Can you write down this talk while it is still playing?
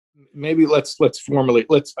maybe I'm going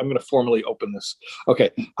to formally open this.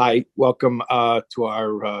 Okay. Hi, welcome to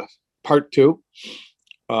our part two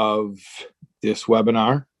of this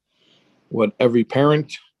webinar, what every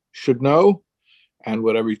parent should know and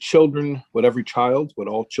what all children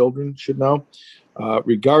should know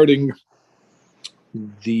regarding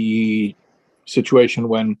the situation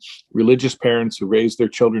when religious parents who raise their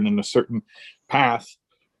children in a certain path,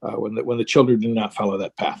 when the children do not follow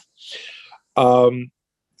that path.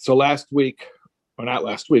 So last week, or not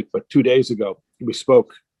last week, but 2 days ago, we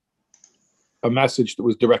spoke a message that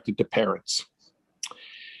was directed to parents.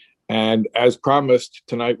 And as promised,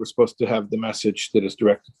 tonight we're supposed to have the message that is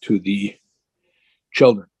directed to the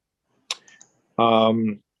children.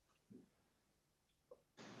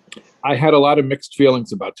 I had a lot of mixed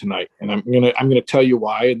feelings about tonight, and I'm gonna tell you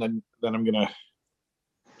why, and then I'm gonna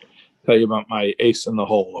tell you about my ace in the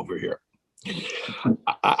hole over here.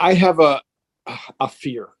 I have a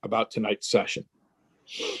fear about tonight's session,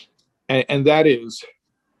 and that is,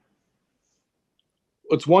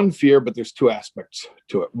 it's one fear, but there's two aspects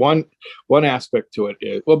to it. One aspect to it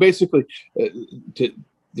is, well, basically,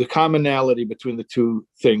 the commonality between the two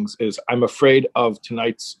things is I'm afraid of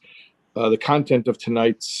tonight's the content of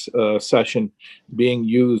tonight's session being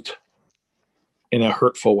used in a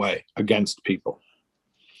hurtful way against people.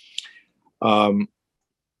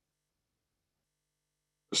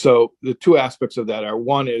 So the two aspects of that are,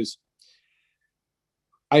 one is,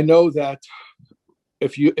 I know that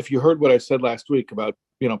if you heard what I said last week about,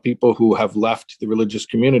 people who have left the religious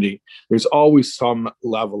community, there's always some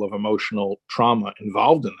level of emotional trauma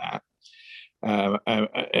involved in that.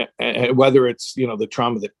 And whether it's the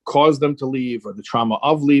trauma that caused them to leave, or the trauma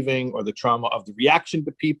of leaving, or the trauma of the reaction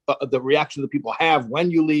that people have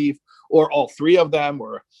when you leave, or all three of them,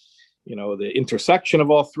 or the intersection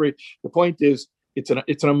of all three. The point is, it's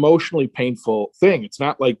an emotionally painful thing. It's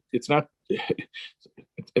not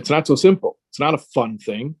so simple. It's not a fun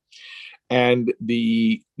thing. And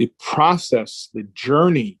the process, the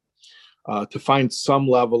journey to find some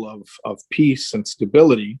level of peace and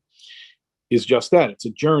stability is just that. It's a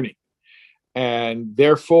journey. And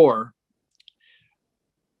therefore,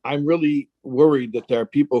 I'm really worried that there are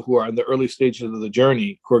people who are in the early stages of the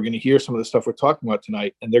journey who are going to hear some of the stuff we're talking about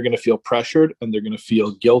tonight, and they're going to feel pressured, and they're going to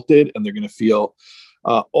feel guilted, and they're going to feel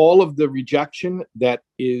all of the rejection that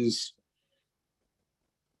is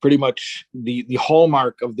pretty much the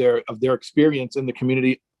hallmark of their experience in the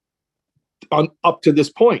community up to this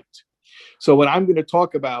point. So when I'm going to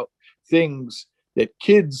talk about things that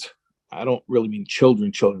kids, I don't really mean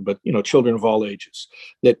children, but children of all ages,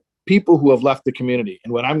 that people who have left the community,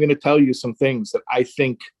 and when I'm going to tell you some things that I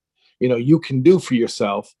think you can do for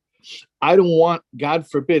yourself, I don't want, God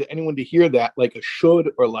forbid, anyone to hear that like a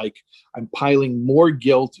should, or like I'm piling more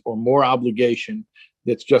guilt or more obligation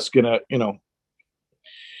that's just going to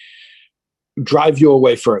drive you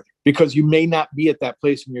away further, because you may not be at that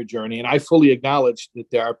place in your journey. And I fully acknowledge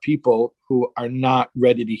that there are people who are not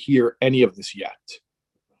ready to hear any of this yet.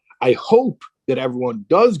 I hope that everyone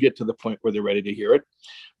does get to the point where they're ready to hear it.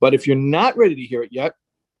 But if you're not ready to hear it yet,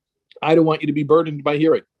 I don't want you to be burdened by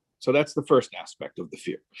hearing. So that's the first aspect of the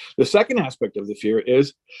fear. The second aspect of the fear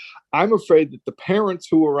is, I'm afraid that the parents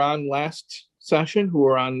who were on last session, who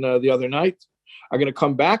were on the other night, are going to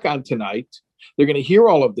come back on tonight. They're going to hear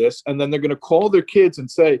all of this, and then they're going to call their kids and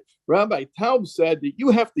say, Rabbi Taub said that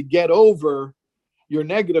you have to get over your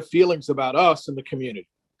negative feelings about us in the community.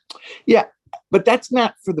 Yeah, but that's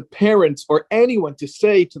not for the parents or anyone to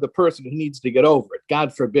say to the person who needs to get over it.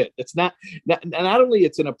 God forbid. It's not only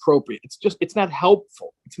it's inappropriate, it's not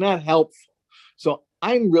helpful. It's not helpful. So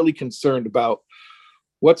I'm really concerned about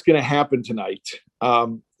what's going to happen tonight.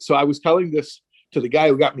 So I was telling this to the guy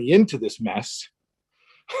who got me into this mess,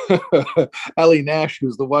 Ellie Nash,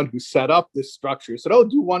 who's the one who set up this structure. He said, oh,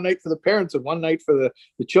 do one night for the parents and one night for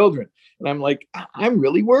the children. And I'm like, I'm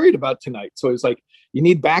really worried about tonight. So he's like, you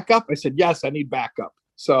need backup? I said, yes, I need backup.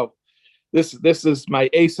 So this is my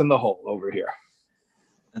ace in the hole over here.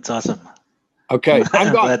 That's awesome. Okay,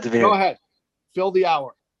 I'm glad to be here. Go ahead, fill the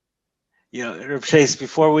hour. Reb Chase,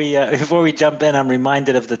 before we jump in, I'm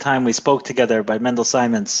reminded of the time we spoke together by Mendel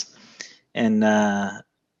Simons, and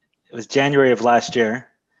it was January of last year,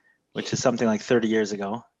 which is something like 30 years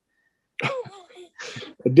ago.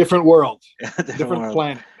 A different world, different world.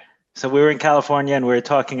 Planet. So we were in California, and we were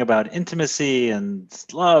talking about intimacy and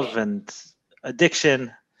love and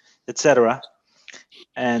addiction, etc.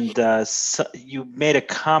 And so you made a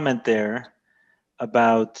comment there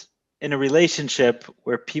about, in a relationship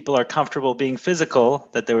where people are comfortable being physical,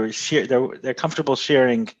 that they're comfortable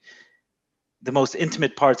sharing the most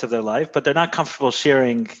intimate parts of their life, but they're not comfortable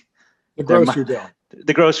sharing the grocery bill.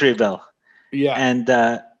 the grocery bill. Yeah. And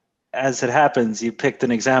as it happens, you picked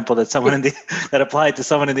an example that that applied to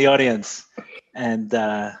someone in the audience, and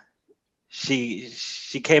she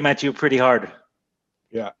came at you pretty hard.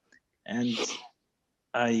 Yeah. And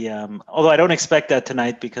although I don't expect that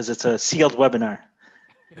tonight because it's a sealed webinar,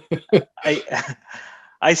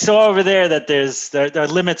 I saw over there that there are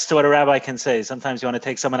limits to what a rabbi can say. Sometimes you want to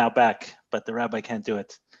take someone out back, but the rabbi can't do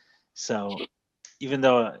it. So even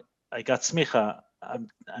though I got smicha, I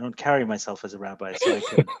don't carry myself as a rabbi, so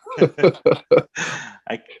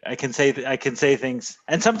I can say things,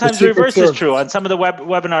 and sometimes the reverse is true. On some of the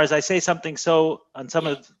webinars, I say something. So on some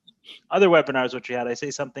of the other webinars which we had, I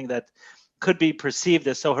say something that could be perceived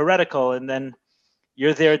as so heretical, and then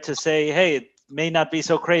you're there to say, hey, it may not be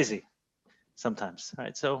so crazy sometimes,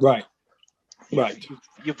 right? So right.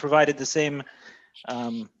 You provided the same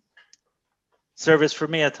service for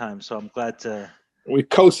me at times, so I'm glad to. We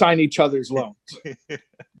co-sign each other's loans.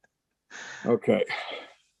 Okay.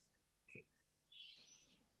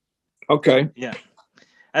 Yeah.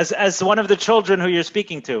 As one of the children who you're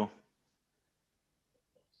speaking to,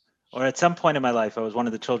 or at some point in my life, I was one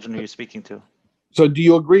of the children who you're speaking to. So do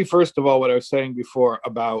you agree, first of all, what I was saying before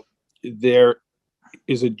about there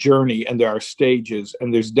is a journey and there are stages,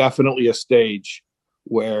 and there's definitely a stage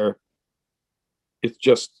where it's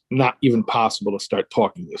just not even possible to start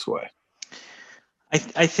talking this way?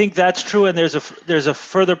 I think that's true, and there's a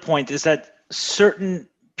further point, is that certain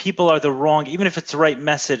people are the wrong, even if it's the right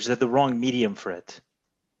message, they're the wrong medium for it.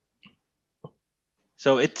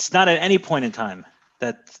 So it's not at any point in time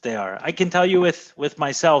that they are. I can tell you with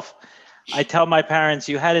myself, I tell my parents,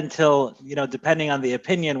 you had until, depending on the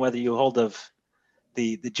opinion, whether you hold of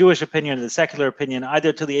the Jewish opinion or the secular opinion,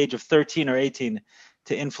 either to the age of 13 or 18,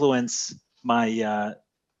 to influence my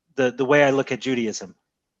the way I look at Judaism.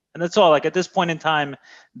 And that's all. Like at this point in time,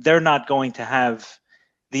 they're not going to have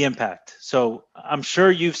the impact. So I'm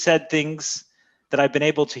sure you've said things that I've been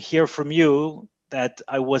able to hear from you that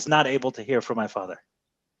I was not able to hear from my father.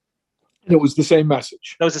 And it was the same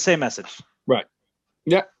message. That was the same message. Right.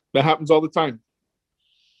 Yeah, that happens all the time.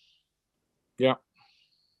 Yeah.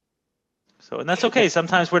 So, and that's okay.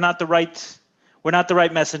 Sometimes we're not the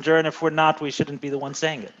right messenger, and if we're not, we shouldn't be the one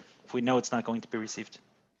saying it if we know it's not going to be received.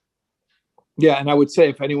 Yeah, and I would say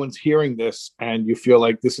if anyone's hearing this and you feel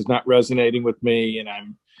like this is not resonating with me and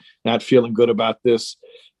I'm not feeling good about this,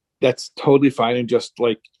 that's totally fine. And just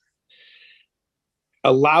like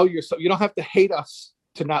allow yourself, you don't have to hate us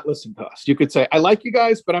to not listen to us. You could say, I like you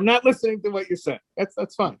guys, but I'm not listening to what you're saying.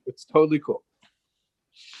 That's fine. It's totally cool.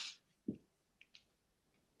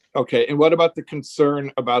 Okay, and what about the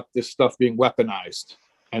concern about this stuff being weaponized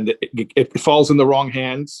and it falls in the wrong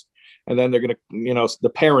hands? And then they're going to, the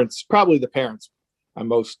parents I'm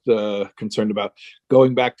most concerned about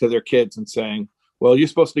going back to their kids and saying, well, you're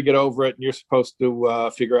supposed to get over it and you're supposed to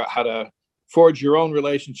figure out how to forge your own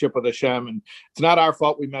relationship with Hashem. And it's not our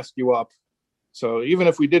fault we messed you up. So even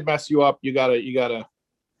if we did mess you up, you gotta.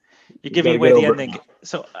 You're giving away the ending.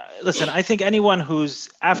 So listen, I think anyone who's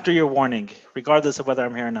after your warning, regardless of whether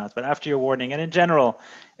I'm here or not, but after your warning, and in general,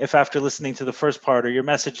 if after listening to the first part or your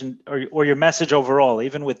message or your message overall,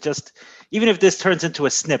 even if this turns into a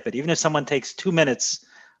snippet, even if someone takes 2 minutes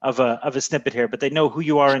of a snippet here, but they know who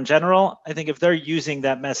you are in general, I think if they're using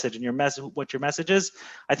that message and what your message is,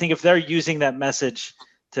 I think if they're using that message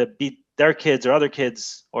to beat their kids or other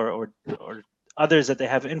kids or others that they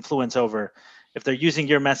have influence over, if they're using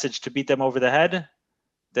your message to beat them over the head,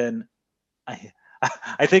 then I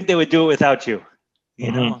think they would do it without you.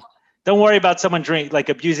 You know, don't worry about someone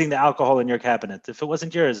abusing the alcohol in your cabinet. If it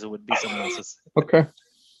wasn't yours, it would be someone else's. Okay.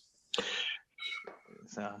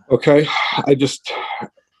 So. Okay.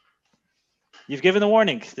 You've given the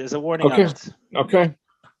warning. There's a warning on it. Okay.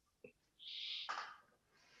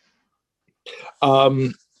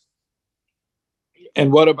 And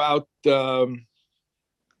what about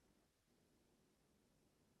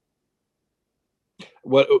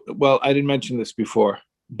well, I didn't mention this before,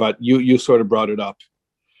 but you sort of brought it up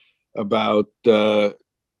about I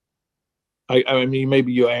mean,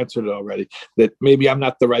 maybe you answered it already, that maybe I'm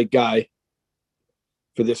not the right guy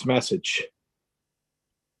for this message.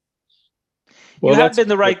 Well, you have been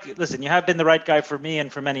the right guy for me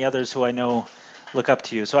and for many others who I know look up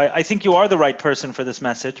to you. So I think you are the right person for this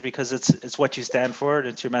message because it's what you stand for,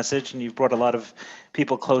 it's your message, and you've brought a lot of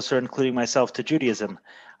people closer, including myself, to Judaism.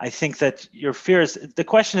 I think that your fears, the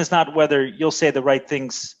question is not whether you'll say the right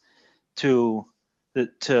things to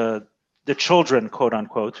the children, quote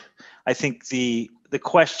unquote. I think the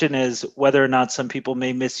question is whether or not some people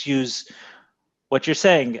may misuse what you're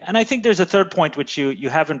saying. And I think there's a third point which you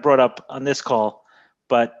haven't brought up on this call,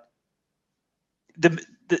 but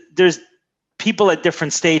there's people at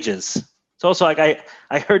different stages. It's also like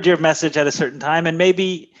I heard your message at a certain time, and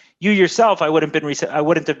maybe you yourself, I wouldn't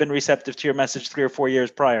have been receptive to your message 3 or 4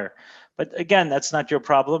 years prior. But again, that's not your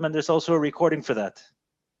problem, and there's also a recording for that.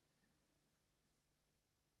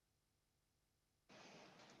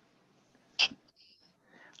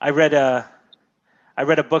 I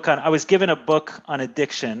was given a book on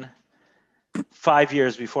addiction 5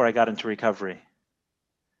 years before I got into recovery.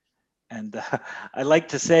 And I like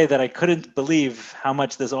to say that I couldn't believe how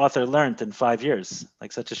much this author learned in 5 years,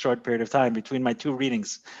 like such a short period of time between my 2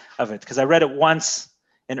 readings of it. Because I read it once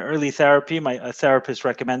in early therapy. A therapist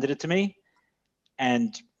recommended it to me,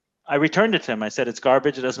 and I returned it to him. I said, it's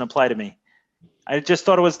garbage. It doesn't apply to me. I just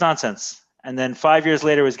thought it was nonsense. And then 5 years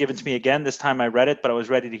later, it was given to me again. This time I read it, but I was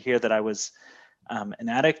ready to hear that I was an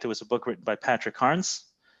addict. It was a book written by Patrick Carnes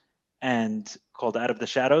and called Out of the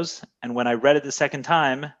Shadows. And when I read it the second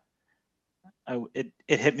time, it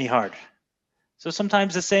hit me hard. So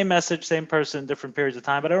sometimes the same message, same person, different periods of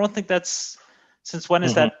time. But I don't think that's, since when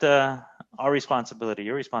is that our responsibility,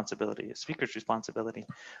 your responsibility, a speaker's responsibility?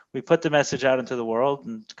 We put the message out into the world,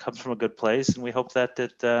 and it comes from a good place, and we hope that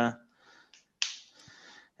it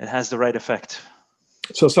has the right effect.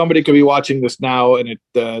 So somebody could be watching this now, and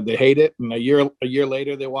they hate it, and a year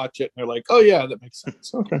later they watch it, and they're like, "Oh yeah, that makes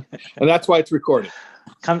sense." Okay, and that's why it's recorded.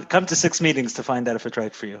 Come to 6 meetings to find out if it's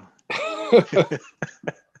right for you.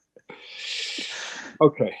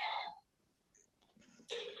 Okay.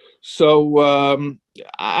 So I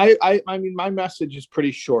mean, my message is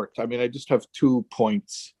pretty short. I mean, I just have 2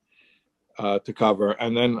 points to cover,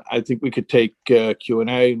 and then I think we could take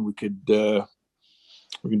Q&A, and we can do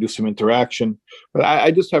some interaction. But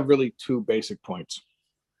I just have really 2 basic points.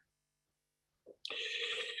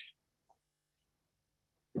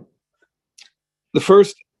 The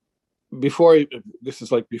first, before I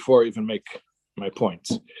even make my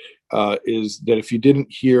points, is that if you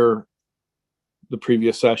didn't hear the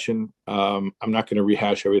previous session, I'm not going to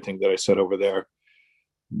rehash everything that I said over there,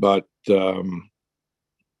 but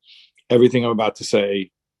everything I'm about to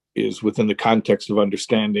say is within the context of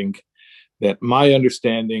understanding that my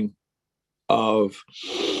understanding of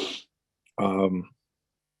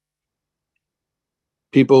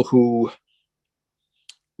people who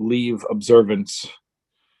leave observance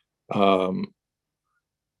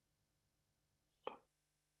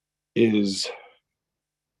it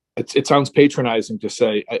sounds patronizing to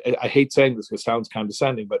say. I hate saying this because it sounds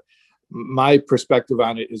condescending, but my perspective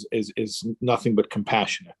on it is nothing but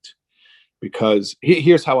compassionate, because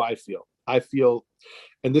here's how I feel.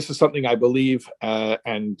 And this is something I believe,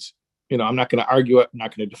 and I'm not going to argue it, I'm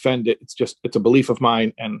not going to defend it. It's a belief of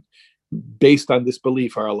mine, and based on this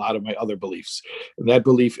belief are a lot of my other beliefs. And that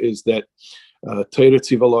belief is that Torah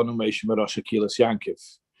tzivalonu Moshe Merosh Kehilas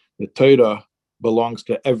Yankiv. The Torah belongs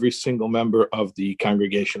to every single member of the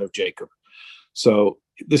congregation of Jacob. So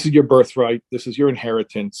this is your birthright. This is your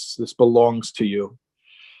inheritance. This belongs to you.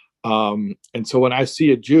 And so when I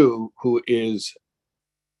see a Jew who is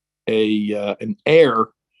an heir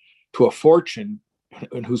to a fortune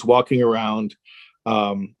and who's walking around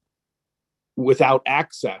without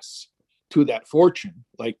access to that fortune,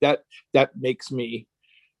 like that makes me,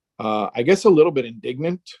 I guess, a little bit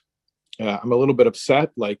indignant. I'm a little bit upset.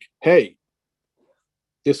 Like, hey,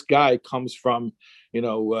 this guy comes from,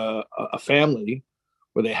 a family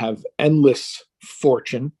where they have endless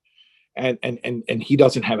fortune, and he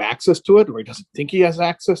doesn't have access to it, or he doesn't think he has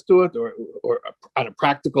access to it, or on a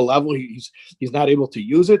practical level, he's not able to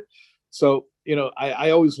use it. So,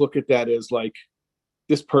 I always look at that as like,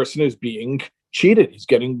 this person is being cheated. He's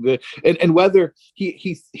getting and whether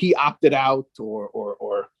he opted out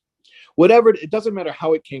or whatever, it doesn't matter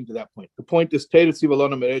how it came to that point. The point is, the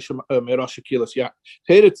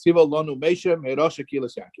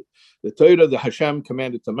Torah that Hashem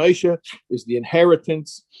commanded to Moshe is the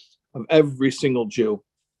inheritance of every single Jew.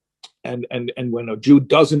 And when a Jew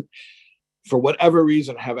doesn't, for whatever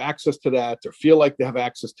reason, have access to that, or feel like they have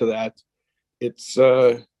access to that, it's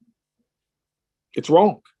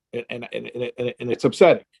wrong, and it's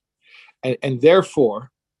upsetting, and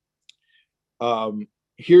therefore,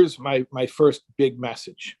 here's my first big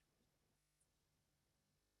message.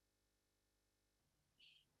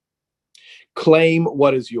 Claim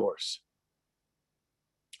what is yours.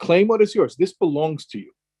 Claim what is yours. This belongs to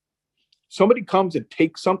you. Somebody comes and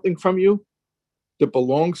takes something from you that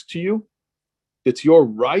belongs to you, that's your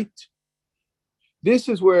right. This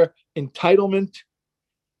is where entitlement,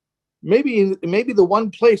 maybe the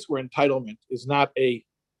one place where entitlement is not a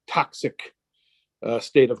toxic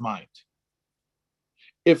state of mind.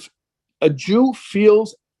 If a Jew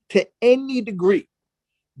feels to any degree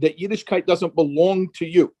that Yiddishkeit doesn't belong to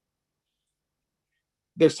you,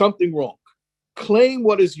 there's something wrong. Claim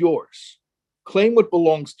what is yours. Claim what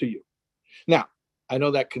belongs to you. Now, I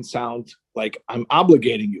know that can sound like I'm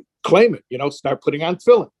obligating you. Claim it, start putting on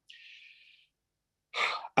tefillin.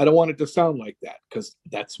 I don't want it to sound like that, because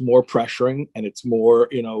that's more pressuring, and it's more,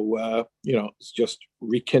 it's just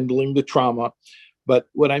rekindling the trauma. But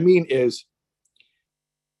what I mean is,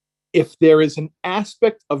 if there is an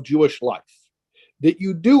aspect of Jewish life that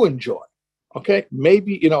you do enjoy, okay,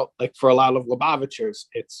 maybe, like for a lot of Lubavitchers,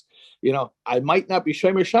 it's, I might not be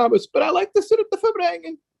Shomer Shabbos, but I like to sit at the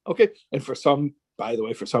Farbrengen, okay? And for some, by the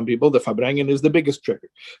way, for some people, the Farbrengen is the biggest trigger.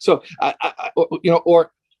 So,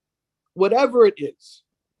 or whatever it is,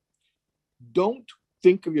 don't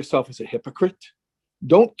think of yourself as a hypocrite.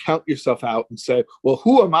 Don't count yourself out and say, well,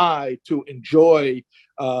 who am I to enjoy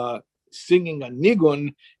singing a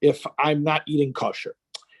nigun if I'm not eating kosher?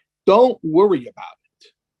 Don't worry about it.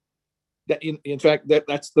 That in fact,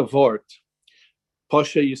 that's the vort.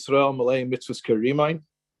 Poshe Yisrael Malay Mitzvahs Karimain.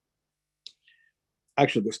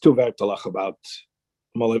 Actually, there's two vertalach about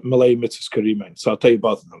Malay Mitzvahs Karimain. So I'll tell you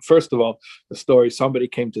both of them. First of all, the story, somebody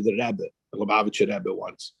came to the Rebbe, the Lubavitcher Rebbe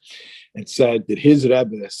once, and said that his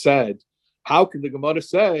Rebbe said, how can the Gemara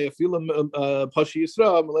say, Pasha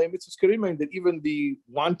Yisrael, Malay Mitzvahs Karimain, that even the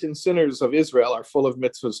wanton sinners of Israel are full of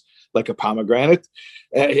mitzvahs like a pomegranate?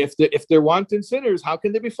 If they're wanton sinners, how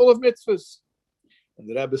can they be full of mitzvahs? And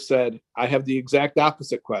the Rebbe said, I have the exact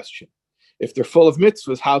opposite question. If they're full of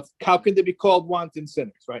mitzvahs, how can they be called wanton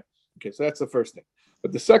sinners, right? Okay, so that's the first thing.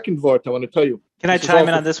 But the second vort, I want to tell you. Can I chime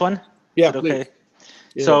in on this one? Yeah, okay. Please.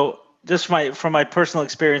 Yeah. So just from my personal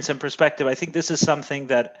experience and perspective, I think this is something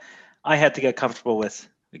that I had to get comfortable with.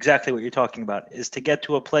 Exactly what you're talking about, is to get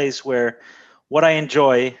to a place where what I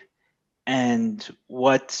enjoy and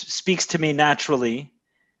what speaks to me naturally,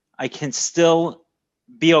 I can still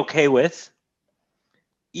be okay with,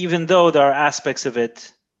 even though there are aspects of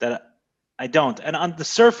it that I don't. And on the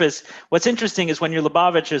surface, what's interesting is when you're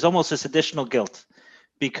Lubavitch, there's almost this additional guilt,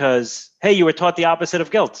 because, hey, you were taught the opposite of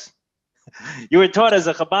guilt. You were taught as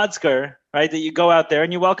a Chabadsker, right, that you go out there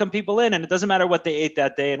and you welcome people in, and it doesn't matter what they ate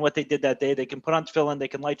that day and what they did that day. They can put on tefillin, they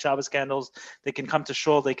can light Shabbos candles, they can come to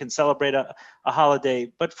shul, they can celebrate a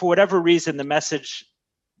holiday. But for whatever reason, the message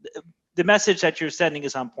that you're sending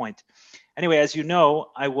is on point. Anyway, as you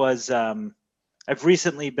know, I've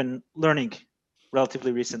recently been learning,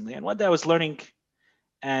 relatively recently, and one day I was learning,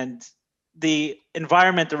 and the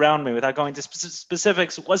environment around me, without going to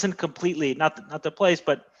specifics, wasn't completely, not the place,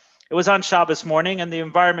 but it was on Shabbos morning, and the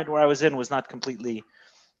environment where I was in was not completely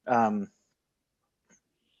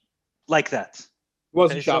like that. It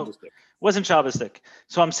wasn't Shabbos-dik. Wasn't Shabbos-dik.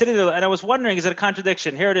 So I'm sitting there, and I was wondering, is it a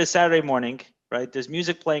contradiction? Here it is, Saturday morning, right? There's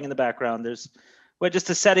music playing in the background. There's just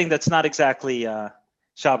a setting that's not exactly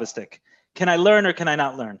Shabbos-dik. Can I learn or can I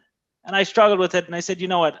not learn? And I struggled with it, and I said, you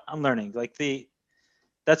know what? I'm learning. Like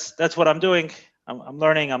that's what I'm doing. I'm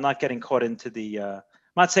learning. I'm not getting caught into the.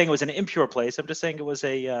 I'm not saying it was an impure place. I'm just saying it was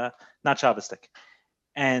a not Shabbos-dik.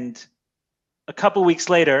 And a couple weeks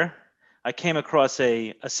later, I came across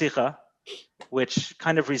a sicha, which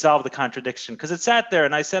kind of resolved the contradiction, because it sat there,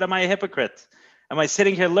 and I said, am I a hypocrite? Am I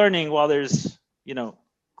sitting here learning while there's,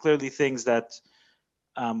 clearly things that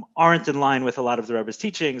aren't in line with a lot of the Rebbe's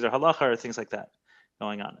teachings or halacha or things like that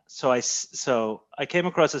going on? So I came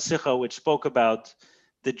across a sicha which spoke about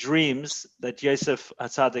the dreams that Yosef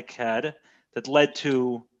HaTzadik had that led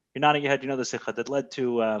to, you're nodding your head, the sicha, that led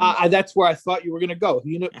to... that's where I thought you were going to go.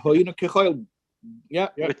 Yeah.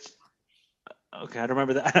 Okay, I don't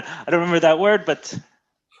remember that. I don't remember that word, but...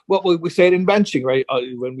 Well, we say it in benching, right?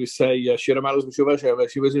 When we say, she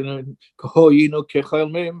was in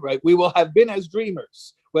right? We will have been as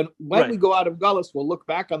dreamers. When right. We go out of Gullus, we'll look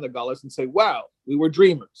back on the Gullus and say, wow, we were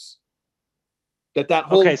dreamers. That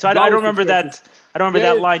whole okay, so I don't remember that. I don't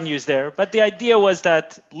remember that line used there. But the idea was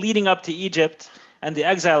that leading up to Egypt and the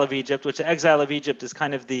exile of Egypt, which the exile of Egypt is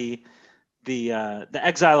kind of the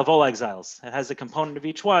exile of all exiles. It has a component of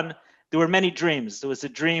each one. There were many dreams. There was a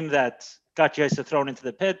dream that got Yosef thrown into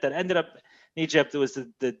the pit that ended up in Egypt. There was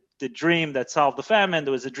the dream that solved the famine.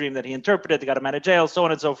 There was a dream that he interpreted that got him out of jail, so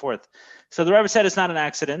on and so forth. So the Rebbe said it's not an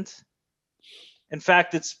accident. In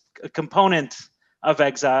fact, it's a component of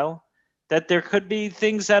exile, that there could be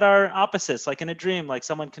things that are opposites, like in a dream, like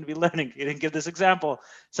someone can be learning. You didn't give this example.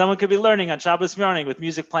 Someone could be learning on Shabbos morning with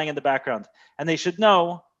music playing in the background. And they should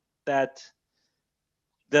know that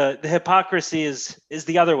the hypocrisy is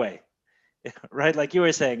the other way, right? Like you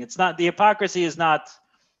were saying, it's not, the hypocrisy is not,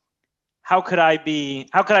 how could I be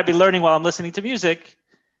learning while I'm listening to music?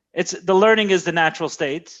 it's the learning is the natural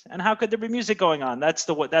state, and how could there be music going on? That's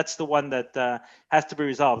the one that has to be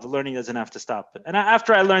resolved. The learning doesn't have to stop. And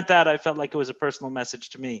after I learned that, I felt like it was a personal message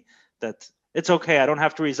to me that it's okay. I don't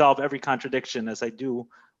have to resolve every contradiction as I do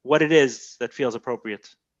what it is that feels appropriate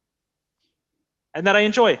and that I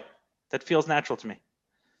enjoy, that feels natural to me.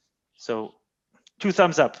 So 2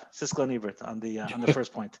 thumbs up, Siskel and Ebert on the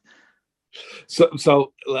first point.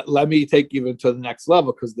 So let me take you even to the next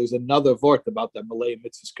level, because there's another vort about the Malay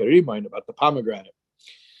mitzvahs karimain, about the pomegranate.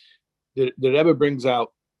 The Rebbe brings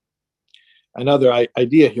out another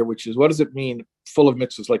idea here, which is, what does it mean, full of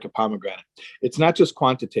mitzvahs like a pomegranate? It's not just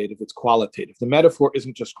quantitative, it's qualitative. The metaphor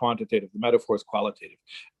isn't just quantitative, the metaphor is qualitative.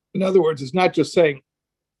 In other words, it's not just saying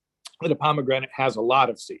that a pomegranate has a lot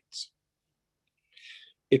of seeds.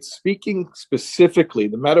 It's speaking specifically,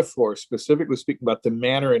 the metaphor specifically speaking about the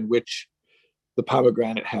manner in which the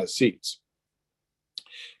pomegranate has seeds.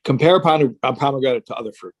 Compare a pomegranate to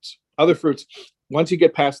other fruits. Other fruits, once you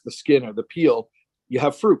get past the skin or the peel, you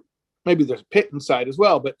have fruit. Maybe there's a pit inside as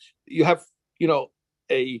well, but you have, you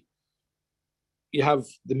have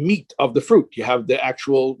the meat of the fruit. You have the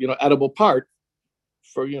actual, edible part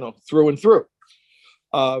for, through and through.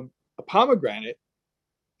 A pomegranate,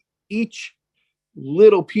 each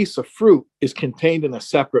little piece of fruit is contained in a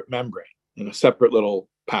separate membrane, in a separate little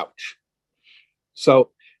pouch.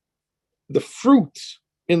 So the fruits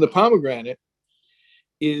in the pomegranate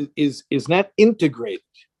is not integrated.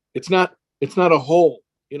 It's not a whole.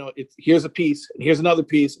 Here's a piece, and here's another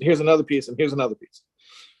piece, and here's another piece, and here's another piece.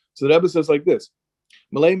 So the Rebbe says like this: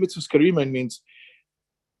 Malay mitzvahs karimain means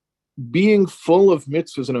being full of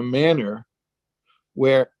mitzvahs in a manner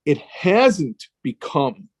where it hasn't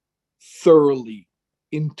become thoroughly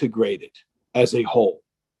integrated as a whole.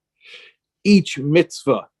 Each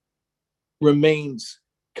mitzvah remains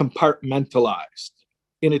compartmentalized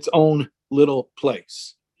in its own little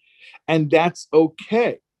place. And that's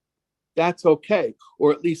okay. That's okay.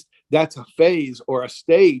 Or at least that's a phase or a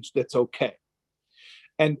stage that's okay.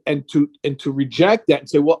 And to reject that and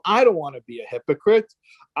say, well, I don't want to be a hypocrite.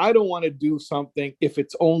 I don't want to do something if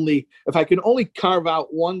I can only carve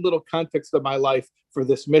out one little context of my life for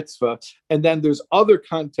this mitzvah, and then there's other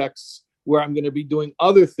contexts where I'm going to be doing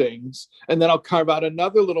other things, and then I'll carve out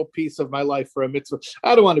another little piece of my life for a mitzvah.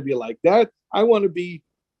 I don't want to be like that. I want to be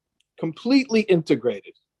completely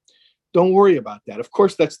integrated. Don't worry about that. Of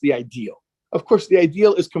course, that's the ideal. Of course, the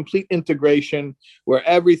ideal is complete integration where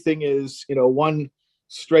everything is, one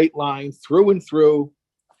straight line through and through.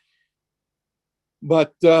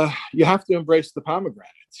 But you have to embrace the pomegranate.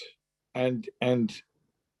 And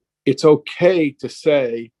it's okay to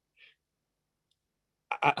say,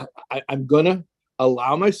 I'm going to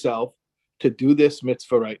allow myself to do this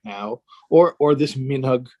mitzvah right now, or this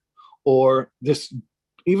minhag, or this,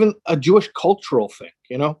 even a Jewish cultural thing,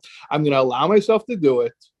 I'm going to allow myself to do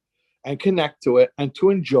it and connect to it and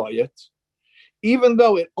to enjoy it, even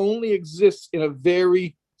though it only exists in a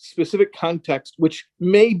very specific context, which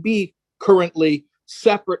may be currently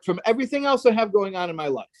separate from everything else I have going on in my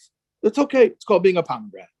life. It's okay. It's called being a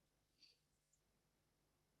pomegranate.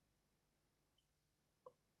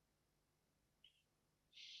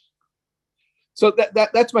 So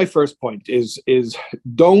that's my first point is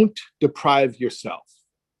don't deprive yourself.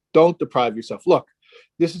 Don't deprive yourself. Look,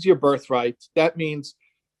 this is your birthright. That means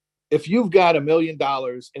if you've got $1 million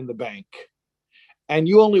in the bank and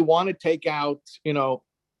you only want to take out,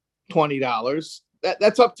 $20,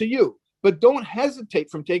 that's up to you. But don't hesitate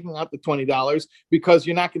from taking out the $20 because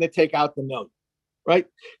you're not going to take out the million, right?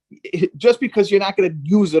 Just because you're not going to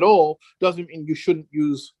use it all doesn't mean you shouldn't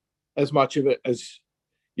use as much of it as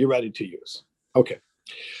you're ready to use. Okay.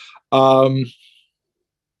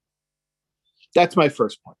 That's my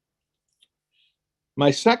first point.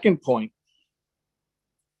 My second point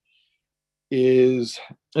is,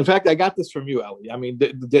 in fact, I got this from you, Ellie. I mean,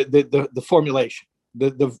 the formulation,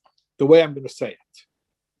 the way I'm going to say it.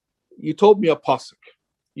 You told me a pasuk.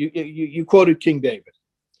 You quoted King David.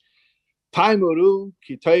 Taimuru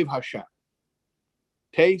kitayv Hashem.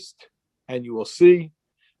 Taste, and you will see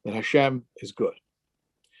that Hashem is good.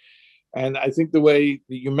 And I think the way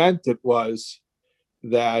that you meant it was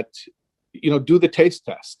that, do the taste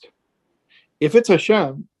test. If it's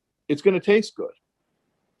Hashem, it's going to taste good.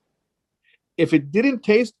 If it didn't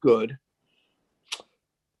taste good,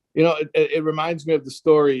 it reminds me of the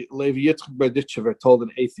story Levi Yitzchak Berditchever told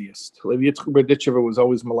an atheist. Levi Yitzchak Berditchever was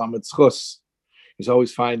always Malamed Schus. He's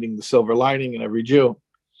always finding the silver lining in every Jew.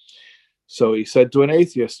 So he said to an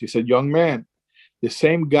atheist, he said, young man, the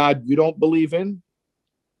same God you don't believe in,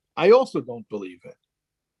 I also don't believe in.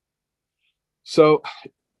 So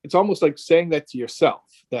it's almost like saying that to yourself,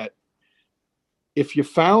 that if you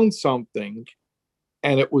found something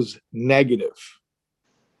and it was negative,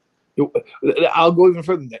 I'll go even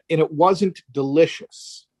further than that, and it wasn't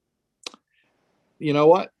delicious, you know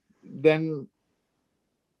what? Then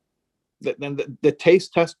the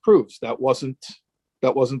taste test proves that wasn't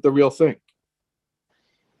the real thing.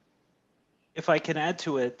 If I can add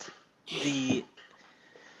to it, the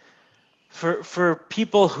for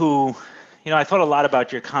people who, I thought a lot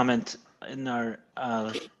about your comment in our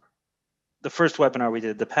the first webinar we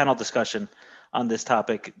did, the panel discussion on this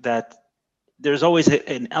topic, that there's always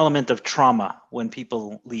an element of trauma when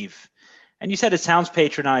people leave. And you said it sounds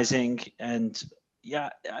patronizing, and yeah,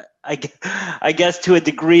 I guess to a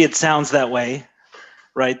degree it sounds that way,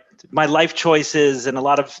 right? My life choices and a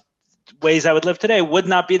lot of ways I would live today would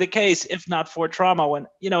not be the case if not for trauma. When,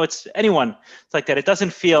 it's anyone, it's like that. It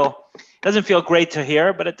doesn't feel great to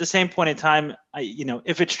hear, but at the same point in time,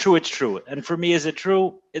 if it's true, it's true. And for me, is it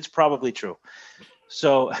true? It's probably true.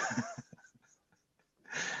 So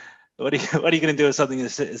what are you going to do if something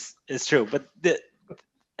is true? But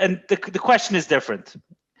the question is different.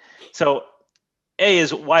 So A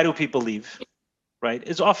is, why do people leave? Right?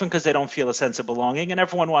 It's often because they don't feel a sense of belonging, and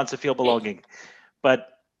everyone wants to feel belonging. But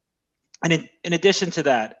in addition to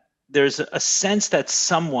that, there's a sense that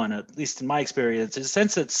someone, at least in my experience, a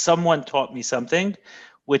sense that someone taught me something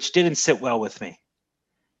which didn't sit well with me.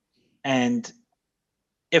 And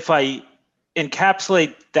if I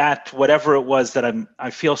encapsulate that, whatever it was that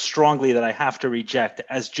I feel strongly that I have to reject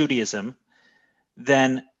as Judaism,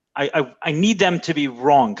 then I need them to be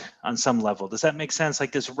wrong on some level. Does that make sense?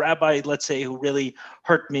 Like this rabbi, let's say, who really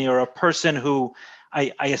hurt me, or a person who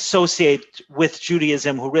I associate with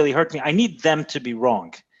Judaism who really hurt me, I need them to be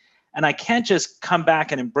wrong. And I can't just come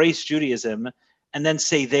back and embrace Judaism and then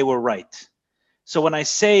say they were right. So when I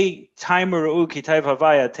say, Taimuru kitayv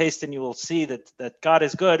havaya, taste and you will see that God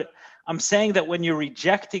is good, I'm saying that when you're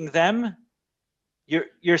rejecting them,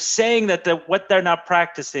 you're saying that what they're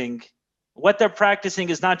practicing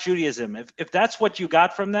is not Judaism. If that's what you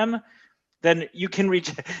got from them, then you can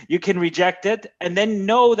reject it, and then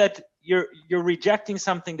know that you're rejecting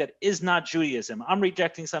something that is not Judaism. I'm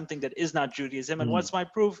rejecting something that is not Judaism. And what's my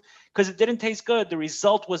proof? Because it didn't taste good. The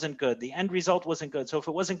result wasn't good. The end result wasn't good. So if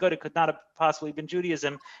it wasn't good, it could not have possibly been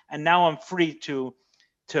Judaism. And now I'm free to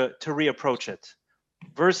reapproach it.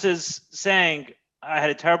 Versus saying, I had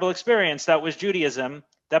a terrible experience, that was Judaism.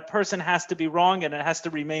 That person has to be wrong, and it has to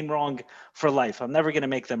remain wrong for life. I'm never going to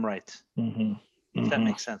make them right. If that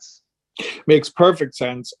makes sense. Makes perfect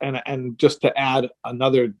sense. And just to add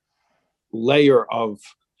another layer of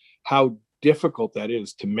how difficult that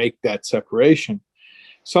is to make that separation,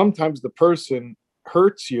 sometimes the person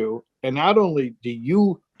hurts you, and not only do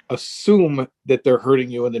you assume that they're hurting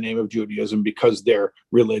you in the name of Judaism because they're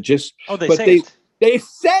religious, but they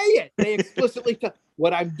say it. They explicitly tell,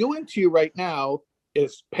 what I'm doing to you right now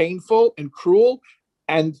is painful and cruel,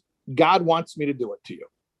 and God wants me to do it to you.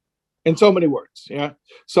 In so many words. Yeah.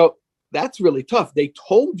 So that's really tough. They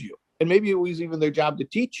told you, and maybe it was even their job to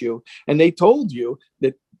teach you, and they told you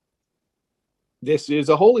that this is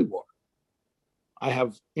a holy war. I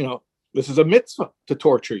have, this is a mitzvah to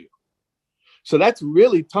torture you. So that's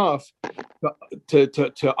really tough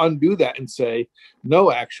to undo that and say,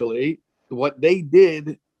 no, actually, what they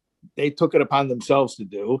did, they took it upon themselves to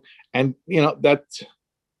do. And, that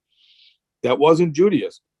wasn't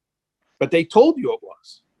Judaism, but they told you it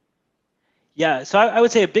was. Yeah, so I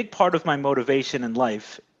would say a big part of my motivation in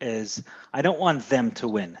life is I don't want them to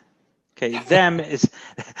win. Okay, them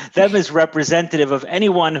is representative of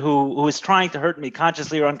anyone who is trying to hurt me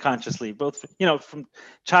consciously or unconsciously, both from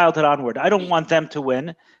childhood onward. I don't want them to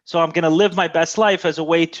win, so I'm going to live my best life as a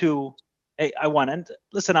way to. Hey, I won. And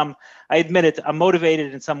listen, I admit it. I'm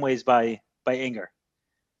motivated in some ways by anger.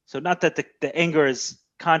 So not that the anger is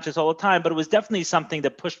conscious all the time, but it was definitely something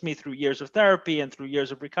that pushed me through years of therapy and through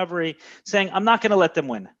years of recovery, saying I'm not going to let them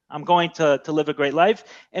win. I'm going to live a great life.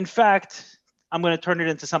 In fact, I'm going to turn it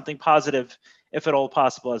into something positive, if at all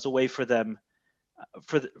possible, as a way for them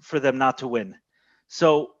not to win.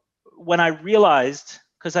 So when I realized,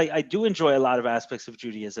 because I do enjoy a lot of aspects of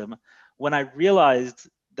Judaism, when I realized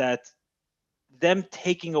that them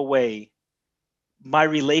taking away my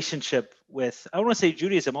relationship with, I don't want to say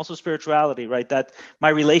Judaism, also spirituality, right? That my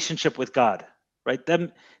relationship with God, right?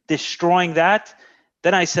 Them destroying that,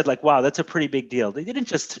 then I said, like, wow, that's a pretty big deal. They didn't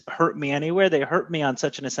just hurt me anywhere. They hurt me on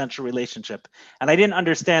such an essential relationship. And I didn't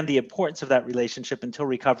understand the importance of that relationship until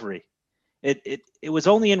recovery. It was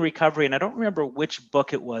only in recovery, and I don't remember which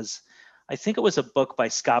book it was. I think it was a book by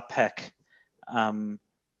Scott Peck.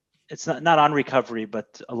 It's not on recovery,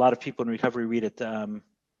 but a lot of people in recovery read it. The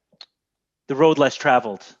Road Less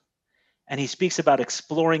Traveled. and he speaks about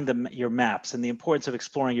exploring your maps and the importance of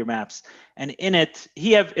exploring your maps. And in it,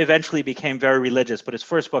 he eventually became very religious, but his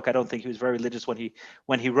first book, I don't think he was very religious when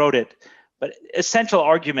he wrote it. But essential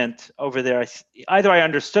argument over there, either I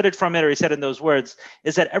understood it from it or he said in those words,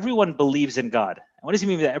 is that everyone believes in God. And what does he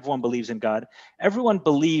mean that everyone believes in God? Everyone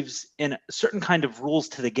believes in a certain kind of rules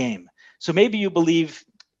to the game. So maybe you believe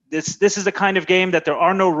this is a kind of game that there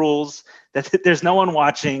are no rules, that there's no one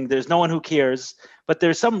watching, there's no one who cares, but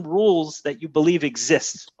there's some rules that you believe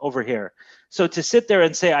exist over here. So to sit there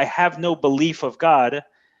and say, I have no belief of God,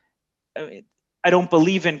 I don't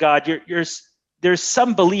believe in God, there's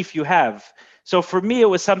some belief you have. So for me, it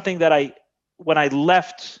was something that when I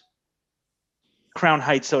left Crown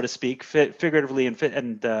Heights, so to speak, figuratively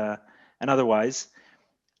and otherwise,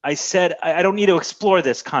 I said, I don't need to explore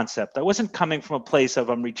this concept. I wasn't coming from a place of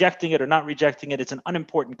I'm rejecting it or not rejecting it. It's an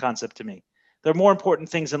unimportant concept to me. There are more important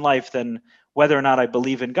things in life than whether or not I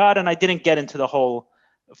believe in God. And I didn't get into the whole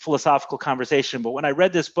philosophical conversation. But when I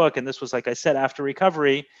read this book, and this was, like I said, after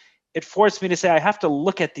recovery, it forced me to say, I have to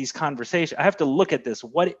look at these conversations. I have to look at this.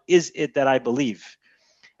 What is it that I believe?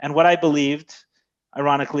 And what I believed,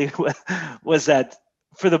 ironically, was that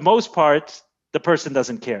for the most part, the person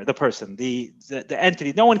doesn't care. The person, the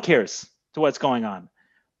entity, no one cares to what's going on.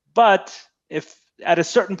 But if at a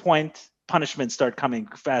certain point, punishments start coming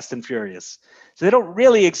fast and furious. So they don't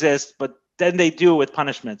really exist, but then they do with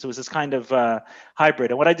punishments. It was this kind of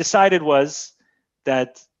hybrid. And what I decided was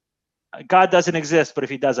that God doesn't exist, but if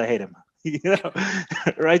he does, I hate him.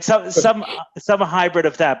 Right? Some hybrid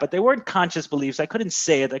of that, but they weren't conscious beliefs. I couldn't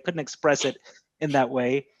say it. I couldn't express it in that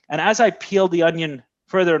way. And as I peeled the onion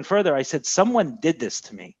further and further, I said, someone did this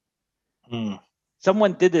to me.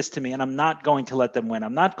 Someone did this to me, and I'm not going to let them win.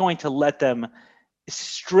 I'm not going to let them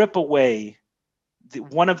strip away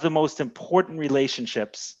one of the most important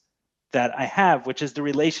relationships that I have, which is the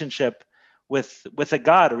relationship with a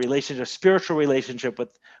God, a spiritual relationship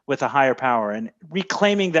with a higher power. And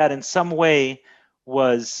reclaiming that in some way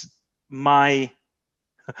was my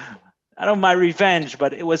revenge,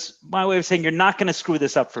 but it was my way of saying, you're not going to screw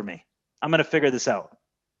this up for me. I'm going to figure this out.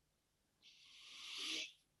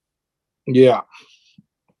 Yeah.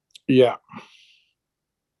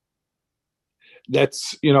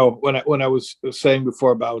 That's, when I was saying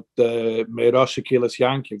before about the Meirosha Kilas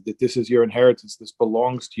Yankiv, that this is your inheritance, this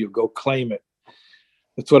belongs to you, go claim it.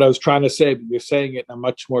 That's what I was trying to say, but you're saying it in a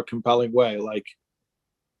much more compelling way. Like,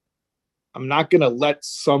 I'm not going to let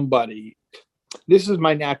somebody, this is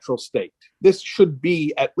my natural state. This should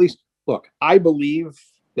be at least, look, I believe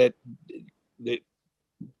that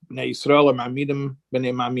Israel are maminim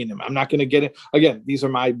b'nei maminim. I'm not going to get it. Again, these are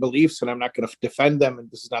my beliefs, and I'm not going to defend them,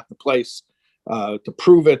 and this is not the place to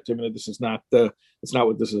prove it. I mean, it's not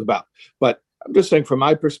what this is about. But I'm just saying, from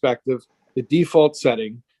my perspective, the default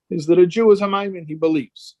setting is that a Jew is a maimin, he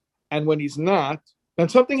believes. And when he's not, then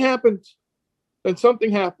something happened. And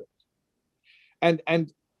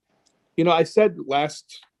I said in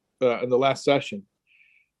the last session,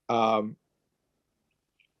 and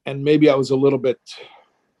maybe I was a little bit,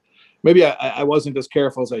 maybe I wasn't as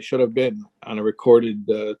careful as I should have been on a recorded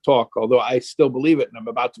talk, although I still believe it, and I'm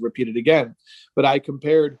about to repeat it again. But I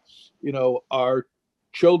compared, our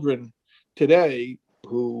children today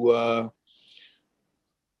who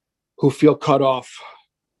feel cut off.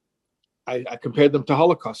 I compared them to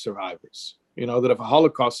Holocaust survivors. That if a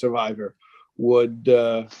Holocaust survivor would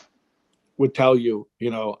tell you,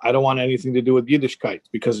 I don't want anything to do with Yiddishkeit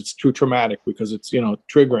because it's too traumatic, because it's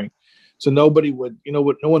triggering. So nobody would, no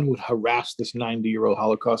one would harass this 90-year-old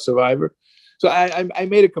Holocaust survivor. So I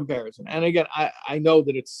made a comparison. And again, I know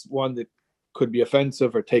that it's one that could be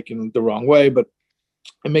offensive or taken the wrong way, but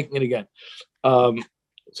I'm making it again.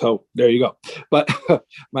 So there you go. But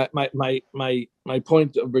my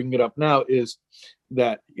point of bringing it up now is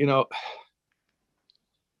that,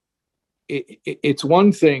 it's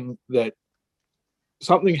one thing that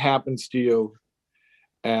something happens to you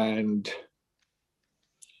and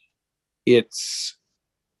it's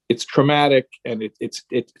traumatic and it's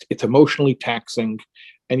emotionally taxing,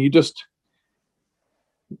 and you just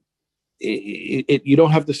you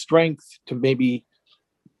don't have the strength to maybe.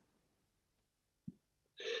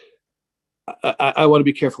 I want to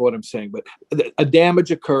be careful what I'm saying, but a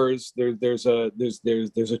damage occurs. There's a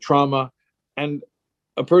trauma, and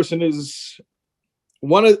a person is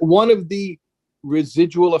one of the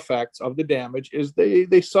residual effects of the damage is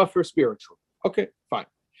they suffer spiritually. Okay, fine.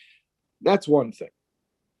 That's one thing.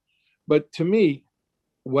 But to me,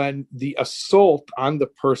 when the assault on the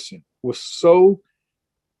person was so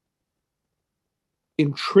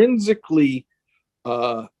intrinsically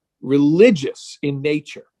religious in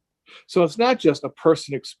nature, So it's not just a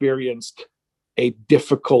person experienced a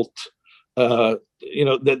difficult, they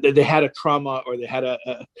had a trauma, or they had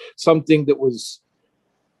something that was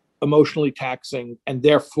emotionally taxing, and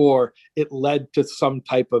therefore it led to some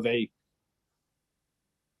type of a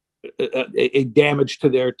damage to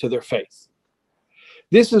their faith.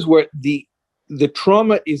 This is where the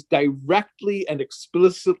trauma is directly and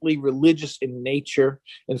explicitly religious in nature,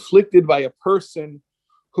 inflicted by a person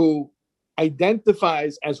who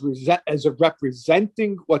identifies as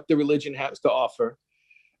representing what the religion has to offer.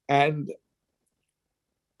 And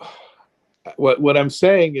what I'm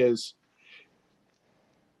saying is,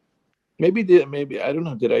 maybe I don't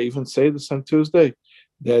know, did I even say this on Tuesday?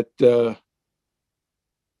 That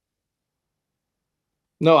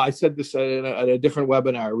no, I said this at a different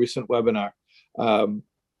webinar, a recent webinar.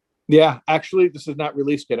 Yeah, actually, this is not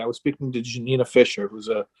released yet. I was speaking to Janina Fisher, who's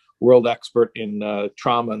a world expert in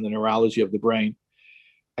trauma and the neurology of the brain.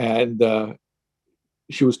 And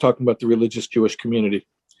she was talking about the religious Jewish community.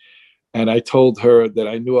 And I told her that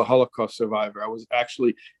I knew a Holocaust survivor.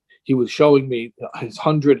 He was showing me his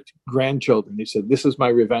 100 grandchildren. He said, "This is my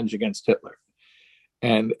revenge against Hitler."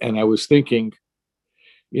 And I was thinking,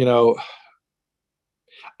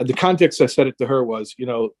 the context I said it to her was,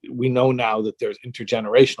 we know now that there's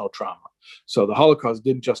intergenerational trauma. So the Holocaust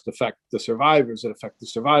didn't just affect the survivors, it affected the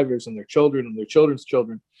survivors and their children and their children's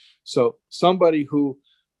children. So somebody who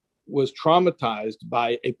was traumatized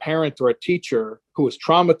by a parent or a teacher who was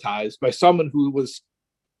traumatized by someone who was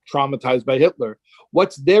traumatized by Hitler,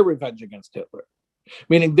 what's their revenge against Hitler?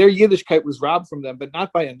 Meaning their Yiddishkeit was robbed from them, but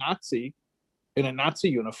not by a Nazi in a Nazi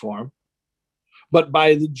uniform, but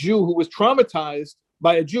by the Jew who was traumatized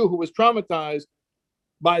by a Jew who was traumatized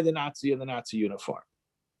by the Nazi in the Nazi uniform.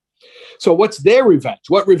 So what's their revenge?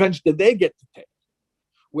 What revenge did they get to take?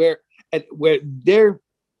 Where they're,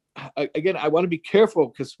 again, I want to be careful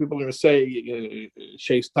because people are going to say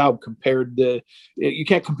Shea Staub compared you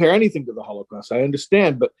can't compare anything to the Holocaust. I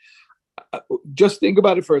understand, but just think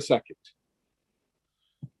about it for a second.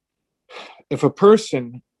 If a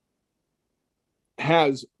person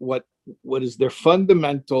has what is their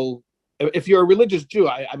fundamental, if you're a religious Jew,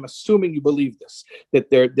 I'm assuming you believe this,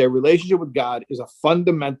 that their relationship with God is a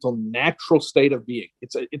fundamental natural state of being.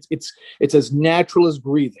 It's as natural as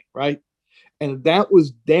breathing, right? And that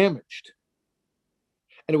was damaged.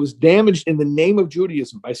 And it was damaged in the name of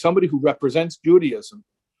Judaism by somebody who represents Judaism.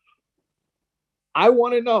 I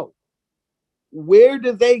want to know, where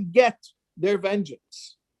do they get their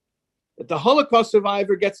vengeance? If the Holocaust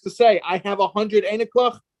survivor gets to say, I have 100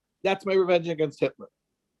 Einiklach, that's my revenge against Hitler.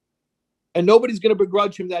 And nobody's going to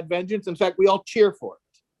begrudge him that vengeance. In fact, we all cheer for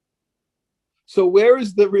it. So where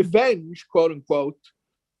is the revenge, quote unquote,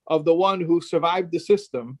 of the one who survived the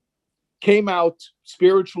system, came out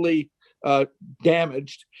spiritually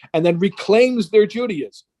damaged, and then reclaims their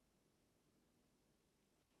Judaism?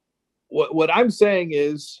 What I'm saying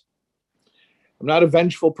is, I'm not a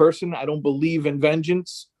vengeful person. I don't believe in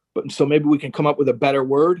vengeance, but so maybe we can come up with a better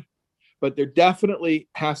word. But there definitely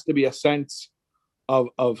has to be a sense of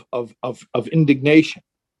indignation,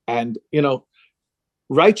 and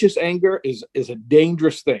righteous anger is a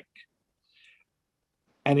dangerous thing,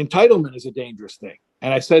 and entitlement is a dangerous thing.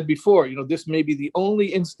 And I said before, this may be the only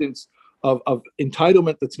instance of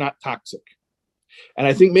entitlement that's not toxic. And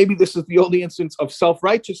I think maybe this is the only instance of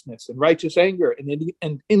self-righteousness and righteous anger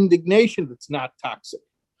and indignation that's not toxic,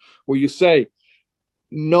 where you say,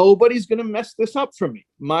 nobody's going to mess this up for me.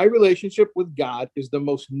 My relationship with God is the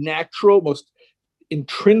most natural, most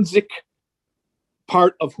intrinsic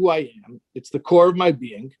part of who I am. It's the core of my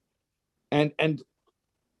being. And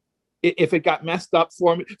if it got messed up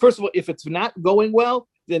for me, first of all, if it's not going well,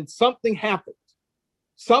 then something happened.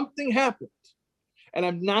 Something happened. And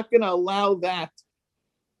I'm not going to allow that.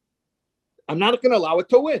 I'm not going to allow it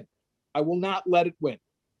to win. I will not let it win.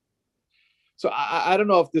 So I don't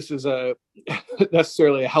know if this is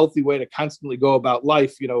necessarily a healthy way to constantly go about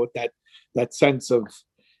life, with that sense of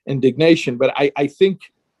indignation. But I think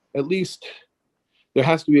at least there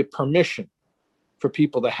has to be a permission for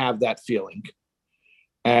people to have that feeling,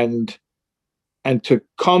 and to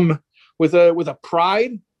come with a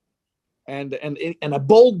pride and a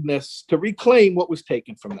boldness to reclaim what was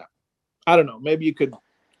taken from them. I don't know. Maybe you could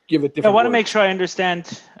give it different. I want to words. make sure I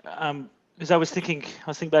understand, because I was thinking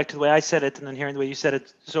back to the way I said it and then hearing the way you said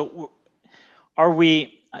it. So are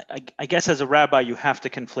we, I guess as a rabbi, you have to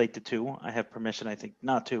conflate the two. I have permission, I think,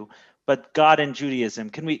 not to. But God and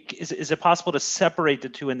Judaism, is it possible to separate the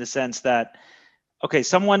two in the sense that, okay,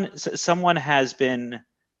 someone has been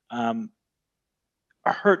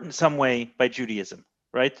hurt in some way by Judaism,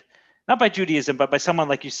 right? not by Judaism, but by someone,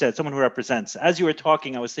 like you said, someone who represents. As you were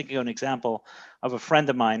talking, I was thinking of an example of a friend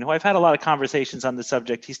of mine who I've had a lot of conversations on the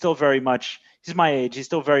subject. He's my age, he's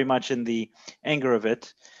still very much in the anger of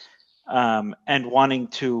it, and wanting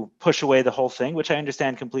to push away the whole thing, which I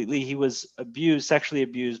understand completely. He was sexually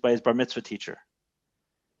abused by his bar mitzvah teacher.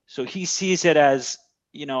 So he sees it as,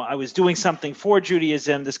 I was doing something for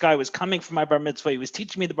Judaism. This guy was coming from my bar mitzvah. He was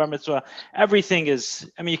teaching me the bar mitzvah. Everything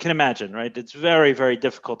is, you can imagine, right? It's very, very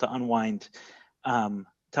difficult to unwind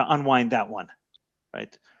that one,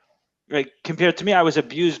 right? Right. Compared to me, I was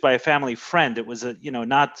abused by a family friend. It was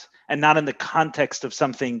not in the context of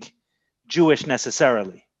something Jewish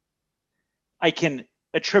necessarily. I can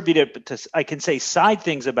attribute it to, I can say side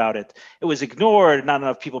things about it. It was ignored. Not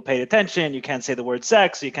enough people paid attention. You can't say the word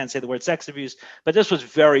sex. So you can't say the word sex abuse. But this was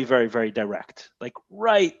very, very, very direct. It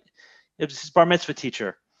was his bar mitzvah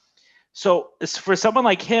teacher. So for someone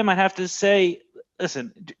like him, I'd have to say,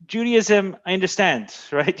 listen, Judaism, I understand,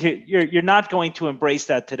 right? You're not going to embrace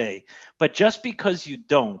that today. But just because you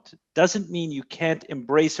don't doesn't mean you can't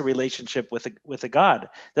embrace a relationship with a God.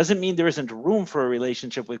 Doesn't mean there isn't room for a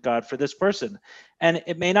relationship with God for this person. And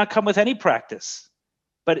it may not come with any practice.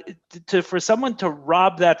 But for someone to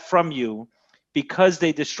rob that from you because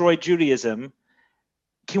they destroyed Judaism,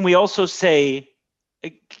 can we also say,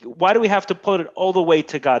 why do we have to put it all the way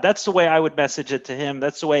to God? That's the way I would message it to him.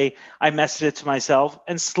 That's the way I message it to myself.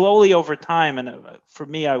 And slowly over time, and for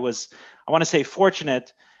me, I want to say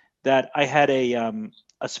fortunate that I had a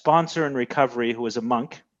sponsor in recovery who was a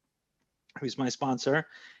monk, who's my sponsor.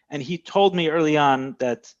 And he told me early on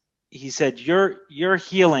that he said, your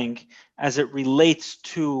healing as it relates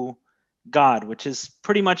to God, which is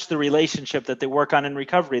pretty much the relationship that they work on in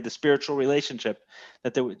recovery, the spiritual relationship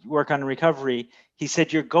that they work on in recovery. He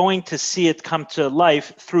said, you're going to see it come to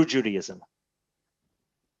life through Judaism,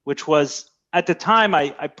 which was, at the time,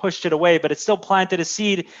 I pushed it away, but it still planted a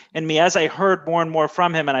seed in me as I heard more and more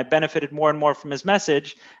from him, and I benefited more and more from his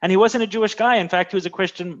message. And he wasn't a Jewish guy. In fact, he was a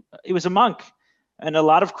Christian. He was a monk. And a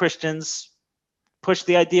lot of Christians pushed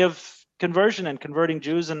the idea of conversion and converting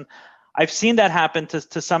Jews. And I've seen that happen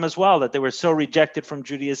to some as well, that they were so rejected from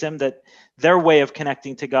Judaism that their way of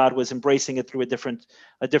connecting to God was embracing it through a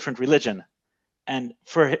different religion. And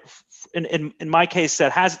in my case,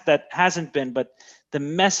 that hasn't been, but the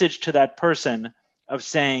message to that person of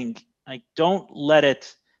saying, don't let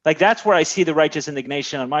it, that's where I see the righteous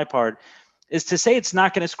indignation on my part, is to say it's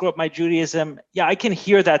not going to screw up my Judaism. Yeah, I can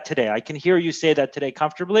hear that today. I can hear you say that today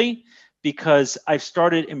comfortably because I've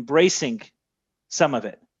started embracing some of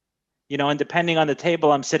it. And depending on the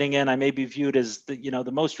table I'm sitting in, I may be viewed as the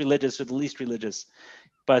most religious or the least religious,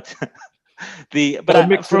 but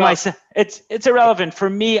for myself, it's irrelevant. For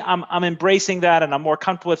me, I'm embracing that, and I'm more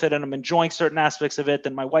comfortable with it, and I'm enjoying certain aspects of it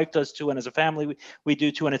than my wife does too, and as a family we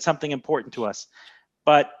do too, and it's something important to us.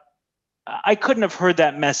 But I couldn't have heard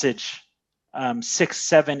that message 6,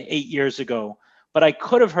 7, 8 years ago. But I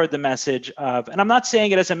could have heard the message of, and I'm not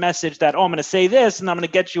saying it as a message that, I'm going to say this and I'm going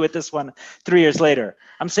to get you at this one 3 years later.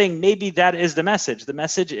 I'm saying maybe that is the message. The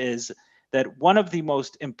message is that one of the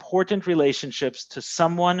most important relationships to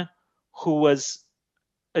someone who was,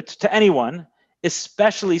 to anyone,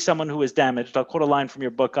 especially someone who is damaged. I'll quote a line from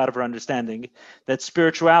your book, God of Our Understanding, that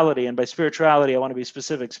spirituality, and by spirituality, I want to be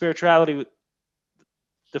specific, spirituality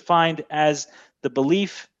defined as the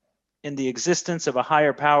belief in the existence of a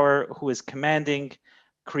higher power who is commanding,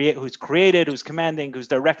 who's created, who's commanding, who's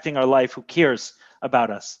directing our life, who cares about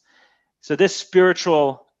us. So this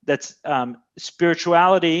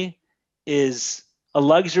spirituality is a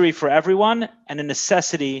luxury for everyone and a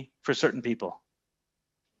necessity for certain people.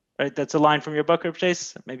 Right? That's a line from your book, Reb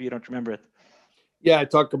Chase. Maybe you don't remember it. Yeah, I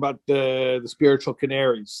talk about the spiritual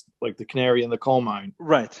canaries, like the canary in the coal mine.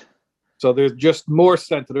 Right. So they're just more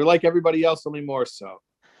centered. They're like everybody else, only more so.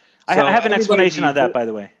 I have an explanation on that, by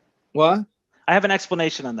the way. What? I have an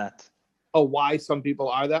explanation on that. Oh, why some people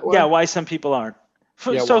are that way? Yeah, why some people aren't.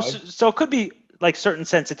 So it could be like certain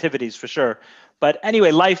sensitivities for sure. But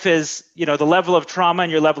anyway, life is, the level of trauma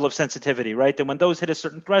and your level of sensitivity, right? And when those hit a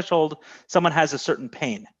certain threshold, someone has a certain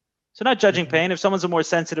pain. So not judging pain. If someone's a more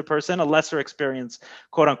sensitive person, a lesser experience,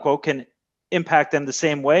 quote unquote, can impact them the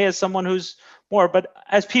same way as someone who's more. But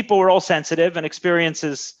as people, we're all sensitive, and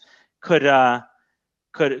experiences could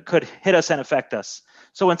hit us and affect us.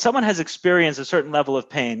 So when someone has experienced a certain level of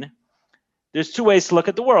pain, there's two ways to look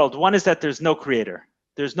at the world. One is that there's no creator.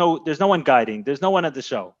 There's no one guiding. There's no one at the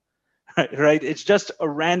show, right? It's just a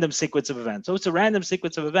random sequence of events. So it's a random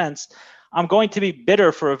sequence of events. I'm going to be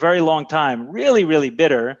bitter for a very long time, really, really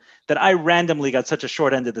bitter that I randomly got such a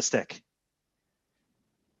short end of the stick.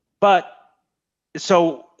 But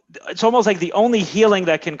so it's almost like the only healing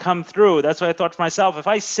that can come through. That's what I thought to myself. If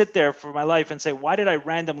I sit there for my life and say, why did I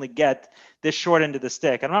randomly get this short end of the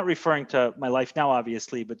stick? I'm not referring to my life now,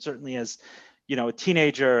 obviously, but certainly as, a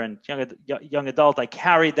teenager and young adult, I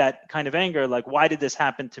carried that kind of anger. Like, why did this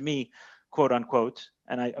happen to me, quote unquote?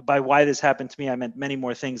 And by why this happened to me, I meant many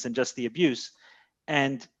more things than just the abuse.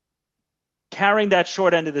 And carrying that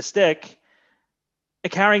short end of the stick,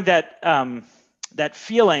 carrying that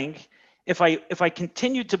feeling, if I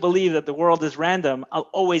continue to believe that the world is random, I'll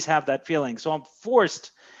always have that feeling. So I'm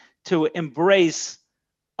forced to embrace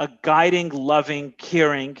a guiding, loving,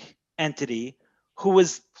 caring entity who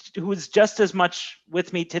is just as much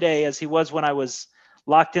with me today as he was when I was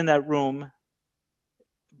locked in that room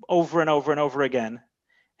over and over and over again.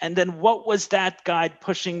 And then what was that guide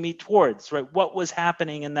pushing me towards, right? What was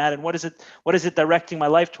happening in that, and what is it directing my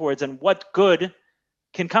life towards, and what good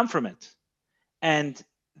can come from it? And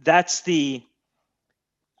that's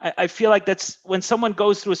I feel like that's when someone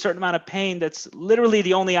goes through a certain amount of pain, that's literally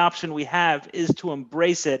the only option we have, is to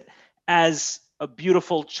embrace it as a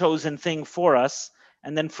beautiful chosen thing for us.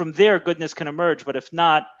 And then from there, goodness can emerge. But if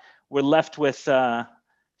not, we're left with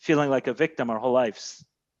feeling like a victim our whole lives.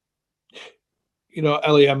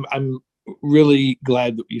 Ellie, I'm really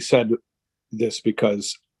glad that you said this,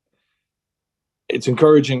 because it's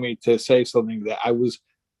encouraging me to say something that I was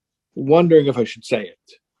wondering if I should say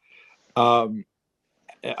it.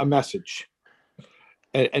 A message.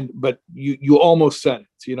 But you almost said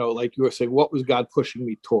it, like you were saying, what was God pushing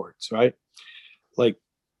me towards, right? Like,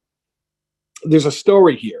 there's a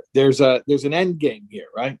story here. There's an end game here,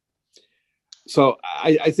 right? So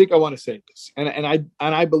I think I want to say this, and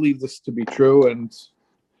I believe this to be true. And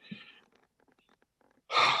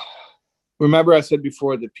remember, I said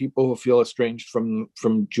before that people who feel estranged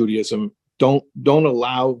from Judaism don't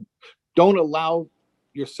allow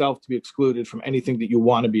yourself to be excluded from anything that you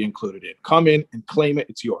want to be included in. Come in and claim it.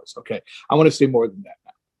 It's yours. Okay. I want to say more than that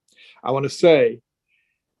now. I want to say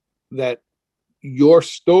that your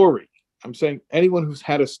story, I'm saying anyone who's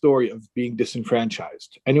had a story of being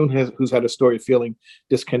disenfranchised, anyone who's had a story of feeling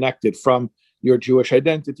disconnected from your Jewish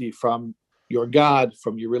identity, from your God,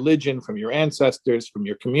 from your religion, from your ancestors, from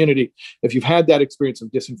your community, if you've had that experience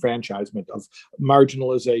of disenfranchisement, of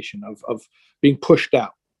marginalization, of being pushed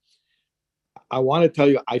out, I want to tell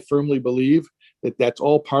you, I firmly believe that that's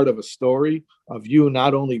all part of a story of you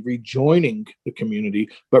not only rejoining the community,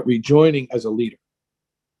 but rejoining as a leader.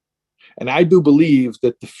 And I do believe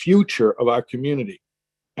that the future of our community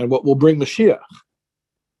and what will bring Mashiach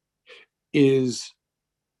is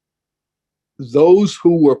those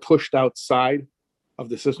who were pushed outside of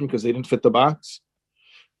the system because they didn't fit the box,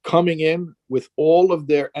 coming in with all of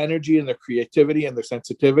their energy and their creativity and their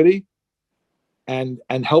sensitivity,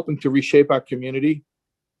 and helping to reshape our community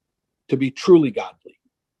to be truly godly,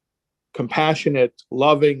 compassionate,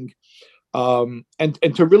 loving, and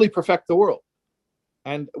to really perfect the world.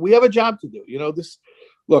 And we have a job to do.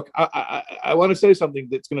 Look, I want to say something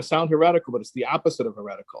that's going to sound heretical, but it's the opposite of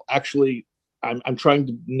heretical. Actually, I'm trying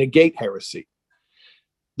to negate heresy.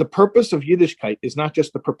 The purpose of Yiddishkeit is not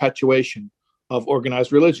just the perpetuation of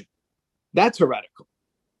organized religion. That's heretical.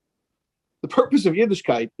 The purpose of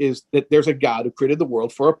Yiddishkeit is that there's a God who created the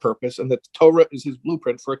world for a purpose, and that the Torah is his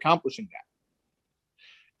blueprint for accomplishing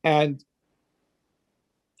that. And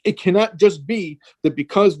it cannot just be that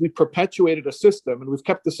because we perpetuated a system and we've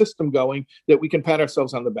kept the system going that we can pat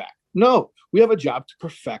ourselves on the back. No, we have a job to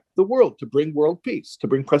perfect the world, to bring world peace, to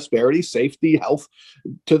bring prosperity, safety, health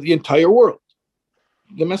to the entire world.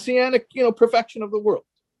 The messianic, perfection of the world.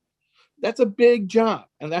 That's a big job,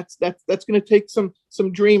 and that's going to take some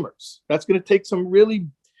dreamers. That's going to take some really,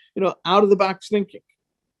 out of the box thinking.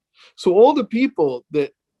 So all the people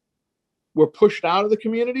that were pushed out of the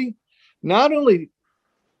community, not only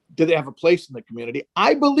do they have a place in the community,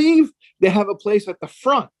 I believe they have a place at the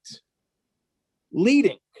front,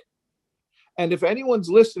 leading. And if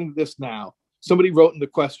anyone's listening to this now, somebody wrote in the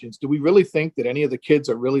questions, do we really think that any of the kids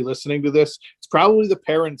are really listening to this? It's probably the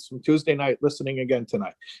parents from Tuesday night listening again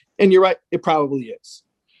tonight. And you're right, it probably is.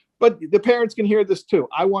 But the parents can hear this too.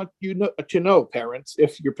 I want you to know, parents,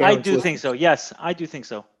 if your parents I do think so. Yes, I do think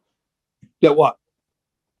so. That what?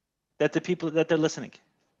 That the people that they're listening.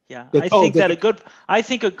 Yeah, I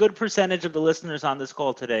think a good percentage of the listeners on this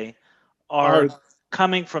call today are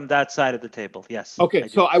coming from that side of the table. Yes. Okay,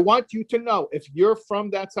 so I want you to know, if you're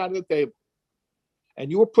from that side of the table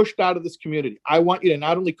and you were pushed out of this community, I want you to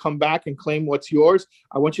not only come back and claim what's yours,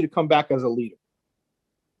 I want you to come back as a leader.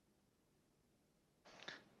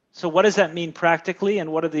 So what does that mean practically,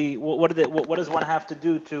 and what does one have to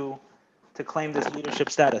do to claim this leadership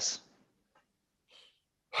status?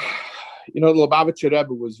 the Lubavitcher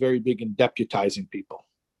Rebbe was very big in deputizing people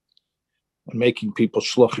and making people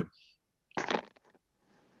shluchim.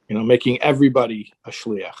 Making everybody a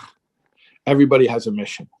shliach. Everybody has a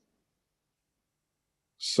mission.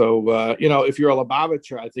 So, if you're a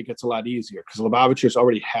Lubavitcher, I think it's a lot easier because Lubavitchers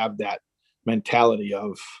already have that mentality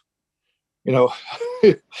of,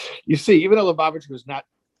 you see, even a Lubavitcher is not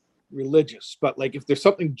religious, but like if there's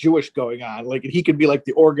something Jewish going on, like he could be like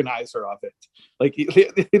the organizer of it. Like,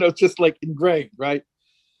 it's just like ingrained, right?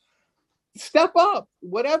 Step up,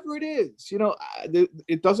 whatever it is.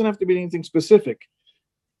 It doesn't have to be anything specific.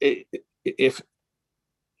 If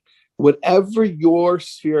whatever your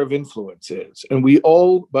sphere of influence is, and we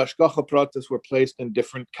all, Bashgacha Pratis, were placed in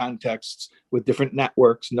different contexts with different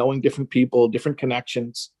networks, knowing different people, different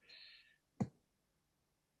connections.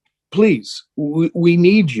 Please, we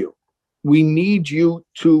need you. We need you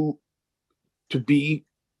to be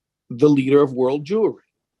the leader of world Jewry.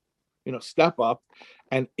 Step up,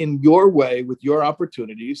 and in your way, with your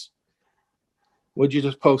opportunities. What'd you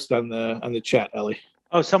just post on the chat, Ellie?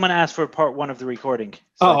 Oh, someone asked for part 1 of the recording.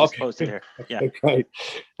 So I just posted here. Yeah. Okay.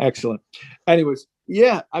 Excellent. Anyways,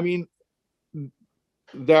 yeah, I mean,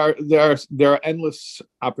 there are endless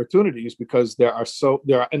opportunities because there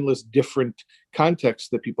are endless different contexts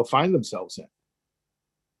that people find themselves in.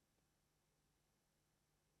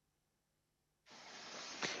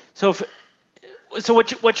 So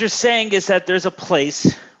what you're saying is that there's a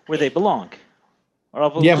place where they belong. Or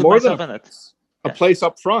I'll yeah, more than a place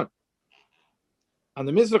up front on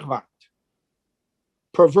the Mizrach Vant,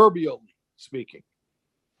 proverbially speaking.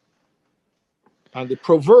 On the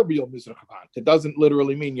proverbial Mizrach Vant. It doesn't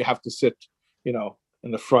literally mean you have to sit, in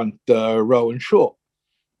the front row in shul.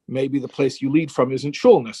 Maybe the place you lead from isn't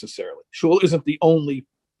shul necessarily. Shul isn't the only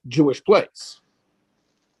Jewish place.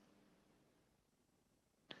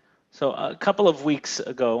 So a couple of weeks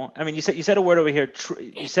ago, I mean, you said a word over here.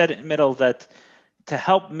 You said in the middle that to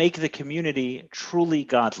help make the community truly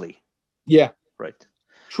godly. Yeah. Right.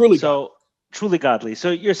 Truly godly. So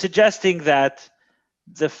you're suggesting that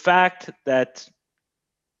the fact that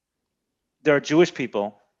there are Jewish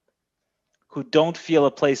people who don't feel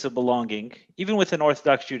a place of belonging, even within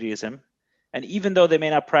Orthodox Judaism, and even though they may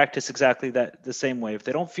not practice exactly the same way, if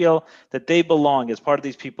they don't feel that they belong as part of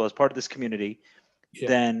these people, as part of this community,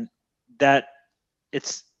 then that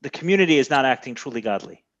the community is not acting truly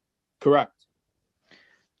godly. Correct.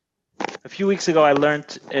 A few weeks ago, I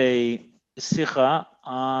learned a Sikha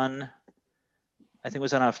on, I think it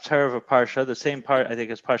was on Haftarah of a Parsha, the same part, I think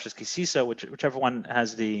it's Parshas Kisisa, whichever one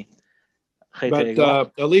has the But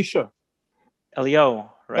Elisha. Eliyahu,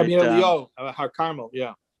 right? I mean, Eliyahu, Har Carmel,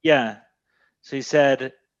 yeah. Yeah. So he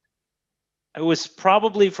said, it was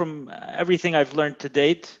probably from everything I've learned to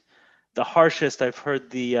date, the harshest I've heard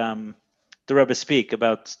the Rebbe speak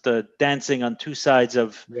about the dancing on two sides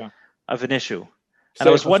of an issue. And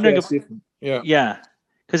I was wondering if,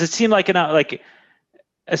 because it seemed like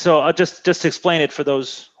so I'll just explain it for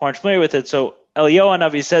those who aren't familiar with it. So Eliyahu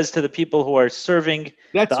Navi says to the people who are serving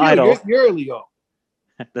the idol. You're Eliyahu.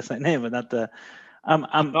 That's my name, but not the. I'm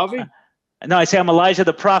Navi? No, I say I'm Elijah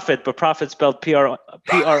the prophet, but prophet spelled Profit.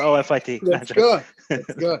 That's good.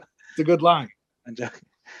 That's good. It's a good line.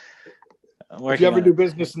 If you ever do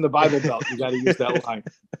business in the Bible Belt, you got to use that line.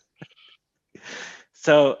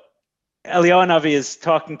 So Eliyahu Navi is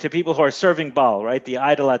talking to people who are serving Baal, right, the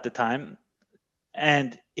idol at the time,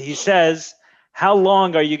 and he says, "How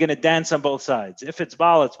long are you going to dance on both sides? If it's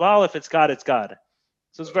Baal, it's Baal. If it's God, it's God."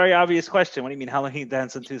 So it's a very obvious question. What do you mean, how long can you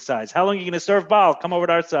dance on two sides? How long are you going to serve Baal? Come over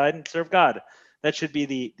to our side and serve God. That should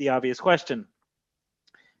be the obvious question.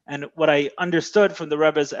 And what I understood from the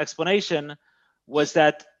Rebbe's explanation was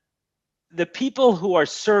that the people who are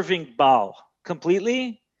serving Baal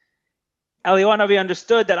completely, Eliyahu Navi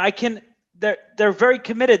understood that they're very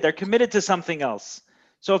committed. They're committed to something else.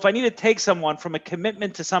 So if I need to take someone from a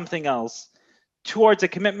commitment to something else towards a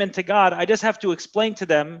commitment to God, I just have to explain to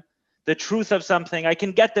them the truth of something. I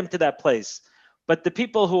can get them to that place. But the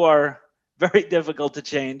people who are very difficult to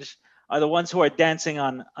change are the ones who are dancing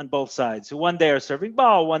on both sides, who one day are serving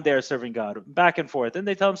Baal, one day are serving God, back and forth. And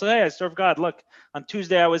they tell them, so, hey, I serve God. Look, on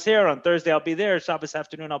Tuesday I was here. On Thursday I'll be there. Shabbos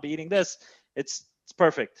afternoon I'll be eating this. It's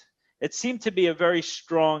perfect. It seemed to be a very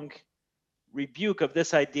strong rebuke of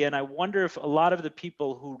this idea. And I wonder if a lot of the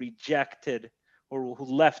people who rejected or who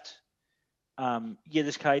left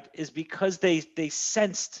Yiddishkeit is because they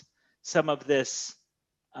sensed some of this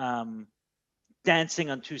dancing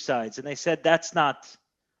on two sides. And they said, that's not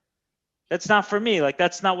for me. Like,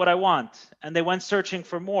 that's not what I want. And they went searching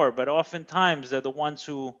for more. But oftentimes they're the ones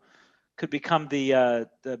who could become the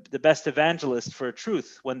best evangelist for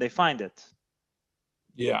truth when they find it.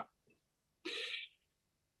 Yeah.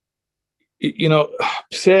 You know,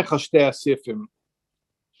 Psech Hashtei Sifim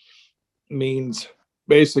means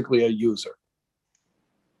basically a user.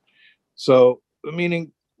 So,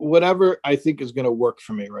 meaning whatever I think is going to work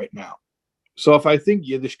for me right now. So if I think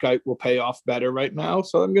Yiddishkeit will pay off better right now,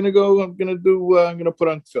 so I'm going to put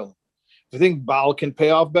on film. If I think Baal can pay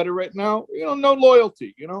off better right now, no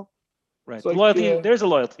loyalty, Right. Like, loyalty. There's a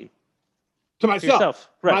loyalty to myself, yourself.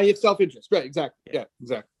 Right. My self-interest. Right. Exactly. Yeah,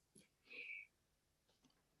 exactly.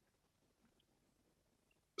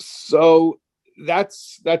 So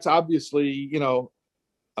that's obviously,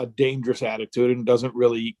 a dangerous attitude and doesn't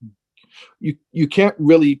really, you can't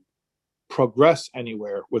really progress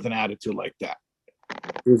anywhere with an attitude like that.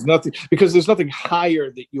 There's nothing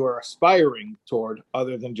higher that you are aspiring toward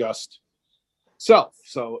other than just self.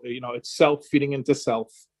 So, it's self feeding into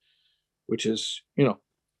self, which is, a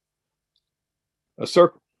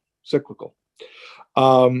cyclical.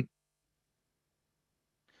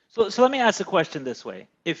 So let me ask the question this way.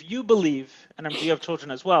 If you believe, and you have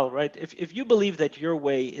children as well, right? If you believe that your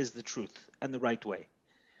way is the truth and the right way,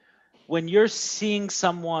 when you're seeing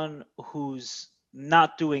someone who's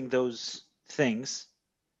not doing those things,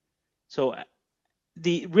 so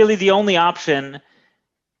the only option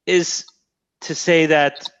is to say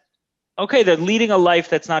that, okay, they're leading a life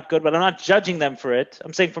that's not good, but I'm not judging them for it.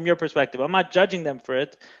 I'm saying from your perspective, I'm not judging them for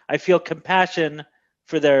it. I feel compassion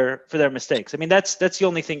for their mistakes. I mean, that's the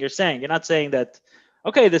only thing you're saying. You're not saying that,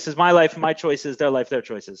 okay, this is my life, my choices, their life, their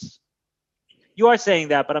choices. You are saying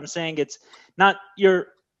that, but I'm saying it's not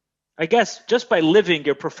I guess just by living,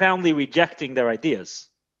 you're profoundly rejecting their ideas.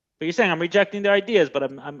 But you're saying I'm rejecting their ideas, but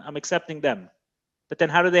I'm accepting them. But then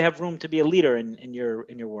how do they have room to be a leader in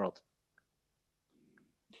your world?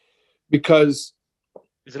 Because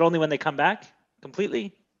is it only when they come back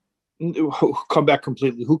completely? Come back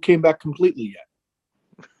completely? Who came back completely yet?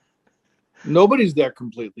 Nobody's there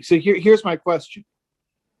completely. So here's my question.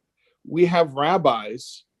 We have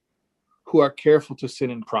rabbis who are careful to sin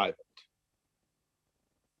in private.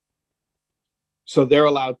 So they're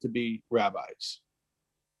allowed to be rabbis.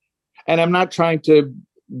 And I'm not trying to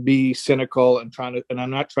be cynical and I'm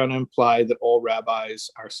not trying to imply that all rabbis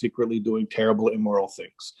are secretly doing terrible, immoral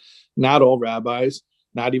things. Not all rabbis,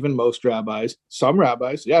 not even most rabbis. Some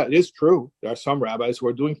rabbis, yeah, it is true. There are some rabbis who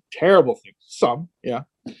are doing terrible things. Some, yeah.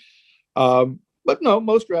 But no,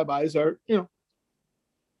 most rabbis are,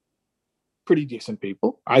 pretty decent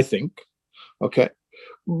people, I think. Okay.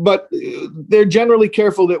 But they're generally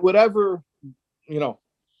careful that whatever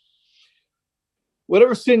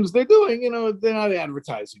sins they're doing, they're not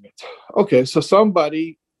advertising it. Okay, so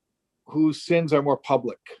somebody whose sins are more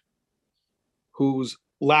public, whose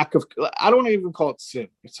lack of, I don't even call it sin.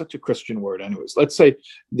 It's such a Christian word anyways. Let's say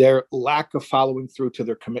their lack of following through to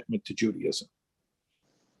their commitment to Judaism.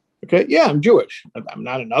 Okay, yeah, I'm Jewish. I'm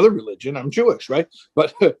not another religion. I'm Jewish, right?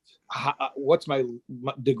 But what's my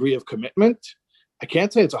degree of commitment? I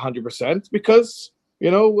can't say it's 100% because,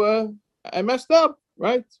 I messed up,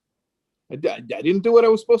 right? I didn't do what I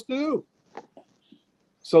was supposed to do.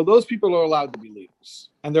 So those people are allowed to be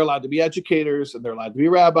leaders, and they're allowed to be educators, and they're allowed to be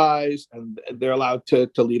rabbis, and they're allowed to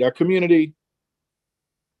lead our community.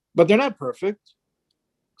 But they're not perfect.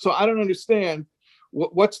 So I don't understand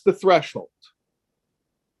what's the threshold?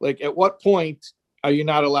 Like, at what point are you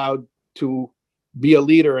not allowed to be a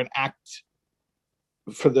leader and act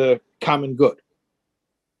for the common good?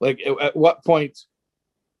 Like, at what point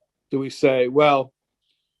do we say, well,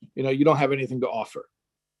 you don't have anything to offer?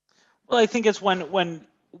 Well, I think it's when one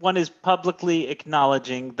is publicly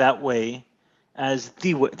acknowledging that way as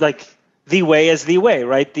the way, like the way as the way,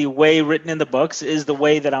 right? The way written in the books is the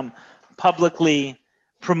way that I'm publicly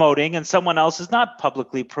promoting, and someone else is not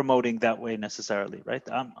publicly promoting that way necessarily, right?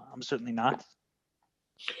 I'm certainly not.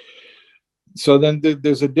 So then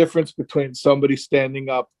there's a difference between somebody standing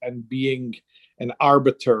up and being an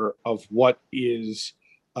arbiter of what is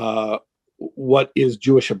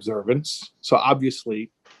Jewish observance. So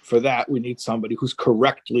obviously, for that, we need somebody who's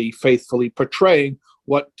correctly, faithfully portraying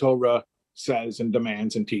what Torah says and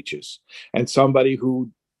demands and teaches, and somebody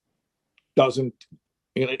who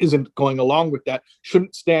isn't going along with that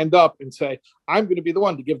shouldn't stand up and say, "I'm going to be the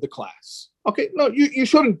one to give the class." Okay, no, you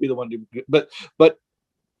shouldn't be the one to. But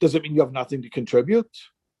does it mean you have nothing to contribute?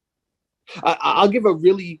 I'll give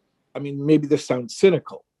maybe this sounds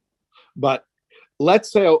cynical, but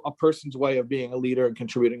let's say a person's way of being a leader and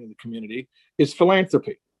contributing in the community is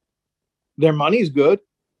philanthropy. Their money's good.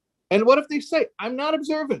 And what if they say, I'm not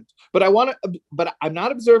observant, but I'm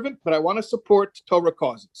not observant, but I want to support Torah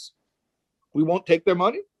causes. We won't take their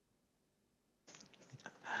money?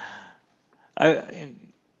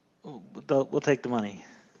 We'll take the money.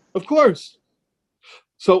 Of course.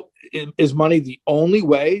 So is money the only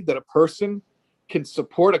way that a person can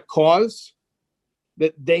support a cause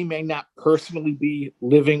that they may not personally be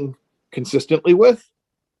living consistently with?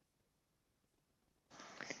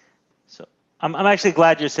 So I'm actually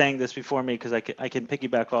glad you're saying this before me, because I can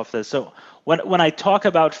piggyback off this. So when I talk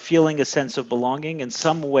about feeling a sense of belonging in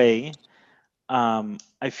some way,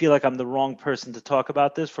 I feel like I'm the wrong person to talk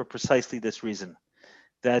about this for precisely this reason,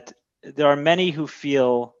 that there are many who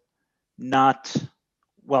feel not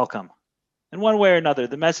welcome in one way or another.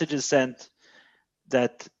 The message is sent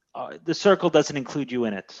that the circle doesn't include you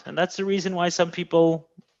in it, and that's the reason why some people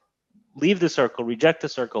leave the circle, reject the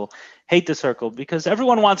circle, hate the circle, because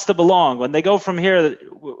everyone wants to belong. When they go from here,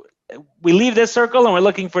 we leave this circle and we're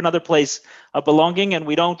looking for another place of belonging, and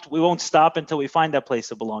we won't stop until we find that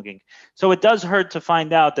place of belonging. So it does hurt to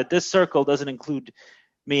find out that this circle doesn't include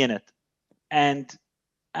me in it. And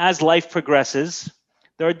as life progresses,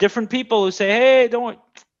 there are different people who say, hey, don't,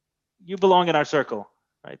 you belong in our circle,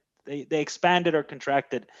 right? They expanded or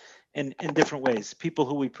contracted in different ways. People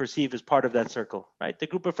who we perceive as part of that circle, right? The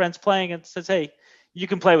group of friends playing and says, hey, you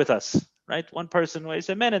can play with us, right? One person waits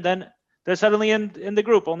a minute, and then they're suddenly in the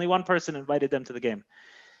group. Only one person invited them to the game.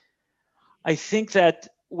 I think that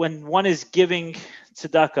when one is giving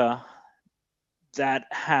tzedakah, that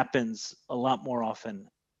happens a lot more often.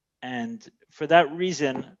 And for that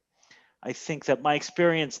reason, I think that my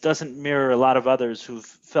experience doesn't mirror a lot of others who've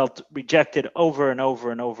felt rejected over and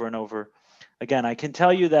over and over and over. Again, I can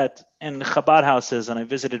tell you that in Chabad houses, and I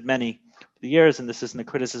visited many for the years, and this isn't a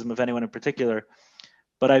criticism of anyone in particular,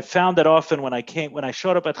 but I found that often when I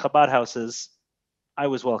showed up at Chabad houses, I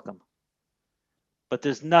was welcome. But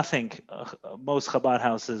there's nothing most Chabad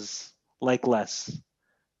houses like less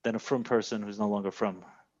than a frum person who's no longer frum.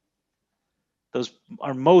 Those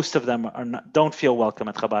are, most of them are not, don't feel welcome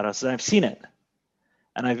at Chabad houses. I've seen it,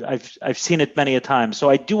 and I've seen it many a time.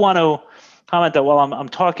 So I do want to comment that while I'm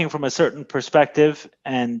talking from a certain perspective,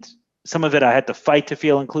 and some of it I had to fight to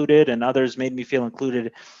feel included, and others made me feel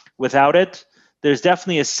included without it, there's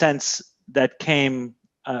definitely a sense that came.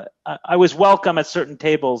 I was welcome at certain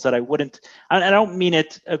tables that I wouldn't. I don't mean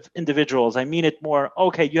it of individuals. I mean it more.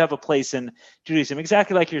 Okay, you have a place in Judaism,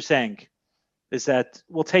 exactly like you're saying. Is that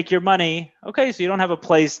we'll take your money. Okay, so you don't have a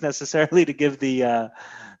place necessarily to give the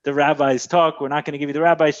rabbi's talk. We're not going to give you the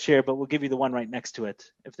rabbi's chair, but we'll give you the one right next to it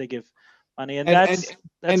if they give money. And that's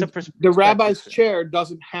a the rabbi's chair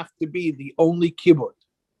doesn't have to be the only kibbutz.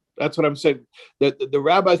 That's what I'm saying. The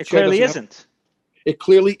rabbi's chair clearly isn't. It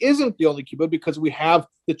clearly isn't the only kibbutz, because we have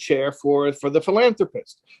the chair for the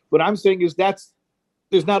philanthropist. What I'm saying is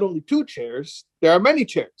there's not only two chairs, there are many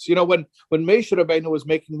chairs. You know, when Moshe Rabbeinu was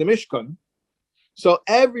making the Mishkan, so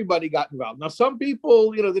everybody got involved. Now, some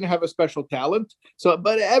people, didn't have a special talent.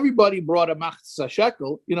 But everybody brought a machzah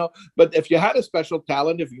shekel, But if you had a special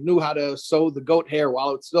talent, if you knew how to sew the goat hair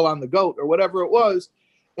while it's still on the goat or whatever it was,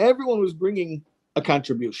 everyone was bringing a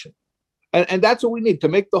contribution. And that's what we need to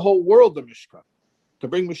make the whole world a Mishkan. To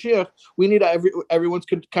bring Mashiach, we need everyone's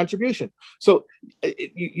contribution. So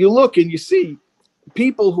you look and you see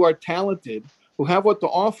people who are talented, who have what to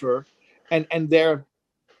offer, and they're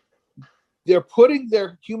putting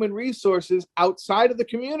their human resources outside of the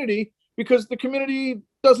community because the community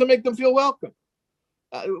doesn't make them feel welcome.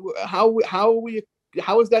 How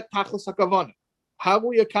is that tachlis hakavana? How are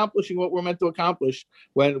we accomplishing what we're meant to accomplish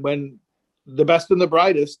when the best and the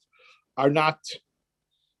brightest are not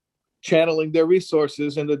channeling their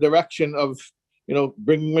resources in the direction of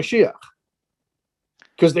bringing Mashiach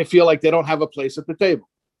because they feel like they don't have a place at the table?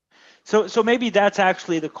 So maybe that's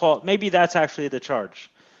actually the call. Maybe that's actually the charge.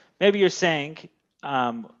 Maybe you're saying,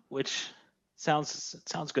 which sounds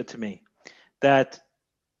good to me, that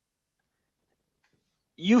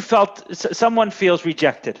you felt someone feels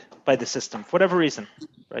rejected by the system for whatever reason,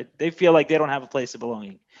 right? They feel like they don't have a place of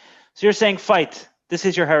belonging. So you're saying, fight. This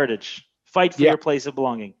is your heritage. Fight for your place of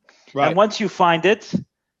belonging. Right. And once you find it,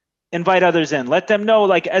 invite others in. Let them know,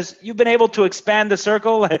 like, as you've been able to expand the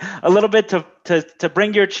circle a little bit to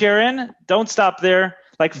bring your chair in, don't stop there.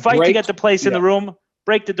 Like, fight to get the place in the room.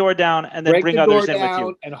 Break the door down and then bring others in with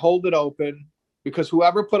you. And hold it open, because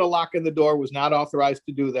whoever put a lock in the door was not authorized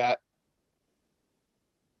to do that.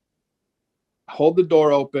 Hold the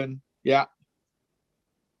door open. Yeah.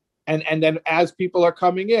 And then as people are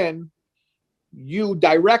coming in, you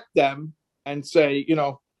direct them and say,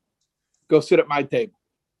 go sit at my table.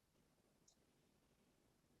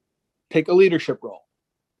 Take a leadership role.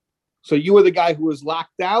 So you were the guy who was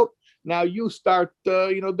locked out. Now you start,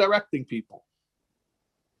 directing people.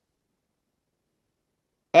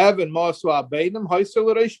 Evan Moswa Beinam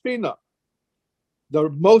Haisel Reshpina. The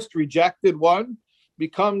most rejected one,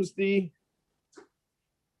 becomes the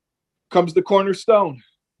cornerstone.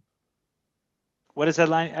 What is that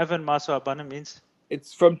line? Evan Maso Abanim means?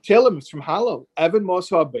 It's from Tillim, it's from Hallel. Evan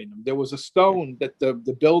Mosa Beinum. There was a stone that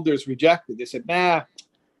the builders rejected. They said, nah,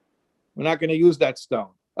 we're not going to use that stone.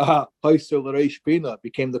 It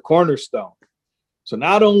became the cornerstone. So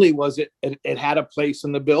not only was it had a place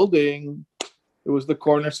in the building, it was the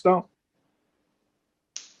cornerstone.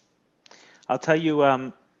 I'll tell you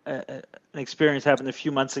an experience happened a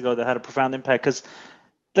few months ago that had a profound impact, because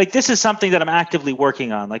like this is something that I'm actively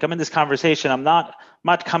working on. Like I'm in this conversation. I'm not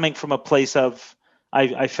coming from a place of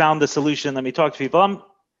I found the solution. Let me talk to people. I'm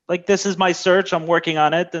like, this is my search. I'm working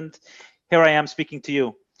on it. And here I am speaking to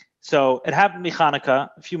you. So it happened to me Hanukkah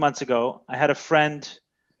a few months ago. I had a friend.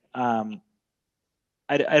 I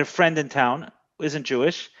had a friend in town who isn't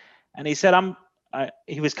Jewish, and he said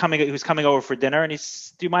he was coming over for dinner, and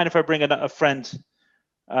he's, do you mind if I bring a friend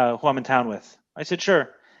who I'm in town with? I said,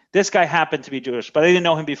 sure. This guy happened to be Jewish, but I didn't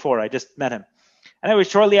know him before. I just met him. And anyway,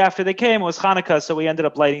 shortly after they came, it was Hanukkah, so we ended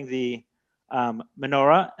up lighting the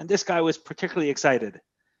menorah, and this guy was particularly excited.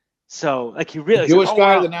 So like he really, Jewish said,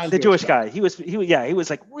 guy, wow, the non-Jewish the Jewish guy. He was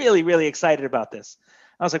like really, really excited about this.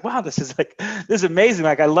 I was like, wow, this is amazing.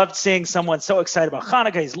 Like I loved seeing someone so excited about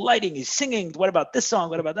Hanukkah. He's lighting, he's singing. What about this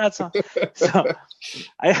song? What about that song? So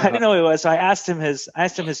I didn't know who he was. So I asked him his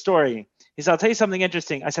story. He said, I'll tell you something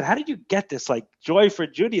interesting. I said, how did you get this like joy for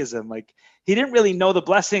Judaism? Like he didn't really know the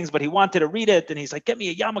blessings, but he wanted to read it. And he's like, get me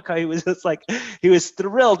a yarmulke. He was just like, he was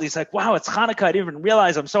thrilled. He's like, wow, it's Hanukkah. I didn't even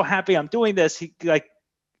realize. I'm so happy I'm doing this. He like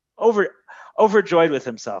overjoyed with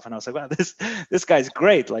himself. And I was like, wow, this guy's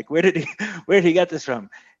great. Like, where did he get this from?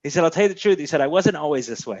 He said, I'll tell you the truth. He said, I wasn't always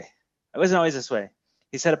this way.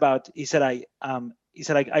 He said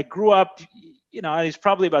I grew up, he's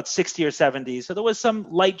probably about 60 or 70. So there was some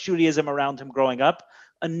light Judaism around him growing up,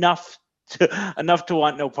 enough to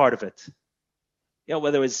want no part of it.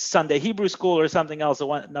 Whether it was Sunday Hebrew school or something else,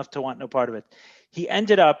 enough to want no part of it. He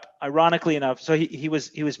ended up, ironically enough, so he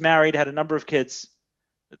was married, had a number of kids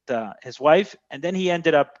with his wife, and then he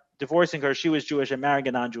ended up divorcing her. She was Jewish and marrying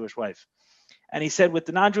a non-Jewish wife. And he said with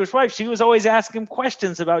the non-Jewish wife, she was always asking him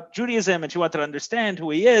questions about Judaism, and she wanted to understand who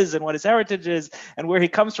he is and what his heritage is and where he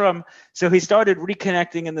comes from. So he started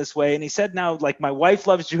reconnecting in this way. And he said, now, like, my wife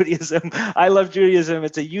loves Judaism. I love Judaism.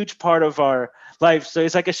 It's a huge part of our life. So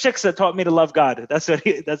it's like a shiksa taught me to love God. That's what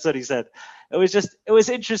he said. It was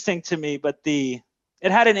interesting to me, but it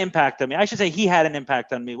had an impact on me. I should say he had an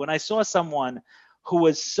impact on me when I saw someone who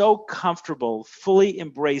was so comfortable, fully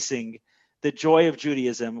embracing the joy of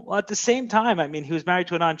Judaism. Well, at the same time, I mean, he was married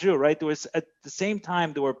to a non-Jew, right? At the same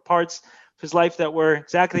time, there were parts of his life that were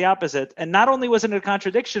exactly opposite. And not only was it a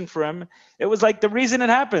contradiction for him, it was like the reason it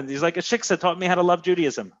happened. He's like, a shiksa taught me how to love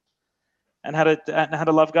Judaism and how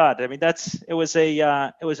to love God. I mean, it was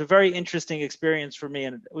a very interesting experience for me,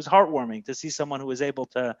 and it was heartwarming to see someone who was able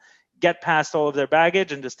to get past all of their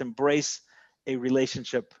baggage and just embrace a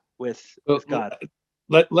relationship with God.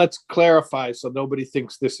 Let's clarify so nobody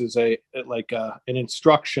thinks this is an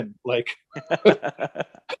instruction, like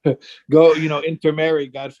go, intermarry,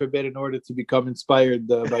 God forbid, in order to become inspired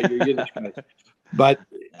by your Yiddishkeit. But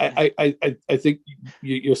I think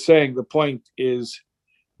you're saying the point is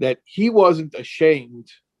that he wasn't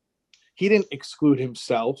ashamed. He didn't exclude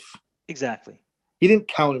himself. Exactly. He didn't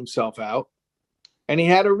count himself out. And he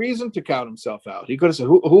had a reason to count himself out. He could have said,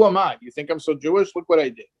 who am I? You think I'm so Jewish? Look what I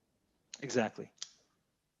did. Exactly.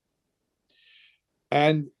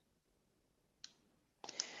 And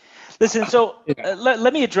listen, so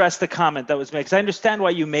let me address the comment that was made, because I understand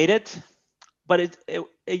why you made it, but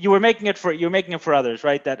you were making it for others,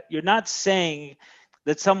 right? That you're not saying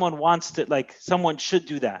that someone wants to, like, someone should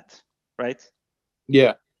do that, right?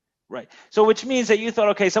 Yeah. Right. So which means that you thought,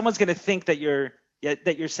 okay, someone's going to think that you're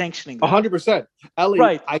sanctioning that. 100%. Ellie,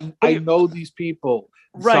 right. I know these people.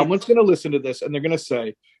 Right. Someone's going to listen to this and they're going to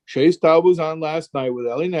say, Shay's Taub was on last night with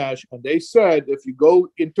Ellie Nash, and they said if you go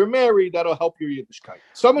intermarry, that'll help your Yiddishkeit.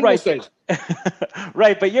 Someone will say that.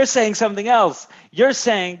 Right, but you're saying something else. You're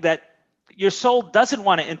saying that your soul doesn't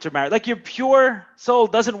want to intermarry. Like your pure soul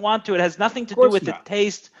doesn't want to. It has nothing to do with the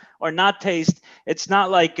taste or not taste. It's not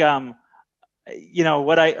like,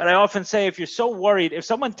 what I often say, if you're so worried, if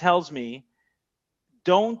someone tells me,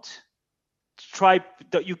 you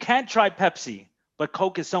can't try Pepsi, but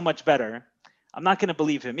Coke is so much better, I'm not going to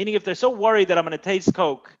believe him. Meaning, if they're so worried that I'm going to taste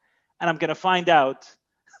Coke and I'm going to find out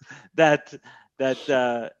that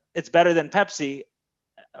it's better than Pepsi,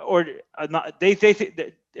 or not,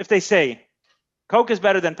 if they say Coke is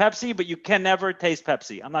better than Pepsi, but you can never taste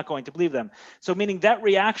Pepsi, I'm not going to believe them. So meaning that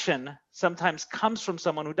reaction sometimes comes from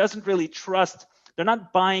someone who doesn't really trust They're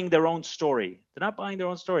not buying their own story. They're not buying their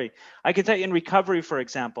own story. I can tell you in recovery, for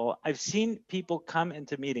example, I've seen people come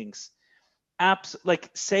into meetings, like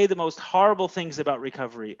say the most horrible things about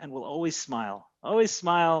recovery, and will always smile,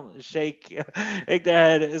 shake, shake their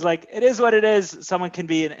head. It's like, it is what it is. Someone can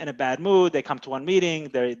be in a bad mood. They come to one meeting.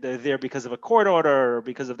 They're there because of a court order or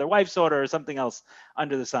because of their wife's order or something else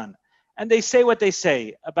under the sun. And they say what they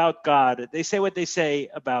say about God. They say what they say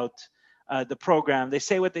about the program. They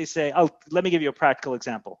say what they say. Let me give you a practical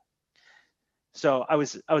example. So I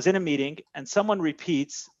was in a meeting, and someone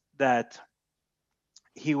repeats that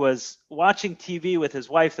he was watching TV with his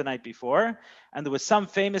wife the night before, and there was some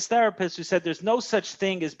famous therapist who said there's no such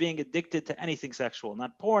thing as being addicted to anything sexual,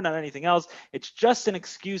 not porn, not anything else. It's just an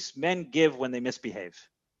excuse men give when they misbehave.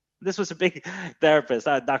 This was a big therapist,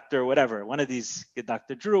 Dr. whatever, one of these,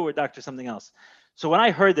 Dr. Drew or Dr. something else. So when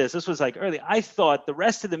I heard this was like early, I thought the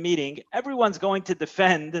rest of the meeting, everyone's going to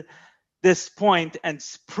defend this point and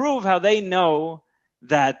prove how they know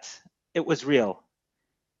that it was real.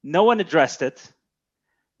 No one addressed it.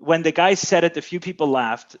 When the guy said it, a few people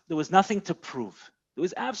laughed. There was nothing to prove. There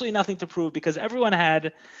was absolutely nothing to prove, because everyone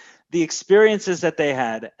had the experiences that they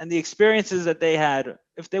had, and the experiences that they had,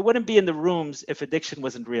 if they wouldn't be in the rooms if addiction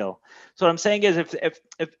wasn't real. So what I'm saying is,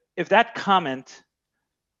 if that comment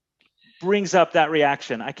brings up that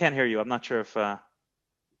reaction, I can't hear you. I'm not sure if.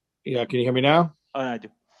 Yeah, can you hear me now? Oh, no, I do.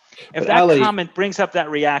 If that comment brings up that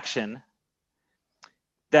reaction,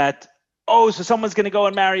 that, oh, so someone's going to go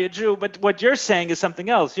and marry a Jew, but what you're saying is something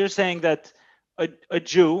else. You're saying that a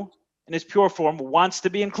Jew in his pure form wants to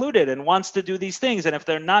be included and wants to do these things, and if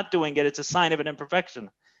they're not doing it, it's a sign of an imperfection.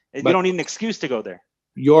 You don't need an excuse to go there.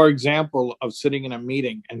 Your example of sitting in a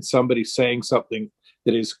meeting and somebody saying something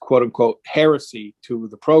that is quote unquote heresy to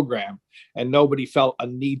the program, and nobody felt a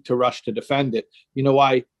need to rush to defend it. You know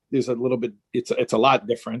why? There's a little bit, it's a lot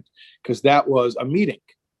different, because that was a meeting.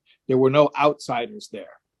 There were no outsiders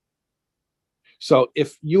there. So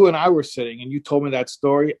if you and I were sitting and you told me that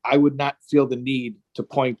story, I would not feel the need to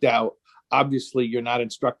point out, obviously you're not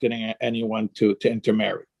instructing anyone to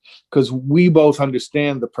intermarry, because we both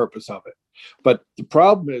understand the purpose of it. But the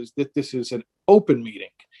problem is that this is an open meeting,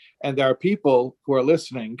 and there are people who are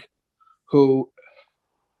listening who,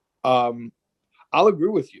 I'll agree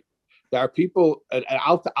with you. There are people, and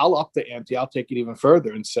I'll up the ante, I'll take it even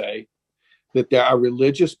further and say that there are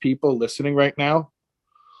religious people listening right now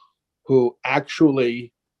who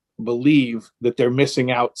actually believe that they're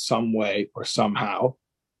missing out some way or somehow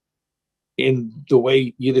in the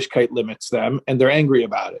way Yiddishkeit limits them, and they're angry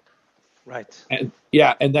about it. Right. And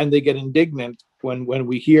yeah, and then they get indignant when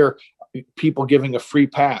we hear people giving a free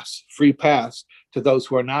pass to those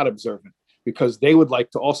who are not observant, because they would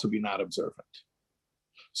like to also be not observant.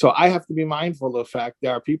 So I have to be mindful of the fact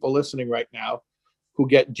there are people listening right now who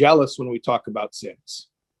get jealous when we talk about sins.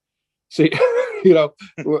 See, you know,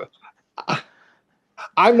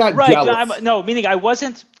 I'm not jealous. No, meaning I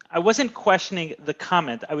wasn't questioning the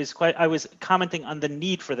comment. I was commenting on the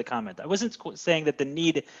need for the comment. I wasn't saying that the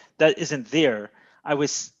need that isn't there. I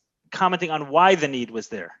was commenting on why the need was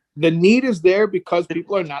there. The need is there because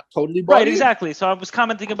people are not totally bought in. Right, exactly. So I was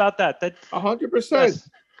commenting about that. 100%. Yes.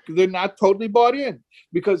 They're not totally bought in,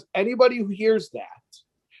 because anybody who hears that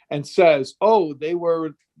and says, "Oh, they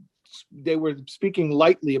were speaking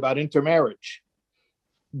lightly about intermarriage,"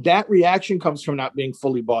 that reaction comes from not being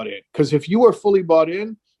fully bought in. Because if you were fully bought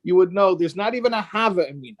in, you would know there's not even a hava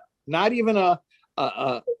amina, not even a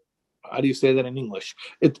how do you say that in English?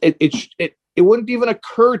 It wouldn't even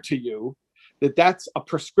occur to you that that's a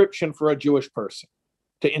prescription for a Jewish person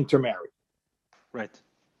to intermarry. Right.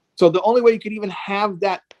 So the only way you could even have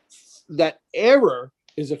that error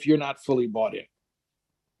is if you're not fully bought in.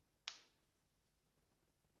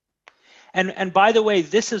 And by the way,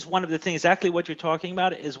 this is one of the things, exactly what you're talking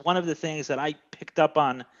about is one of the things that I picked up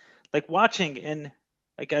on, like watching in,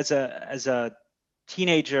 like as a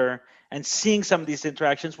teenager and seeing some of these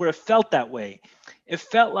interactions where it felt that way. It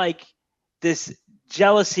felt like this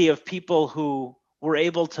jealousy of people who were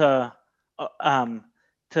able to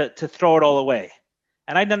throw it all away.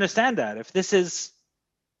 And I understand that. If this is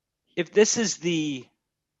the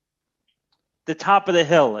top of the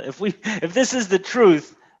hill, if this is the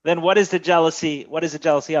truth, then what is the jealousy? What is the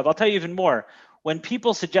jealousy of? I'll tell you even more. When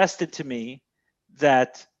people suggested to me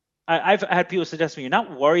that I've had people suggest to me, you're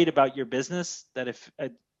not worried about your business, that if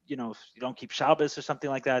you don't keep Shabbos or something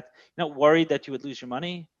like that, you're not worried that you would lose your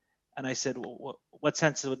money. And I said, well, what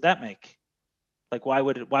sense would that make? Like, why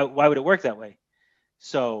would it work that way?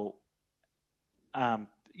 So,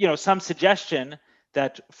 some suggestion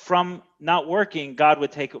that from not working, God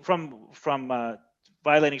would take from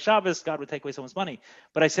violating Shabbos, God would take away someone's money.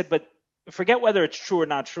 But I said, but forget whether it's true or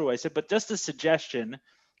not true. I said, but just the suggestion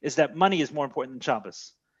is that money is more important than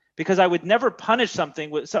Shabbos, because I would never punish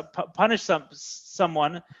someone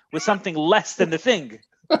with something less than the thing.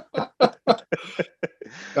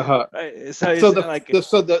 Uh-huh. So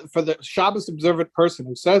So for the Shabbos observant person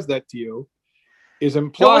who says that to you is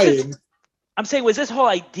implying. I'm saying was this whole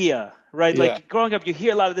idea, right? Yeah. Like growing up, you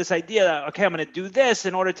hear a lot of this idea that, okay, I'm going to do this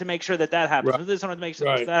in order to make sure that happens. Right. Do this in order to make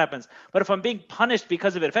sure that happens. But if I'm being punished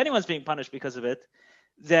because of it, if anyone's being punished because of it,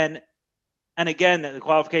 then, and again, the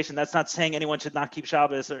qualification, that's not saying anyone should not keep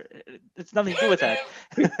Shabbos, or it's nothing to do with that.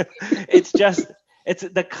 It's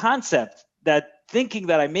the concept that thinking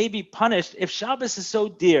that I may be punished if Shabbos is so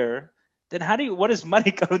dear, then what does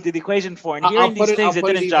money go into the equation for? And hearing these things, it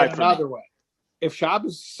didn't jive for me. Way. If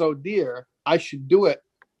Shabbos is so dear, I should do it,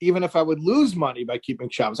 even if I would lose money by keeping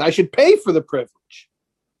Shabbos. I should pay for the privilege.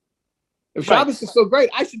 If Shabbos is so great,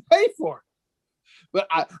 I should pay for it. But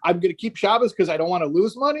I'm going to keep Shabbos because I don't want to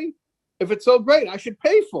lose money. If it's so great, I should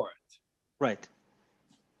pay for it. Right.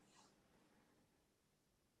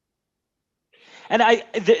 And I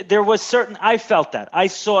felt that. I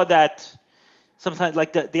saw that sometimes,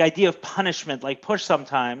 like the idea of punishment, like push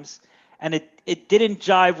sometimes, and it didn't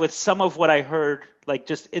jive with some of what I heard, like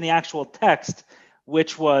just in the actual text,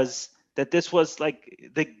 which was that this was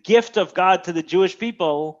like the gift of God to the Jewish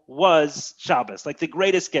people was Shabbos, like the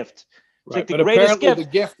greatest gift. Right. Like the but greatest apparently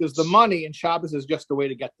the gift is the money, and Shabbos is just the way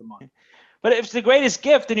to get the money. But if it's the greatest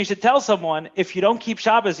gift, then you should tell someone, if you don't keep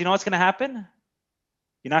Shabbos, you know what's going to happen?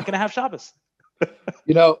 You're not going to have Shabbos.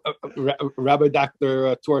 You know, Rabbi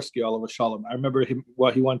Dr. Twersky, Oliver Shalom, I remember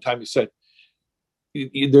one time he said,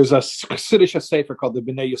 there's a Chassidish sefer called the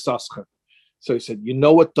Bnei Yissaschar. So he said, you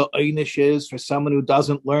know what the einish is for someone who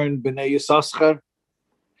doesn't learn Bnei Yissaschar?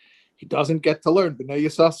 He doesn't get to learn Bnei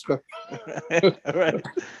Yissaschar. Right.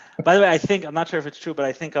 By the way, I'm not sure if it's true, but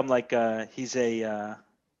I think I'm like, he's I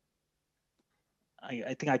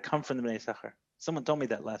think I come from the Bnei Yissaschar. Someone told me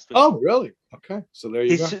that last week. Oh, really? Okay. So there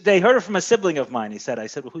you go. They heard it from a sibling of mine. I said,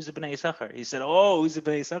 well, who's the Bnei Yissaschar? He said, oh, who's the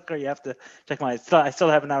Bnei Yissaschar? You have to check I still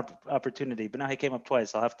have an opportunity, but now he came up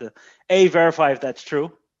twice. I'll have to A, verify if that's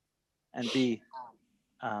true, and B,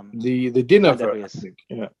 the dinner.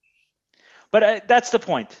 Yeah. But that's the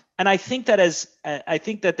point. And I think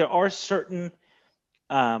that there are certain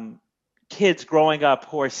kids growing up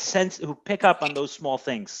who pick up on those small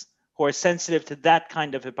things, who are sensitive to that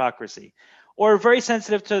kind of hypocrisy, or very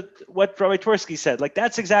sensitive to what Rabbi Twersky said. Like,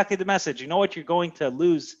 that's exactly the message. You know what you're going to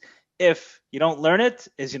lose if you don't learn it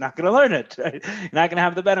is you're not going to learn it. Right? You're not going to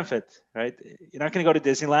have the benefit, right? You're not going to go to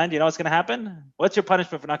Disneyland. You know what's going to happen? What's your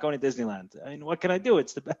punishment for not going to Disneyland? I mean, what can I do?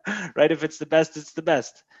 It's the best, right? If it's the best, it's the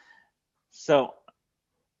best. So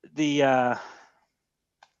yeah,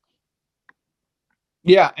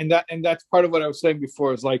 and that's part of what I was saying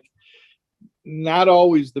before, is like, not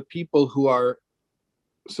always the people who are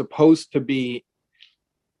supposed to be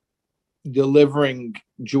delivering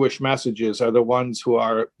Jewish messages are the ones who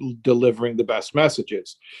are delivering the best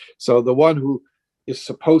messages. So the one who is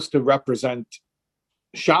supposed to represent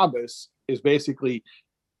Shabbos is basically,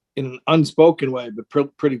 in an unspoken way, but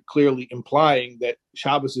pretty clearly implying that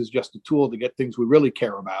Shabbos is just a tool to get things we really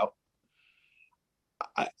care about.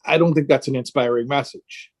 I don't think that's an inspiring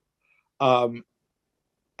message. And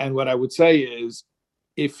what I would say is,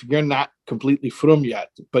 if you're not completely frum yet,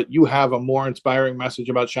 but you have a more inspiring message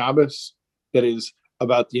about Shabbos that is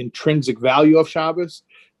about the intrinsic value of Shabbos,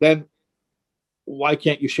 then why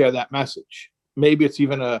can't you share that message? Maybe it's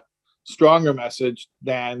even a stronger message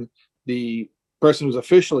than the person who's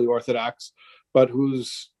officially Orthodox, but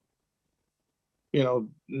who's,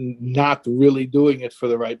 not really doing it for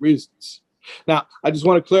the right reasons. Now, I just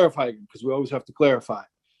want to clarify, because we always have to clarify.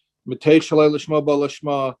 If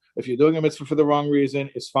you're doing a mitzvah for the wrong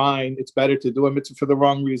reason, it's fine. It's better to do a mitzvah for the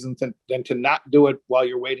wrong reason than to not do it while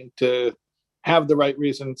you're waiting to have the right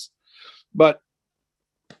reasons. But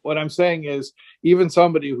what I'm saying is, even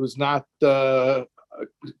somebody who's not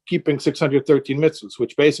keeping 613 mitzvahs,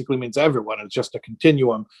 which basically means everyone, it's just a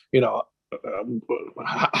continuum,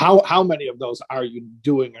 how many of those are you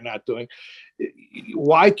doing or not doing?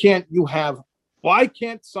 Why can't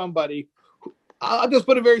somebody, I'll just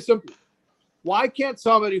put it very simply, why can't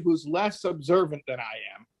somebody who's less observant than I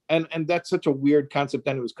am, and that's such a weird concept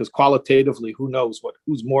anyways, because qualitatively, who knows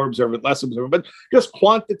who's more observant, less observant, but just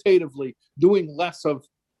quantitatively doing less of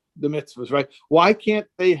the mitzvahs, right? Why can't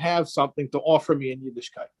they have something to offer me in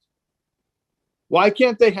Yiddishkeit? Why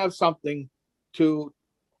can't they have something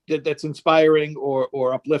that's inspiring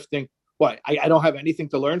or uplifting? Why? I don't have anything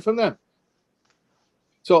to learn from them.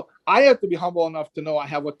 So I have to be humble enough to know I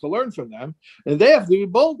have what to learn from them, and they have to be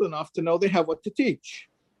bold enough to know they have what to teach.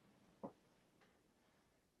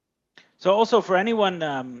 So also for anyone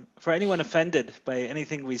offended by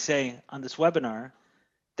anything we say on this webinar,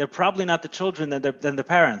 they're probably not the children than the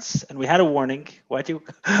parents. And we had a warning. Why do you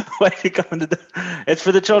why do you come into the? It's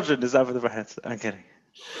for the children. It's not for the parents. I'm kidding.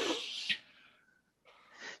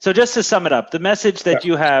 So just to sum it up, the message that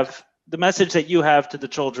you have to the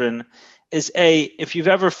children is if you've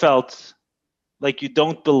ever felt like you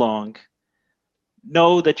don't belong,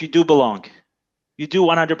 know that you do belong. You do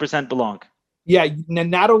 100% belong. Yeah,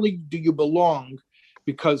 not only do you belong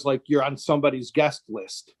because like you're on somebody's guest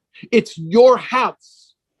list, it's your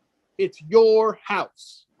house. It's your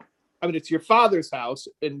house. I mean, it's your father's house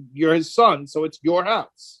and you're his son, so it's your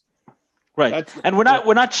house. Right. And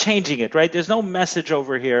we're not changing it, right? There's no message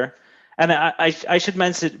over here. And I should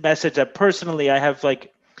message that personally I have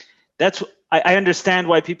like I understand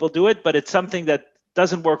why people do it, but it's something that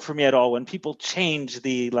doesn't work for me at all. When people change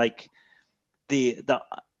the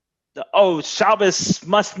Shabbos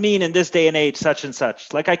must mean in this day and age such and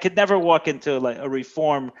such. Like I could never walk into like a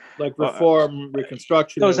reform,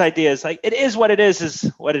 reconstruction. Those ideas, like it is what it is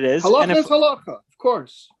what it is. Halacha is halacha, of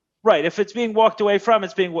course. Right. If it's being walked away from,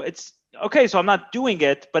 it's okay. So I'm not doing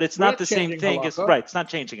it, but it's not the same thing. It's right. It's not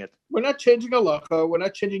changing it. We're not changing halacha. We're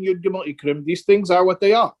not changing Yud Gimel Ikrim. These things are what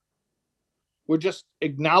they are. We're just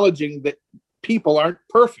acknowledging that people aren't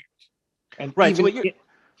perfect, and right.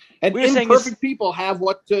 And imperfect people have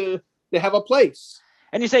they have a place.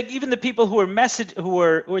 And you say even the people who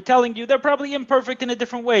are telling you they're probably imperfect in a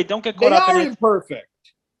different way. Don't get caught up in it. Imperfect.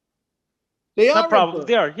 They are imperfect.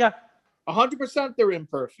 They are, yeah. 100% they're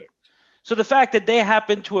imperfect. So the fact that they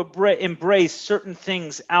happen to embrace certain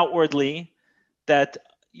things outwardly that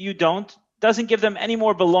you doesn't give them any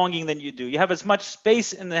more belonging than you do. You have as much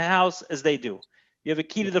space in the house as they do. You have a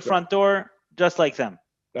key to the front door just like them.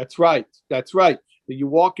 That's right. That's right. You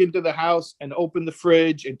walk into the house and open the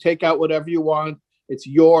fridge and take out whatever you want. It's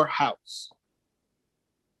your house.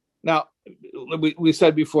 Now, we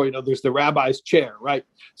said before, there's the rabbi's chair, right?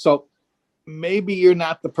 So maybe you're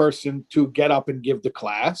not the person to get up and give the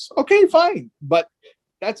class. Okay, fine. But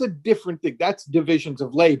that's a different thing. That's divisions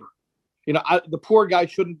of labor. The poor guy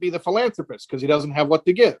shouldn't be the philanthropist because he doesn't have what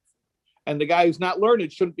to give. And the guy who's not learned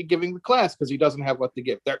shouldn't be giving the class because he doesn't have what to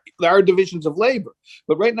give. There are divisions of labor.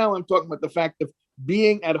 But right now I'm talking about the fact of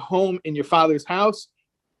being at home in your father's house.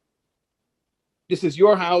 This is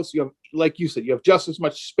your house. You have, like you said, you have just as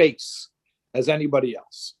much space as anybody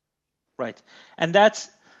else. Right. And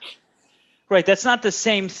that's right. That's not the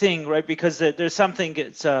same thing, right? Because there's something,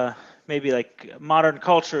 it's maybe like modern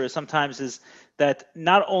culture sometimes is that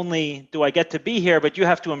not only do I get to be here, but you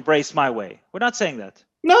have to embrace my way. We're not saying that.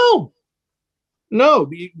 No,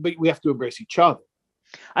 but we have to embrace each other.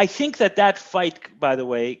 I think that fight, by the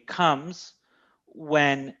way, comes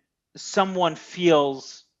when someone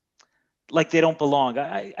feels like they don't belong.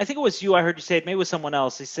 I think it was you. I heard you say it. Maybe it was someone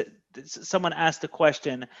else. Someone asked the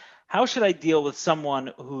question, how should I deal with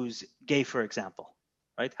someone who's gay, for example,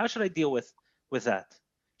 right? How should I deal with that?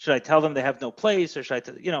 Should I tell them they have no place, or should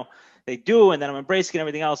I, they do, and then I'm embracing and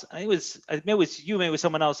everything else? Maybe it was you, maybe it was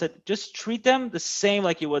someone else said, just treat them the same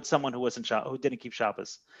like you would someone who didn't keep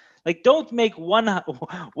Shabbos. Like, don't make one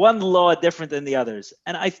law different than the others.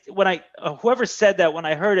 And whoever said that, when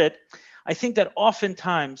I heard it, I think that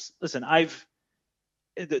oftentimes, listen,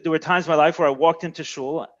 there were times in my life where I walked into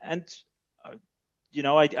shul and,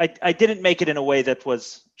 I didn't make it in a way that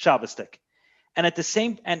was Shabbostic. And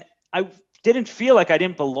and I didn't feel like I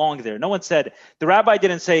didn't belong there. No one said, the rabbi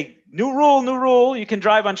didn't say, new rule, you can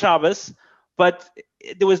drive on Shabbos, but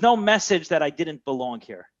there was no message that I didn't belong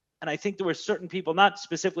here. And I think there were certain people, not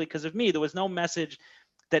specifically because of me, there was no message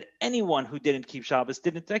that anyone who didn't keep Shabbos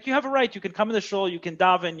didn't, like, you have a right, you can come in the shul, you can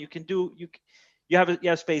daven, you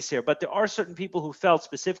have space here. But there are certain people who felt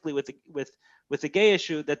specifically with the gay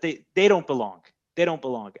issue that they don't belong. They don't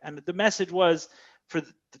belong. And the message was for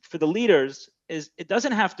the leaders is it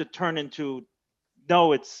doesn't have to turn into,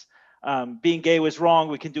 no, it's being gay was wrong,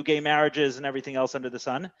 we can do gay marriages and everything else under the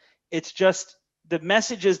sun. It's just the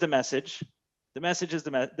message is the message. The message is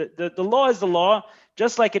the law is the law,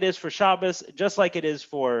 just like it is for Shabbos, just like it is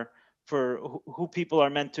for who people are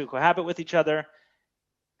meant to cohabit with each other.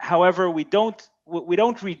 However, we don't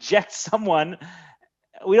reject someone.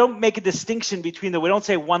 We don't make a distinction between we don't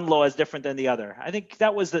say one law is different than the other. I think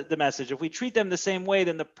that was the message. If we treat them the same way,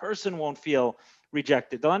 then the person won't feel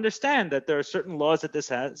rejected. They'll understand that there are certain laws that this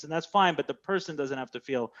has, and that's fine, but the person doesn't have to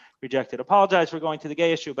feel rejected. Apologize for going to the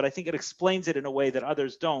gay issue, but I think it explains it in a way that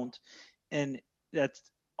others don't. And that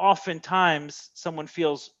oftentimes someone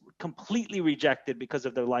feels completely rejected because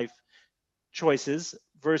of their life choices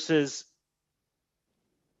versus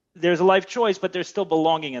there's a life choice, but there's still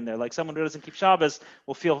belonging in there. Like someone who doesn't keep Shabbos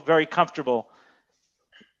will feel very comfortable.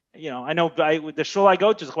 I know the shul I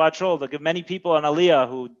go to, Chabad Shul, like many people on Aliyah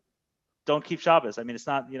who don't keep Shabbos. I mean, it's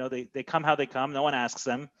not, they come how they come. No one asks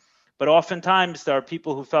them. But oftentimes there are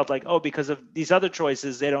people who felt like, because of these other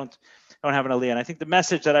choices, they don't have an Aliyah. And I think the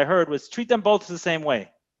message that I heard was treat them both the same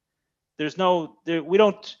way. We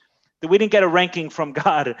didn't get a ranking from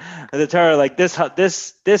God, the Torah, like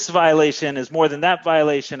this violation is more than that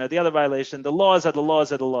violation or the other violation. The laws are the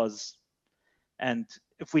laws are the laws. And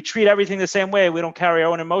if we treat everything the same way, we don't carry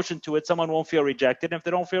our own emotion to it, someone won't feel rejected. And if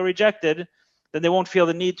they don't feel rejected, then they won't feel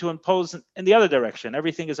the need to impose in the other direction.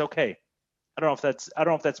 Everything is okay. I don't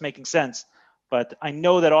know if that's making sense, but I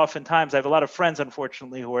know that oftentimes I have a lot of friends,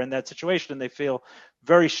 unfortunately, who are in that situation and they feel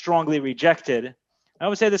very strongly rejected. I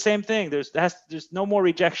would say the same thing. There's no more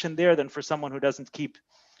rejection there than for someone who doesn't keep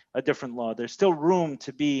a different law. There's still room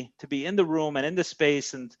to be in the room and in the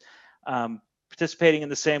space and participating in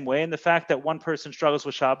the same way. And the fact that one person struggles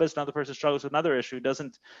with Shabbos, another person struggles with another issue,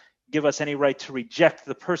 doesn't give us any right to reject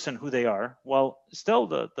the person who they are. Well, still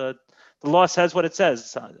the law says what it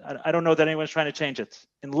says. I don't know that anyone's trying to change it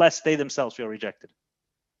unless they themselves feel rejected.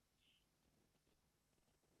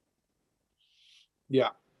 Yeah.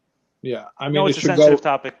 I mean, no, it's a sensitive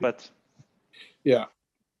topic, but yeah.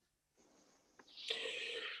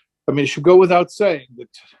 I mean, it should go without saying that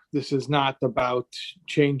this is not about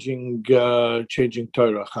changing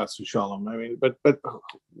Torah, chas v'shalom. I mean, but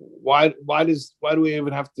why do we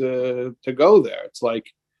even have to go there? It's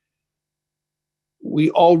like we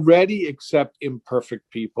already accept imperfect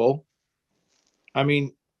people. I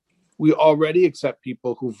mean, we already accept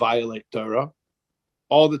people who violate Torah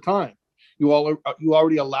all the time. You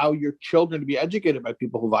already allow your children to be educated by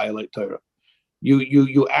people who violate Torah.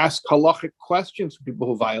 You ask halachic questions from people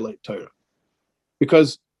who violate Torah,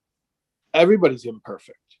 because everybody's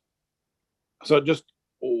imperfect. So just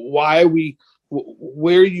where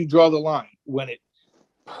do you draw the line when it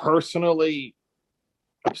personally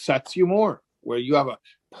upsets you more, where you have a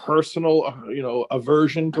personal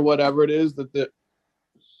aversion to whatever it is that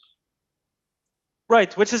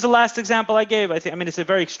right, which is the last example I gave. I mean, it's a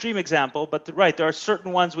very extreme example, but right, there are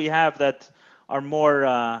certain ones we have that are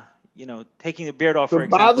more, taking the beard off, for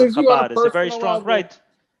example. Chabad is a very strong, level.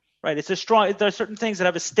 Right. It's a strong. There are certain things that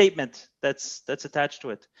have a statement that's attached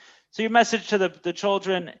to it. So your message to the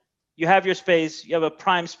children: you have your space, you have a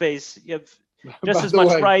prime space, you have just as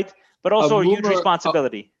much right, but also a huge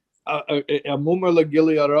responsibility. A mumar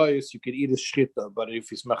legili arayis, you can eat a shchita, but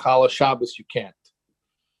if it's mechala Shabbos, you can't.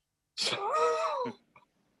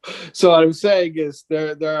 So what I'm saying is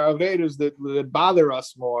there are avedas that bother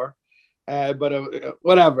us more, but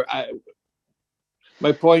whatever.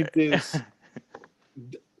 My point is,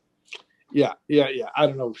 yeah. I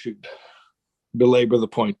don't know if we should belabor the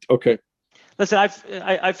point. Okay. Listen,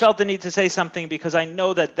 I felt the need to say something because I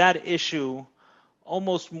know that issue,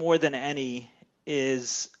 almost more than any,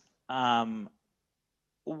 is one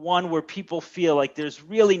where people feel like there's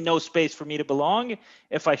really no space for me to belong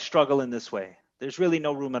if I struggle in this way. There's really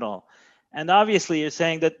no room at all. And obviously you're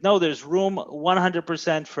saying that no, there's room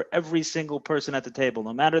 100% for every single person at the table,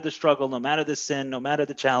 no matter the struggle, no matter the sin, no matter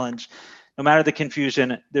the challenge, no matter the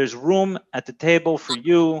confusion. There's room at the table for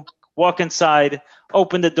you. Walk inside,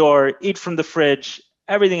 open the door, eat from the fridge,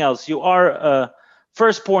 everything else. You are a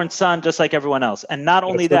firstborn son just like everyone else. And not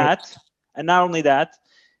only that,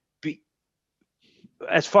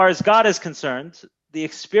 as far as God is concerned, the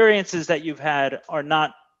experiences that you've had are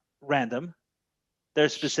not random. They're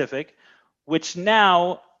specific, which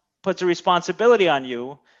now puts a responsibility on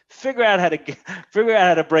you. Figure out how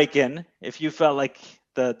to break in if you felt like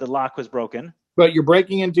the lock was broken. But you're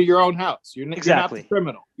breaking into your own house. You're not the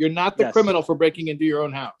criminal. You're not the Yes. criminal for breaking into your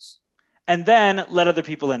own house. And then let other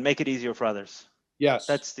people in. Make it easier for others. Yes.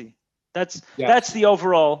 That's the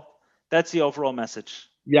overall message.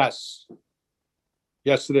 Yes.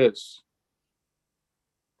 Yes, it is.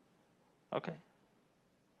 Okay.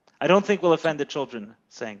 I don't think we'll offend the children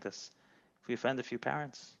saying this. If we offend a few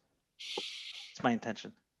parents, it's my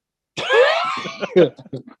intention.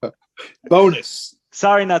 Bonus.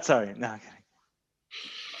 Sorry, not sorry. No, I'm kidding.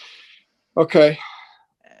 Okay.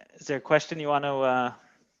 Is there a question you want to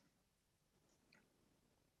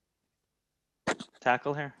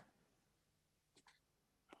tackle here?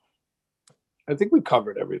 I think we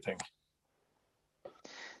covered everything.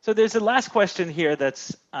 So there's a last question here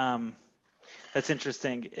that's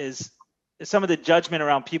interesting. Is some of the judgment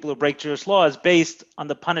around people who break Jewish law is based on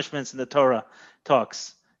the punishments in the Torah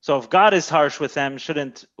talks. So if God is harsh with them,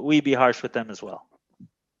 shouldn't we be harsh with them as well? It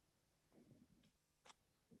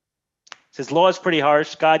says law is pretty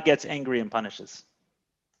harsh. God gets angry and punishes.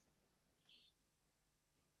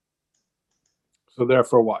 So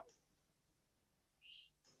therefore what?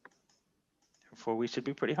 Therefore, we should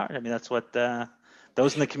be pretty hard. I mean, that's what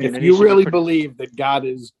those in the If community you should really be pretty. believe that God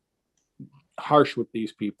is harsh with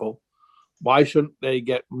these people, why shouldn't they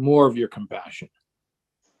get more of your compassion?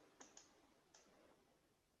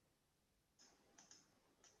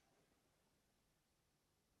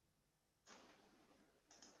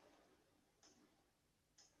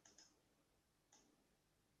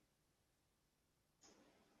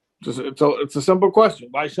 It's a simple question.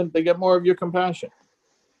 Why shouldn't they get more of your compassion?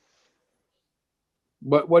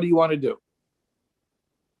 What do you want to do?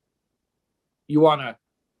 You want to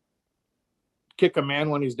kick a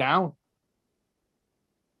man when he's down?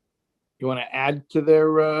 You want to add to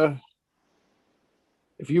their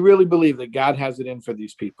if you really believe that God has it in for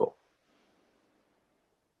these people,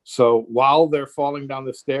 so while they're falling down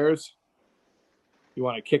the stairs, you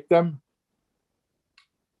want to kick them?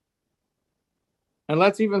 And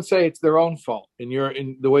let's even say it's their own fault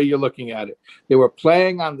in the way you're looking at it. They were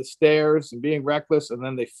playing on the stairs and being reckless, and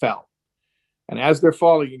then they fell. And as they're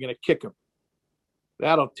falling, you're going to kick them.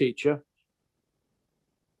 That'll teach you.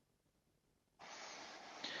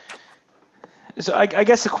 So I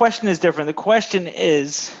guess the question is different. The question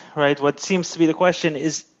is, right, what seems to be the question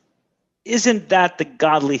is, isn't that the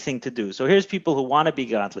godly thing to do? So here's people who want to be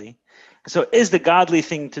godly. So is the godly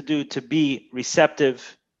thing to do to be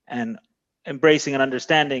receptive and embracing and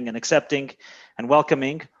understanding and accepting and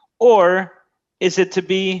welcoming, or is it to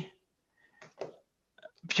be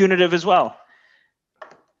punitive as well?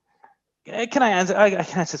 Can I answer? I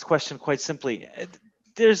can answer this question quite simply.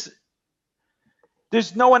 There's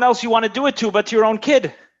no one else you want to do it to but to your own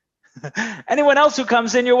kid. Anyone else who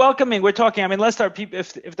comes in, you're welcoming. We're talking. I mean, unless there are people,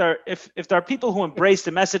 if there are people who embrace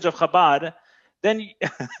the message of Chabad, then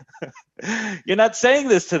you're not saying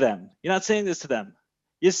this to them. You're not saying this to them.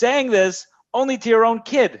 You're saying this only to your own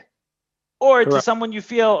kid, or Correct. to someone you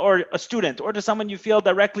feel, or a student, or to someone you feel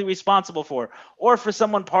directly responsible for, or for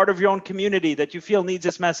someone part of your own community that you feel needs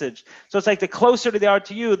this message. So it's like the closer they are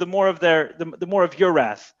to you, the more of the more of your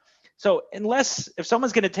wrath. So if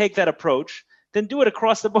someone's going to take that approach, then do it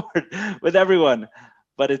across the board with everyone.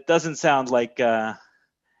 But it doesn't sound like then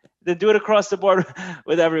do it across the board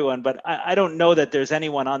with everyone. But I don't know that there's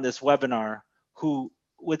anyone on this webinar who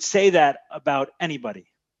would say that about anybody.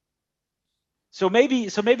 So maybe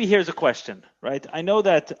here's a question, right? I know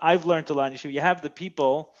that I've learned a lot. You have the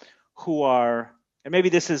people who are, and maybe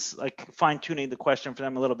this is like fine tuning the question for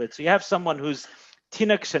them a little bit. So you have someone who's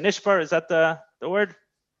Tinak Shanishbar, is that the word?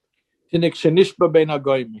 Tinik Shanishba ben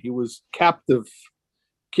Hagoyim. He was captive,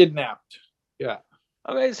 kidnapped. Yeah.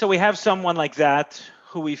 Okay, so we have someone like that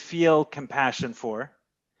who we feel compassion for,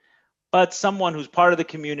 but someone who's part of the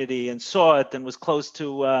community and saw it and was close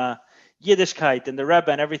to Yiddishkeit and the Rebbe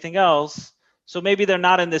and everything else. So maybe they're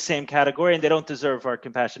not in the same category and they don't deserve our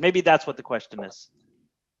compassion. Maybe that's what the question is.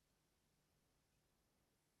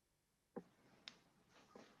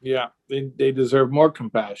 Yeah, they deserve more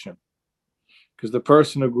compassion, because the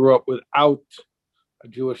person who grew up without a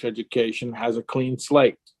Jewish education has a clean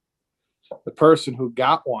slate. The person who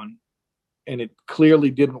got one and it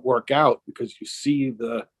clearly didn't work out, because you see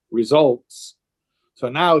the results. So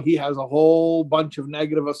now he has a whole bunch of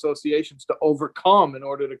negative associations to overcome in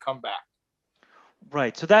order to come back.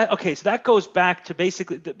 Right. So that goes back to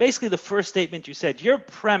basically the first statement you said. Your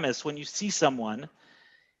premise when you see someone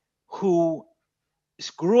who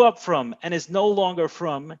grew up from and is no longer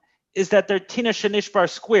from is that they're Tina Shanishbar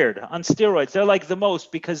squared on steroids. They're like the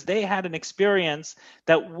most because they had an experience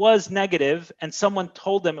that was negative and someone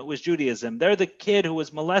told them it was Judaism. They're the kid who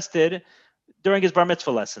was molested during his bar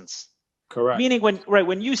mitzvah lessons. Correct. Meaning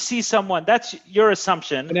when you see someone, that's your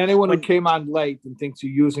assumption. And anyone who came on late and thinks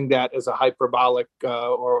you're using that as a hyperbolic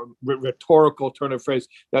or rhetorical turn of phrase,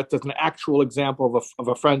 that's an actual example of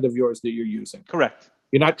a friend of yours that you're using. Correct.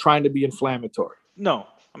 You're not trying to be inflammatory. No,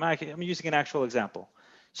 I'm using an actual example.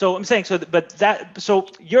 So I'm saying so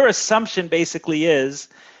your assumption basically is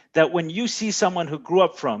that when you see someone who grew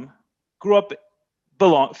up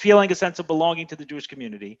feeling a sense of belonging to the Jewish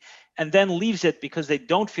community and then leaves it because they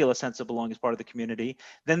don't feel a sense of belonging as part of the community,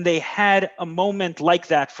 then they had a moment like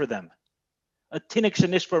that for them. A Tinik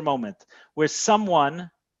Shanishbar moment where someone,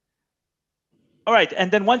 all right, and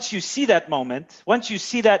then once you see that moment, once you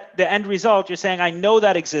see that the end result, you're saying, I know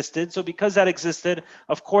that existed. So because that existed,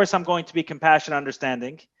 of course, I'm going to be compassionate,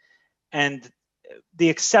 understanding. And the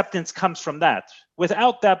acceptance comes from that.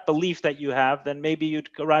 Without that belief that you have, then maybe you'd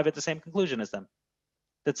arrive at the same conclusion as them,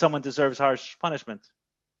 that someone deserves harsh punishment.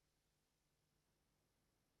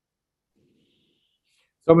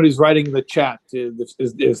 Somebody's writing in the chat,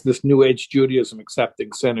 is this New Age Judaism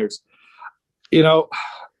accepting sinners? You know,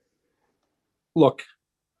 Look,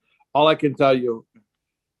 all I can tell you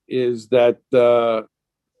is that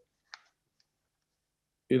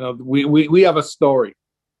we have a story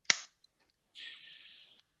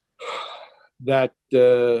that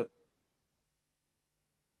the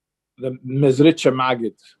Mezritcha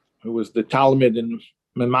Magid, who was the Talmud and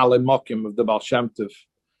Memale Mokim of the Baal Shem Tov,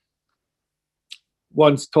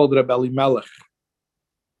 once told Reb Elimelech,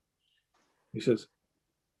 he says,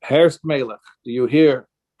 Herst Melech, do you hear?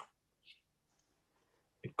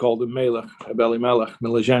 He called him Melech, Reb Elimelech,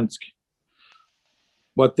 Milezhensky.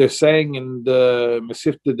 What they're saying in the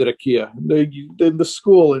Mesivta Derakia, in the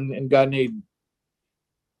school in Gan Eden,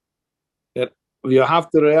 that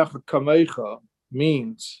V'yahavta Kamecha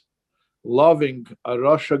means loving a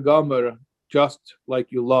Rasha Gomer just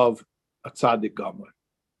like you love a Tzaddik Gomer.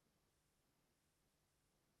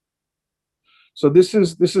 So this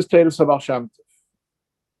is Teres Baal Shem Tov.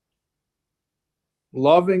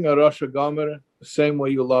 Loving a Rasha Gomer the same way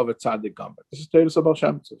you love a Tzaddik Gomer. This is Teres Baal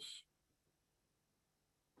Shem Tov.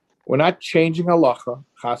 We're not changing halacha,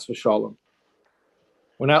 chas v'shalom.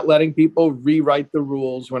 We're not letting people rewrite the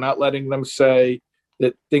rules. We're not letting them say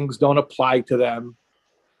that things don't apply to them.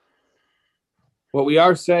 What we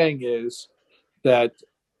are saying is that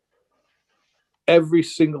every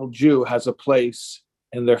single Jew has a place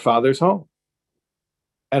in their father's home.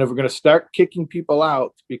 And if we're going to start kicking people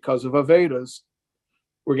out because of Avedas,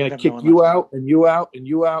 we're going to kick you out and you out and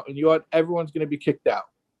you out and you out. Everyone's going to be kicked out.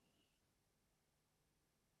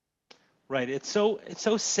 Right. It's so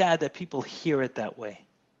sad that people hear it that way.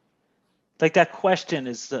 Like that question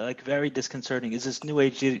is like very disconcerting. Is this New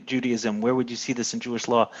Age Judaism? Where would you see this in Jewish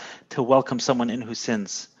law to welcome someone in who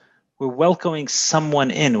sins? We're welcoming someone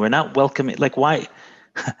in. We're not welcoming, like why?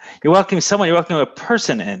 You're welcoming someone, you're welcoming a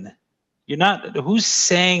person in. You're not, who's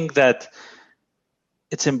saying that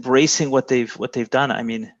it's embracing what they've done? I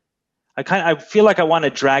mean, I feel like I want to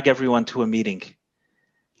drag everyone to a meeting.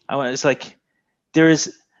 It's like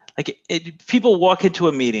people walk into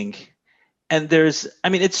a meeting and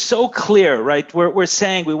it's so clear, right? We're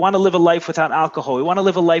saying we want to live a life without alcohol. We want to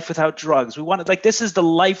live a life without drugs. We want to, this is the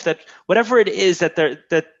life that whatever it is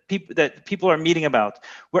that people are meeting about.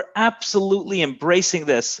 We're absolutely embracing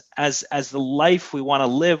this as the life we want to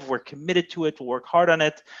live. We're committed to it. We'll work hard on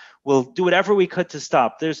it. We'll do whatever we could to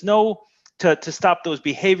stop. There's no to stop those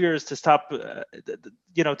behaviors, to stop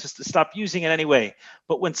to stop using it anyway.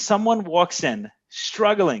 But when someone walks in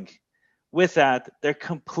struggling with that, they're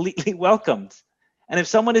completely welcomed. And if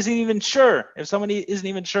someone isn't even sure,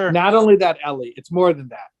 not only that, Ellie, it's more than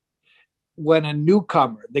that. When a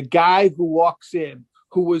newcomer, the guy who walks in,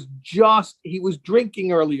 he was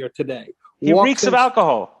drinking earlier today. He reeks of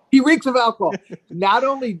alcohol. Not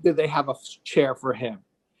only do they have a chair for him,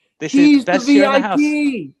 he's the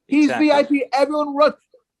VIP. He's VIP. Everyone runs.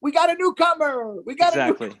 We got a newcomer.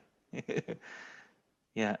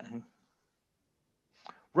 Yeah.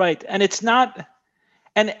 Right. And it's not,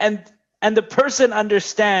 and the person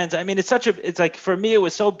understands. I mean, it's like, for me, it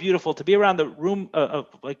was so beautiful to be around the room of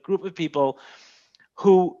like group of people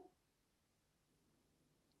who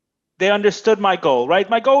they understood my goal, right?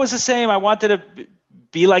 My goal was the same. I wanted to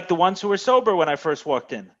be like the ones who were sober when I first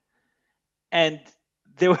walked in. And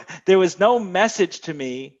there was no message to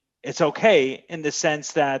me, it's okay, in the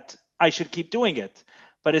sense that I should keep doing it.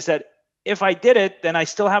 But it's that if I did it, then I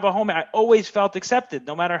still have a home. I always felt accepted,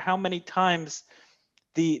 no matter how many times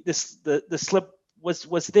the slip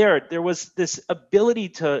was there. There was this ability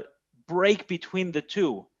to break between the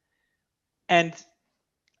two. And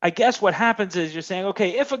I guess what happens is you're saying,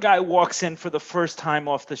 okay, if a guy walks in for the first time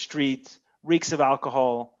off the street, reeks of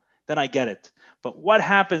alcohol, then I get it. But what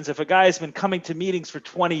happens if a guy has been coming to meetings for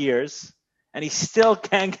 20 years and he still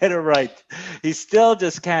can't get it right? He still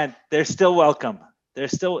just can't. They're still welcome. They're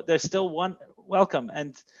still welcome.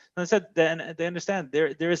 And I said, then they understand there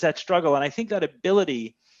is that struggle. And I think that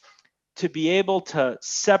ability to be able to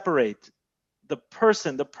separate the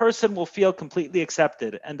person will feel completely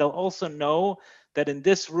accepted. And they'll also know that in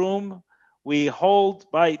this room, we hold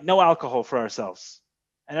by no alcohol for ourselves.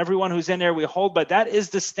 And everyone who's in there, we hold by. That is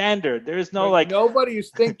the standard. There is no nobody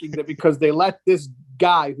is thinking that because they let this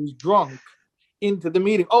guy who's drunk into the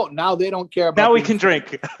meeting, now they don't care about. Now we can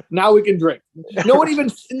drink. Now we can drink.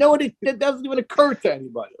 It doesn't even occur to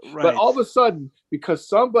anybody. Right. But all of a sudden, because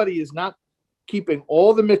somebody is not keeping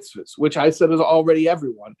all the mitzvahs, which I said is already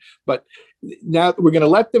everyone, but now we're going to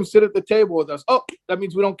let them sit at the table with us. Oh, that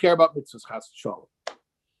means we don't care about mitzvahs. Chas v'shalom.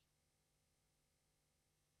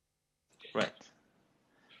 Right.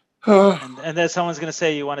 And then someone's going to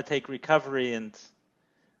say you want to take recovery and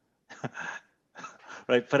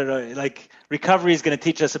right, put it like recovery is going to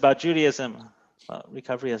teach us about Judaism. Well,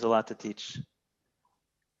 recovery has a lot to teach.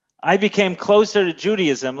 I became closer to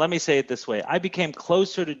Judaism. Let me say it this way. I became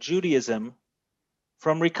closer to Judaism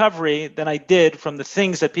from recovery than I did from the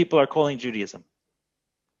things that people are calling Judaism.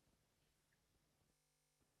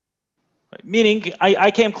 Meaning,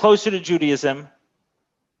 I came closer to Judaism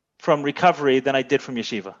from recovery than I did from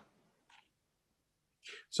yeshiva.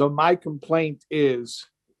 So my complaint is,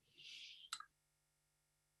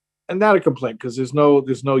 and not a complaint because there's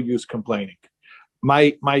no use complaining.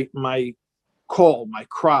 My call, my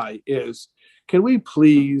cry is, can we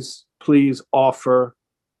please offer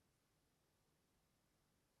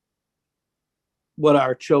what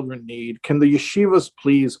our children need? Can the yeshivas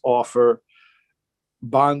please offer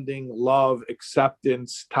bonding, love,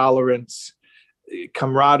 acceptance, tolerance,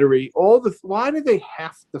 camaraderie? Why do they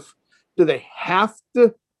have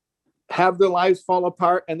to have their lives fall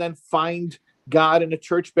apart and then find God in a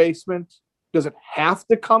church basement? Does it have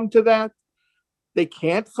to come to that? They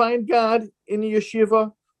can't find God in a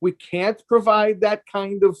yeshiva. We can't provide that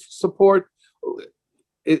kind of support.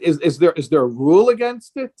 Is there a rule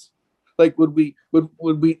against it? Like, would we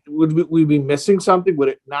be missing something? Would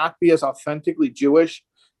it not be as authentically Jewish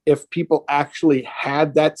if people actually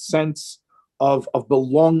had that sense of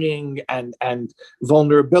belonging and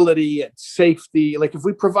vulnerability and safety? Like, if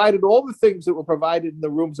we provided all the things that were provided in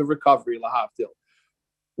the rooms of recovery, lahavdil,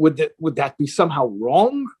 would that be somehow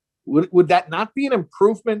wrong? Would that not be an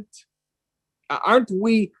improvement? Aren't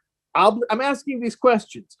we? I'm asking these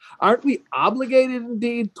questions. Aren't we obligated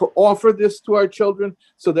indeed to offer this to our children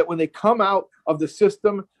so that when they come out of the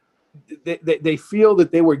system, they feel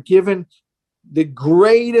that they were given the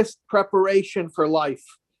greatest preparation for life,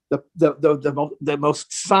 the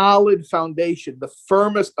most solid foundation, the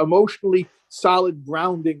firmest, emotionally solid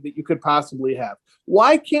grounding that you could possibly have?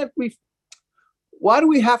 Why do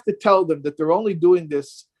we have to tell them that they're only doing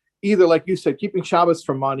this either, like you said, keeping Shabbos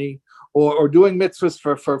for money, or doing mitzvahs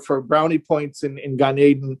for brownie points in Gan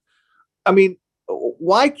Eden? I mean,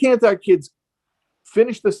 why can't our kids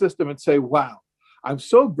finish the system and say, wow, I'm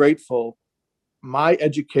so grateful my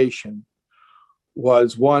education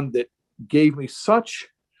was one that gave me such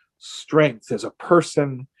strength as a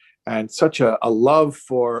person and such a love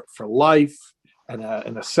for life and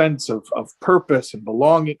a sense of purpose and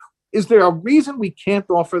belonging? Is there a reason we can't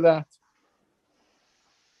offer that?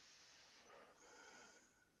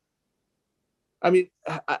 I mean,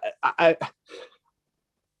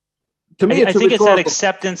 to me, I think it's that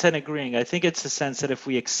acceptance and agreeing. I think it's the sense that if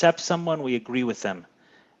we accept someone, we agree with them.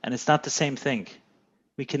 And it's not the same thing.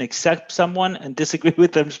 We can accept someone and disagree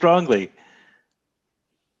with them strongly.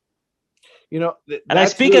 And I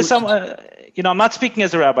speak as someone, I'm not speaking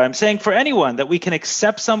as a rabbi. I'm saying for anyone that we can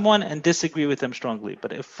accept someone and disagree with them strongly,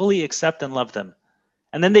 but fully accept and love them.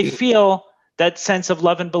 And then they feel that sense of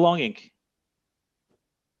love and belonging,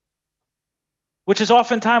 which is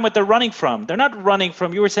oftentimes what they're running from. They're not running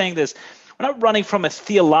from, you were saying this, we're not running from a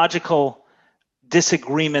theological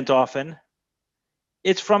disagreement often.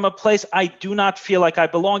 It's from a place, I do not feel like I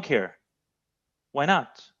belong here. Why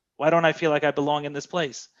not? Why don't I feel like I belong in this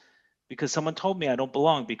place? Because someone told me I don't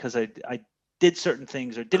belong because I did certain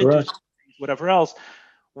things or didn't do certain things, whatever else.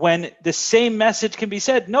 When the same message can be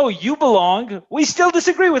said, no, you belong. We still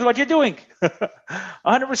disagree with what you're doing.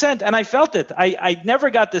 100%. And I felt it. I never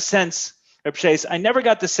got the sense, Reb Shais, I never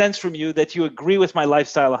got the sense from you that you agree with my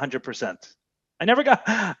lifestyle 100%. I never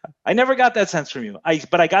got that sense from you.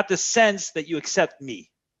 But I got the sense that you accept me.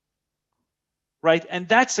 Right? And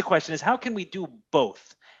that's the question, is how can we do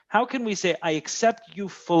both? How can we say, I accept you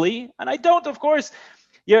fully, and I don't, of course.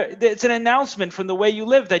 It's an announcement from the way you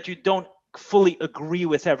live that you don't fully agree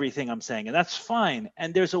with everything I'm saying, and that's fine.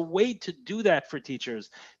 And there's a way to do that for teachers,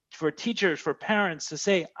 for parents, to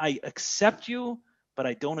say, I accept you, but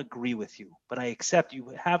I don't agree with you. But I accept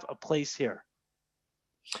you have a place here.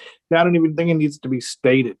 I don't even think it needs to be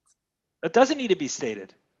stated. It doesn't need to be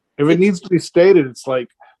stated. If it needs to be stated, it's like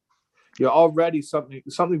you're already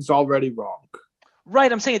something's already wrong.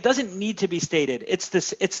 Right, I'm saying it doesn't need to be stated. It's the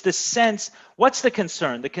sense. What's the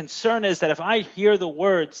concern? The concern is that if I hear the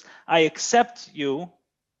words, I accept you,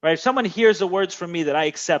 right? If someone hears the words from me that I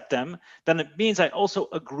accept them, then it means I also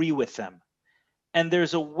agree with them. And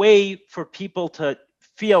there's a way for people to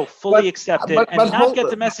feel fully accepted and not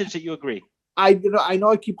get the message that you agree. I know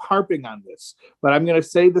I keep harping on this, but I'm going to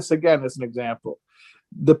say this again as an example.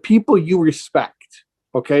 The people you respect,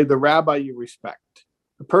 okay, the rabbi you respect,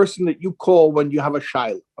 the person that you call when you have a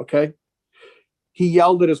shiloh, okay? He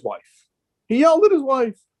yelled at his wife.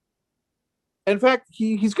 In fact,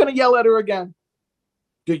 he's going to yell at her again.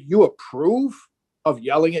 Do you approve of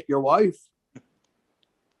yelling at your wife?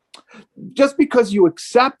 Just because you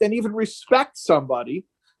accept and even respect somebody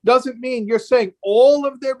doesn't mean you're saying all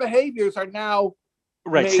of their behaviors are now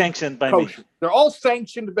Right, made sanctioned by kosher. me. They're all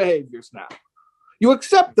sanctioned behaviors now. You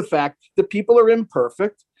accept the fact that people are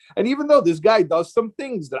imperfect, and even though this guy does some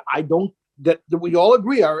things that I don't, that we all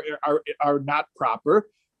agree are not proper,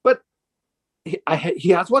 but he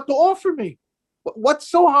has what to offer me. What's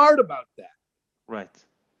so hard about that? Right.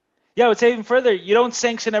 Yeah, I would say even further, you don't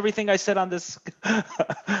sanction everything I said on this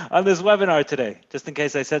on this webinar today, just in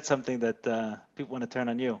case I said something that people want to turn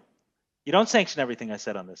on you. You don't sanction everything I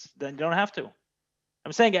said on this. Then you don't have to.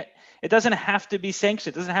 I'm saying it doesn't have to be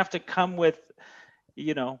sanctioned. It doesn't have to come with,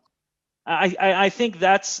 you know, I think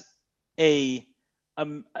that's a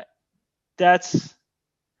that's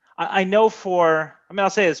I know for, I mean, I'll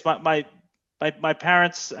say this, my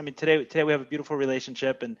parents, I mean, today we have a beautiful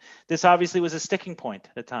relationship, and this obviously was a sticking point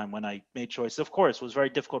at the time when I made choices. Of course, it was very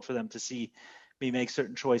difficult for them to see me make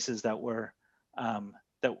certain choices that were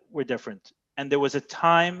different. And there was a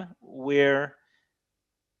time where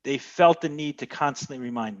they felt the need to constantly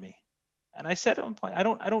remind me. And I said at one point, I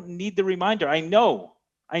don't need the reminder. I know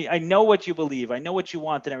what you believe. I know what you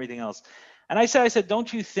want and everything else. And I said,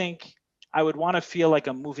 don't you think I would want to feel like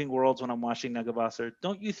I'm moving worlds when I'm watching Nagavasar?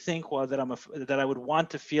 Don't you think, well, that I would want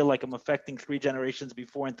to feel like I'm affecting 3 generations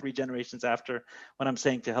before and 3 generations after when I'm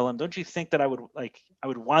saying Tehillim? Don't you think that I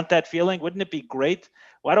would want that feeling? Wouldn't it be great?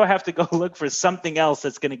 Why do I have to go look for something else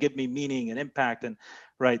that's going to give me meaning and impact and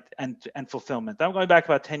and fulfillment? I'm going back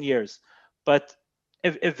about 10 years, but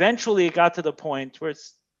eventually it got to the point where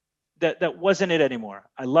that wasn't it anymore.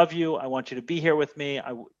 I love you. I want you to be here with me.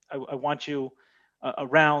 I want you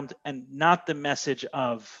around, and not the message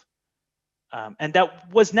of and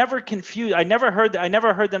that was never confused. I never heard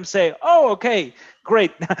them say, oh, okay,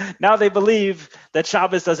 great, now they believe that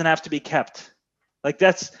Shabbos doesn't have to be kept. Like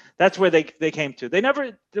that's where they came to.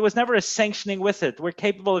 There was never a sanctioning with it. We're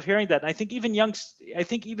capable of hearing that, and I think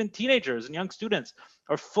even teenagers and young students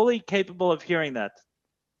are fully capable of hearing that,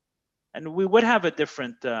 and we would have a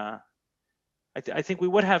different I think we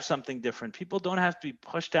would have something different. People don't have to be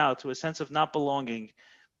pushed out to a sense of not belonging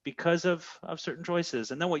because of certain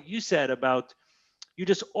choices. And then what you said about, you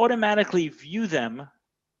just automatically view them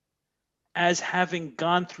as having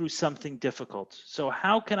gone through something difficult. So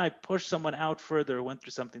how can I push someone out further who went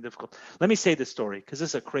through something difficult? Let me say this story, because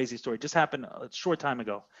this is a crazy story. It just happened a short time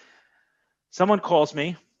ago. Someone calls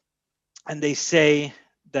me and they say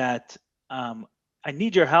that I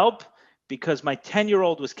need your help because my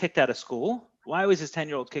 10-year-old was kicked out of school. Why was his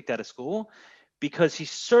 10-year-old kicked out of school? Because he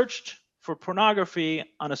searched for pornography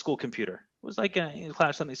on a school computer. It was like in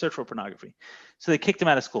class, something, search for pornography. So they kicked him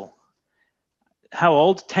out of school. How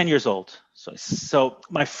old? 10 years old. So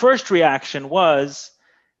my first reaction was,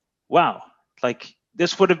 wow, like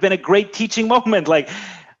this would have been a great teaching moment. Like,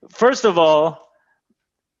 first of all,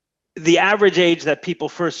 the average age that people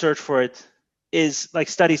first search for it is, like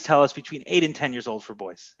studies tell us, between 8 and 10 years old for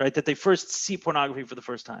boys, right? That they first see pornography for the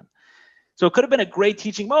first time. So it could have been a great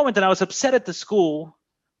teaching moment. And I was upset at the school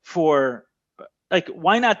for, like,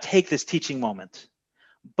 why not take this teaching moment?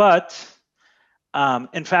 But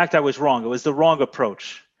in fact, I was wrong. It was the wrong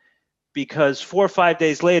approach, because 4 or 5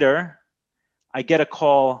 days later, I get a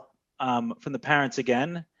call from the parents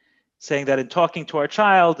again, saying that in talking to our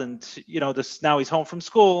child, and now he's home from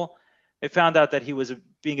school, they found out that he was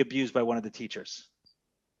being abused by one of the teachers.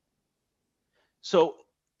 So,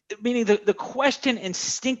 meaning the question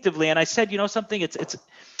instinctively, and I said, something, it's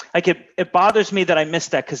like it bothers me that I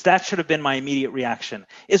missed that, because that should have been my immediate reaction,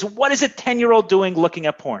 is what is a 10-year-old doing looking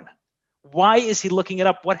at porn? Why is he looking it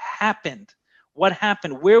up? What happened? What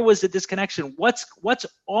happened? Where was the disconnection? What's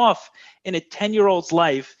off in a 10-year-old's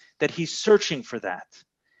life that he's searching for that?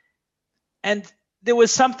 And there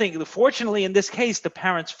was something, fortunately in this case, the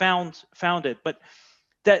parents found it, but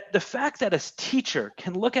that the fact that a teacher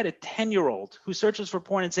can look at a 10-year-old who searches for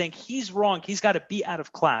porn and saying he's wrong, he's got to be out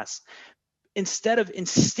of class, instead of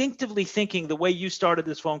instinctively thinking the way you started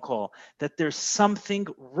this phone call, that there's something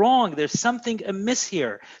wrong, there's something amiss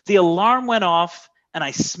here. The alarm went off and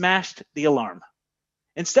I smashed the alarm.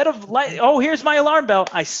 Instead of here's my alarm bell,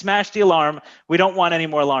 I smashed the alarm. We don't want any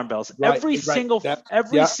more alarm bells. Right, Every single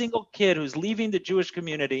kid who's leaving the Jewish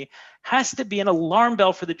community has to be an alarm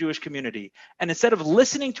bell for the Jewish community. And instead of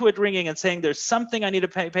listening to it ringing and saying there's something I need to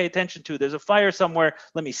pay attention to, there's a fire somewhere,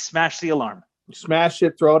 let me smash the alarm. Smash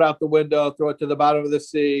it, throw it out the window, throw it to the bottom of the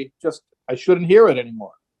sea. Just, I shouldn't hear it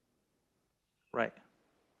anymore. Right.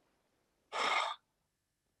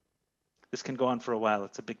 This can go on for a while.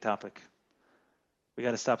 It's a big topic. We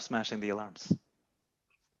got to stop smashing the alarms.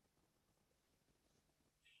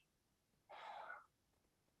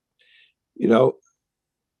 The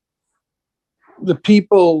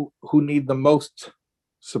people who need the most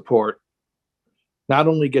support not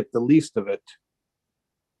only get the least of it,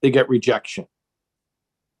 they get rejection.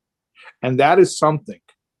 And that is something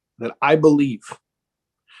that I believe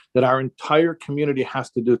that our entire community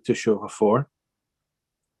has to do teshuvah for,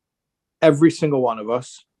 every single one of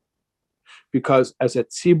us, because as a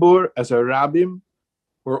tzibur, as a rabbim,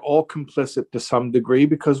 we're all complicit to some degree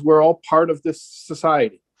because we're all part of this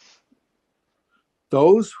society.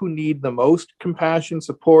 Those who need the most compassion,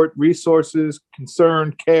 support, resources,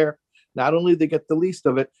 concern, care, not only they get the least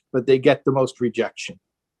of it, but they get the most rejection.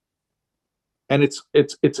 And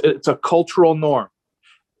it's a cultural norm.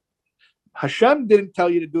 Hashem didn't tell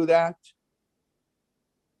you to do that.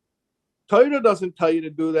 Torah doesn't tell you to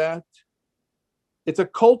do that. It's a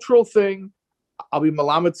cultural thing. I'll be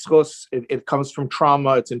malamed schos. It comes from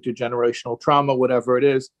trauma. It's intergenerational trauma, whatever it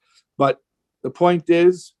is. But the point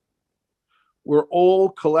is, we're all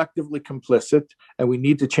collectively complicit, and we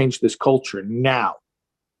need to change this culture now.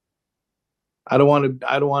 I don't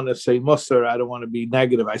want to say Musar. I don't want to be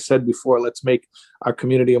negative. I said before, let's make our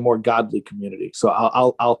community a more godly community. So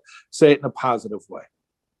I'll say it in a positive way.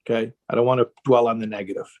 Okay, I don't want to dwell on the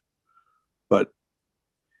negative, but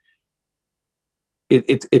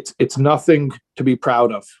it's nothing to be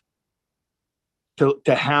proud of.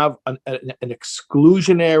 To have an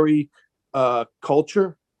exclusionary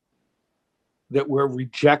culture that where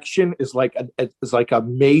rejection is like a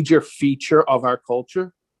major feature of our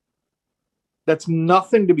culture. That's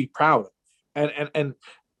nothing to be proud of. And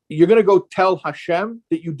you're going to go tell Hashem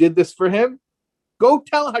that you did this for him? Go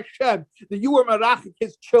tell Hashem that you were marachik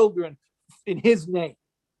his children in his name.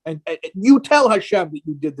 And you tell Hashem that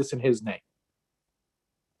you did this in his name.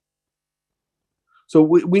 So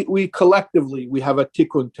we collectively, we have a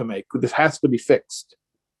tikkun to make. This has to be fixed.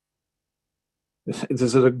 This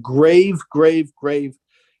is a grave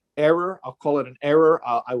error. I'll call it an error.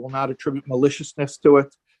 I will not attribute maliciousness to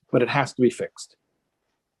it, but it has to be fixed.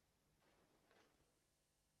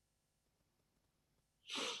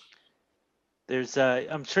 There's,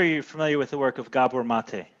 I'm sure you're familiar with the work of Gabor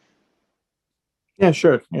Mate. Yeah,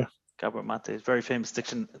 sure. Yeah. Gabor Mate is a very famous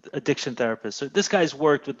addiction therapist. So this guy's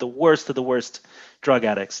worked with the worst of the worst drug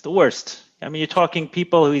addicts, the worst. I mean, you're talking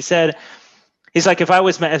people who he said, he's like, if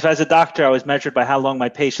as a doctor, I was measured by how long my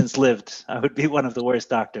patients lived, I would be one of the worst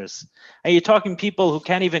doctors. And you're talking people who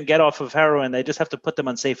can't even get off of heroin. They just have to put them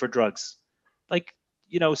on safer drugs. Like,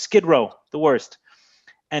 Skid Row, the worst.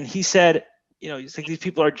 And he said, he's like, these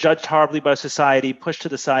people are judged horribly by society, pushed to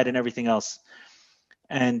the side and everything else.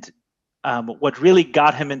 And what really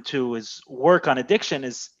got him into his work on addiction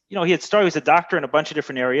is, he was a doctor in a bunch of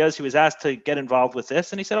different areas. He was asked to get involved with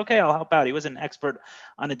this, and he said, okay, I'll help out. He wasn't an expert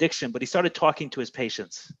on addiction, but he started talking to his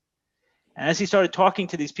patients. And as he started talking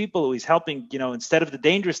to these people who he's helping, instead of the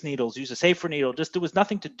dangerous needles, use a safer needle, just there was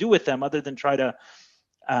nothing to do with them other than try to,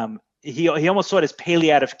 he almost saw it as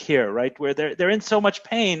palliative care, right? Where they're in so much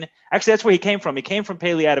pain. Actually, that's where he came from. He came from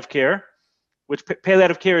palliative care, which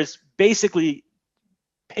palliative care is basically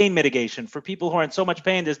pain mitigation for people who are in so much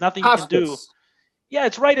pain. There's nothing you can do. Yeah,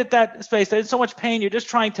 it's right at that space. There's so much pain. You're just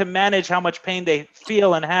trying to manage how much pain they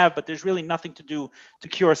feel and have, but there's really nothing to do to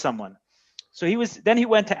cure someone. So then he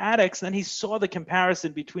went to addicts, and then he saw the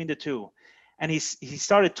comparison between the two. And he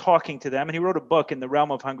started talking to them, and he wrote a book in the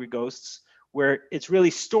realm of Hungry Ghosts, where it's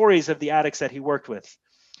really stories of the addicts that he worked with.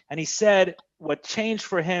 And he said what changed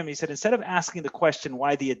for him, he said, instead of asking the question,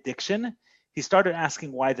 why the addiction, he started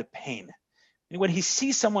asking why the pain. And when he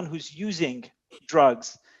sees someone who's using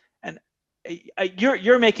drugs, and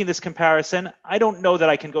you're making this comparison, I don't know that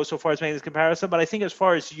I can go so far as making this comparison, but I think as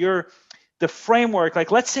far as the framework,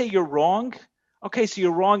 like let's say you're wrong. Okay, so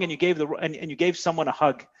you're wrong, and you gave someone a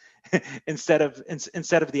hug instead of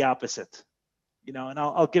the opposite. And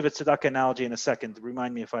I'll give a tzedakah analogy in a second.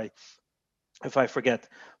 Remind me if I forget.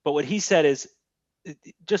 But what he said is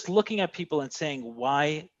just looking at people and saying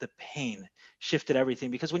why the pain shifted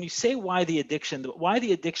everything. Because when you say why the addiction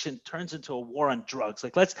turns into a war on drugs.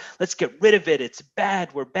 Like let's get rid of it. It's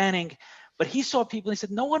bad. We're banning. But he saw people. And he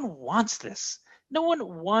said, no one wants this. No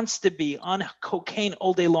one wants to be on cocaine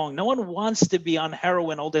all day long. No one wants to be on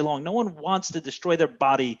heroin all day long. No one wants to destroy their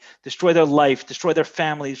body, destroy their life, destroy their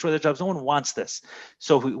family, destroy their jobs. No one wants this.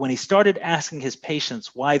 So when he started asking his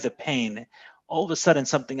patients why the pain, all of a sudden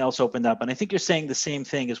something else opened up. And I think you're saying the same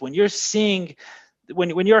thing is when you're seeing,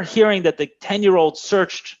 when you're hearing that the 10-year-old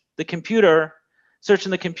searching the computer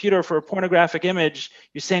for a pornographic image,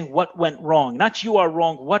 you're saying what went wrong. Not you are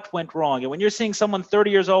wrong, what went wrong. And when you're seeing someone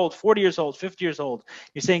 30 years old, 40 years old, 50 years old,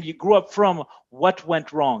 you're saying you grew up from what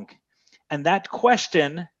went wrong. And that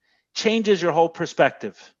question changes your whole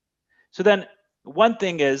perspective. So then one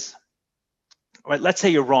thing is right? Let's say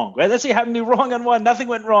you're wrong, right? Let's say you happen to be wrong on one. Nothing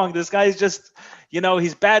went wrong. This guy's just,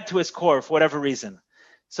 he's bad to his core for whatever reason.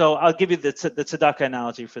 So I'll give you the tzedakah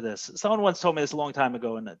analogy for this. Someone once told me this a long time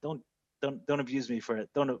ago, and don't abuse me for it.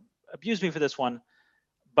 Don't abuse me for this one.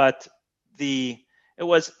 But it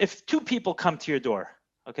was, if two people come to your door,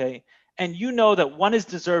 okay, and you know that one is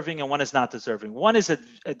deserving and one is not deserving. One is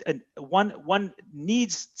one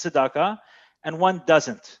needs tzedakah and one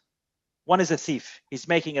doesn't. One is a thief. He's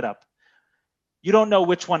making it up. You don't know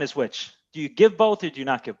which one is which. Do you give both or do you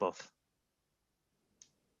not give both?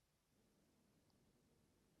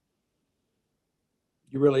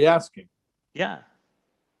 You're really asking? Yeah.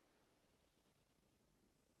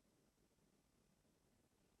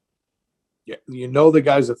 Yeah. You know the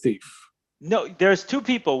guy's a thief. No, there's two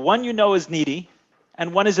people. One you know is needy,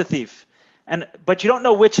 and one is a thief. But you don't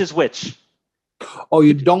know which is which. Oh,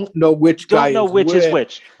 you don't know which guy is which. Don't know which is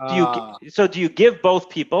which. Do you give both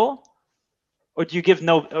people, or do you give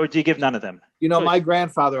none of them? My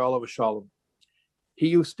grandfather, Olav Shalom, he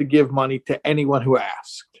used to give money to anyone who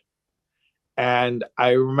asked. And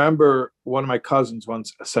I remember one of my cousins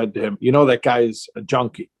once said to him, that guy is a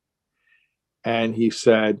junkie. And he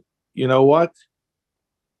said, you know what?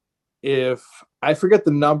 If I forget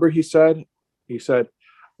the number, he said,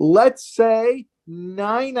 let's say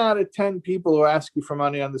 9 out of 10 people who ask you for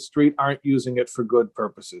money on the street aren't using it for good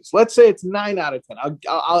purposes. Let's say it's 9 out of 10.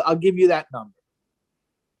 I'll give you that number.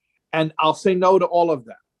 And I'll say no to all of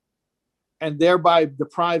them. And thereby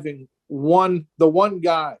depriving the one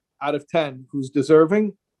guy out of 10 who's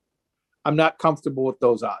deserving. I'm not comfortable with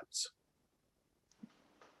those odds.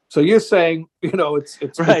 So you're saying,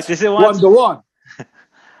 it's right. It's 1-to-1.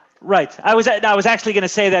 Right. I was actually going to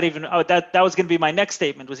say that that was going to be my next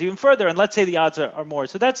statement, was even further. And let's say the odds are more.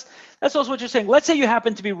 So that's also what you're saying. Let's say you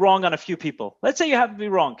happen to be wrong on a few people. Let's say you happen to be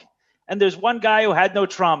wrong, and there's one guy who had no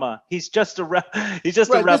trauma. He's just a rebel. This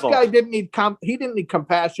guy didn't need he didn't need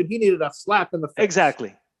compassion. He needed a slap in the face.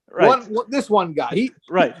 Exactly. Right. This one guy.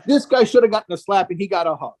 Right. This guy should have gotten a slap, and he got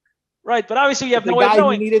a hug. Right. But obviously you have no way of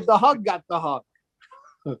knowing. The guy who needed the hug got the hug.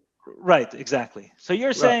 Right, exactly. So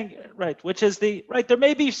you're saying, which is there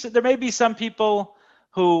may be some people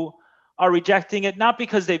who are rejecting it, not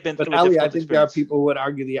because they've been through a difficult I think there are people who would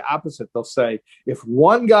argue the opposite. They'll say, if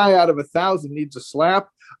one guy out of 1,000 needs a slap,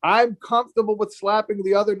 I'm comfortable with slapping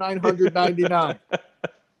the other 999.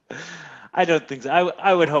 I don't think so.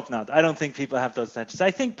 I would hope not. I don't think people have those intentions.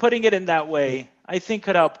 I think putting it in that way,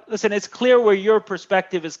 could help. Listen, it's clear where your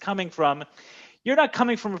perspective is coming from. You're not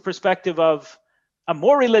coming from a perspective of I'm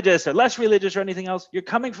more religious or less religious or anything else. You're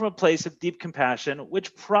coming from a place of deep compassion,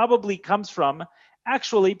 which probably comes from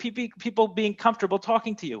actually people being comfortable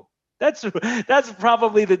talking to you. That's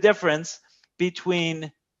probably the difference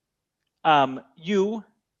between you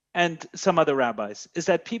and some other rabbis, is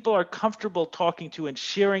that people are comfortable talking to and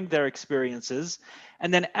sharing their experiences.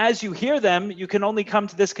 And then as you hear them, you can only come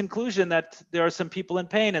to this conclusion that there are some people in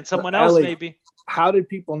pain and someone else maybe. How did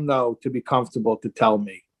people know to be comfortable to tell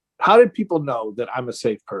me? How did people know that I'm a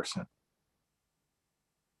safe person?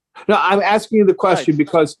 No, I'm asking you the question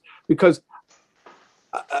because it's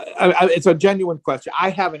a genuine question.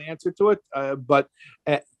 I have an answer to it, but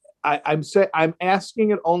I'm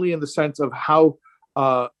asking it only in the sense of how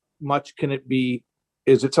much can it be?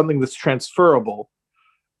 Is it something that's transferable,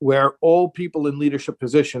 where all people in leadership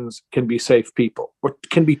positions can be safe people, or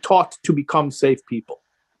can be taught to become safe people?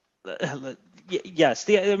 Yes,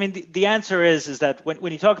 the answer is that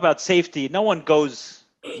when you talk about safety, no one goes.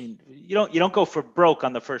 You don't go for broke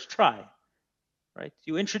on the first try, right?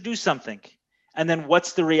 You introduce something, and then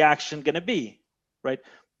what's the reaction going to be, right?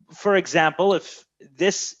 For example, if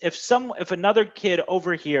another kid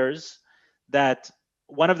overhears that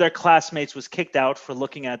one of their classmates was kicked out for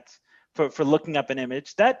looking up an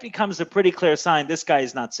image, that becomes a pretty clear sign this guy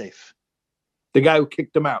is not safe. The guy who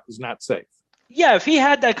kicked him out is not safe. Yeah, if he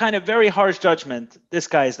had that kind of very harsh judgment, this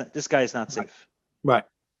guy is not safe. Right.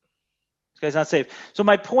 This guy's not safe. So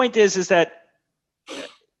my point is that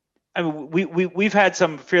we've had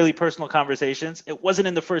some fairly personal conversations. It wasn't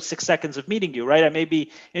in the first 6 seconds of meeting you, right? I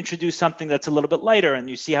maybe introduce something that's a little bit lighter, and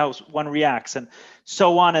you see how one reacts, and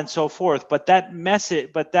so on and so forth. But that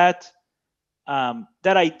message, that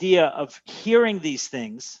idea of hearing these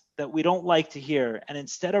things that we don't like to hear, and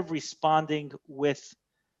instead of responding with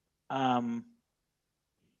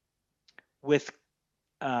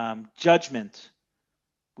judgment,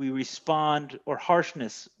 we respond, or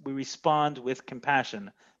harshness, we respond with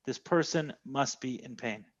compassion. This person must be in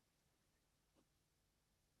pain.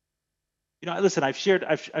 Listen, I've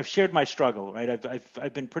shared my struggle, right?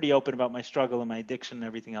 I've been pretty open about my struggle and my addiction and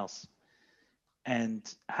everything else. And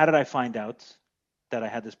how did I find out? that I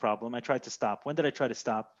had this problem. I tried to stop. When did I try to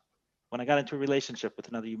stop? When I got into a relationship with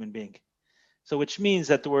another human being. So which means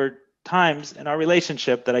that there were times in our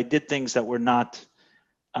relationship that I did things that were not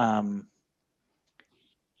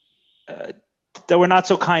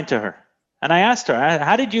so kind to her. And I asked her,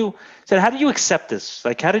 how did you accept this?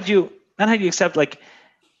 Like, how did you accept, like,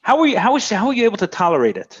 how were you able to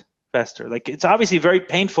tolerate it, Fester? Like, it's obviously very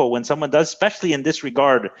painful when someone does, especially in this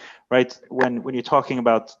regard, right? When you're talking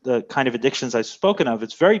about the kind of addictions I've spoken of,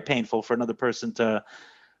 it's very painful for another person to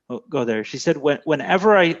go there. She said,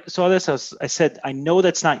 whenever I saw this, I said, I know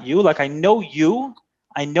that's not you. Like, I know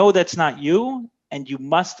that's not you, and you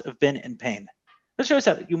must have been in pain. Let's show us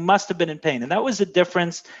that you must have been in pain. And that was the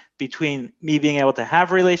difference between me being able to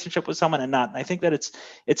have a relationship with someone and not. And I think that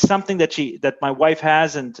it's something that my wife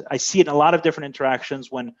has, and I see it in a lot of different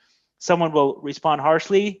interactions. When someone will respond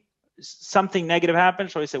harshly, something negative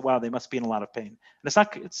happens, so I say, wow, they must be in a lot of pain. And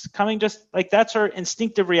it's coming just like, that's our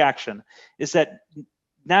instinctive reaction, is that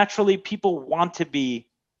naturally people want to be,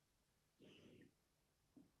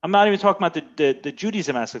 I'm not even talking about the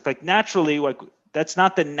Judaism aspect, like naturally, like that's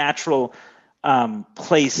not the natural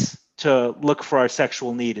place to look for our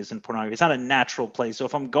sexual need is in pornography. It's not a natural place. So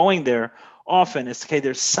if I'm going there often, it's okay,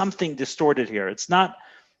 there's something distorted here. It's not,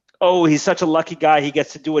 oh, he's such a lucky guy, he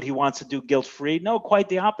gets to do what he wants to do guilt-free. No, quite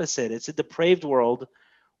the opposite. It's a depraved world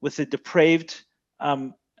with a depraved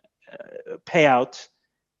payout,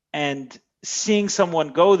 and seeing someone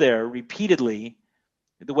go there repeatedly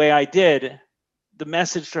the way I did, the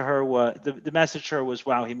message to her was,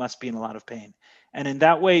 wow, he must be in a lot of pain. And in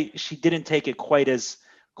that way, she didn't take it quite as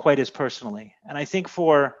personally. And I think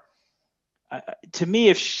to me,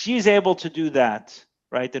 if she's able to do that,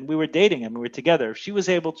 right? And we were dating and we were together. If she was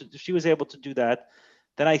able to do that,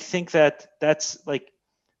 then I think that's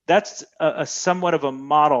a somewhat of a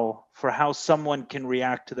model for how someone can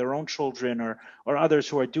react to their own children or others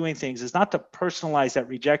who are doing things, is not to personalize that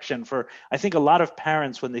rejection. For, I think, a lot of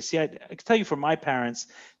parents, when they see, I can tell you, for my parents,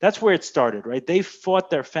 that's where it started, right? They fought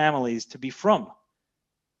their families to be from.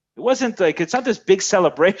 It wasn't like, it's not this big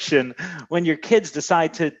celebration when your kids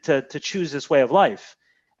decide to choose this way of life.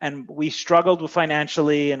 And we struggled with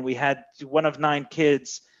financially, and we had one of 9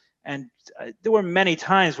 kids. And there were many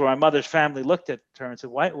times where my mother's family looked at her and said,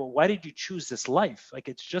 why did you choose this life? Like,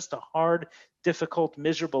 it's just a hard, difficult,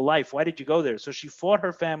 miserable life. Why did you go there? So she fought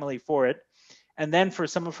her family for it. And then for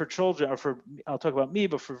some of her children, I'll talk about me,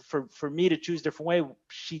 but for me to choose a different way,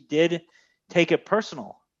 she did take it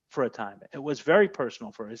personal for a time. It was very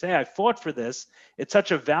personal for her. Say, I fought for this. It's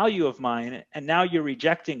such a value of mine, and now you're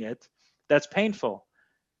rejecting it. That's painful.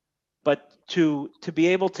 But to be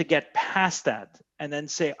able to get past that and then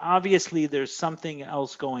say, obviously, there's something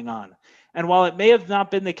else going on. And while it may have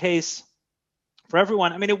not been the case for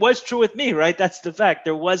everyone, I mean, it was true with me, right? That's the fact.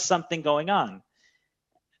 There was something going on.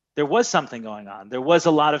 There was something going on. There was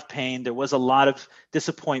a lot of pain. There was a lot of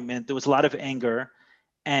disappointment. There was a lot of anger.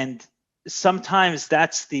 And sometimes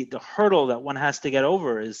that's the hurdle that one has to get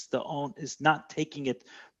over, is not taking it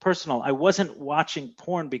personal. I wasn't watching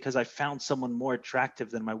porn because I found someone more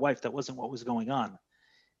attractive than my wife. That wasn't what was going on.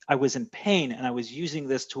 I was in pain, and I was using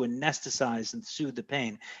this to anesthetize and soothe the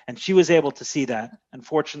pain. And she was able to see that.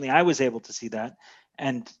 Unfortunately, I was able to see that.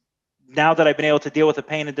 And now that I've been able to deal with the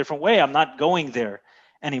pain in a different way, I'm not going there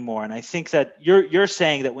anymore. And I think that you're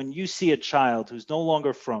saying that when you see a child who's no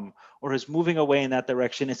longer from, or is moving away in that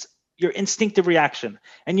direction, it's your instinctive reaction.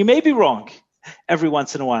 And you may be wrong every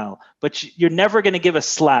once in a while, but you're never going to give a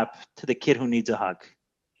slap to the kid who needs a hug.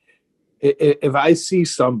 If I see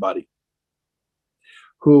somebody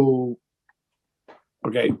who,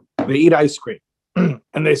 okay, they eat ice cream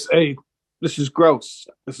and they say, this is gross,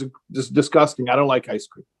 this is disgusting, I don't like ice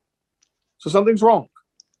cream, so something's wrong.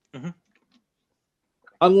 Mm-hmm.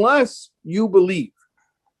 Unless you believe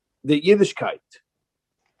that Yiddishkeit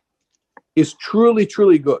is truly,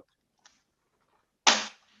 truly good.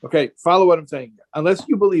 Okay, follow what I'm saying. Unless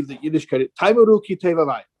you believe that Yiddishkeit,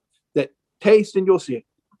 that taste and you'll see it,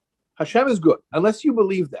 Hashem is good. Unless you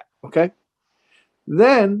believe that, okay?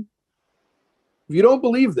 Then, if you don't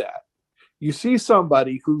believe that, you see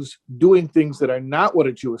somebody who's doing things that are not what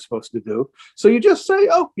a Jew is supposed to do, so you just say,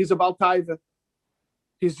 oh, he's about taiva.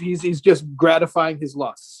 He's just gratifying his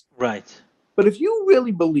lusts. Right. But if you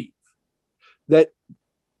really believe that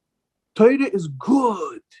Torah is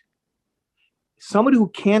good, somebody who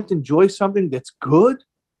can't enjoy something that's good,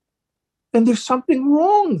 then there's something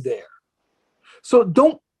wrong there. So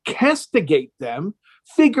don't castigate them.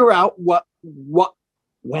 Figure out what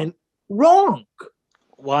went wrong.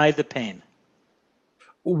 Why the pain?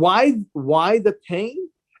 Why the pain?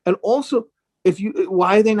 And also,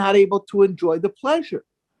 why are they not able to enjoy the pleasure?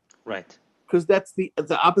 Right. because that's the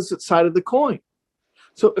opposite side of the coin.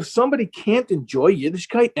 So if somebody can't enjoy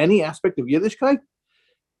Yiddishkeit, any aspect of Yiddishkeit,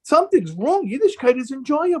 something's wrong. Yiddishkeit is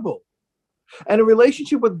enjoyable, and a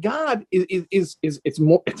relationship with God is it's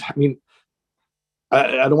more. I mean,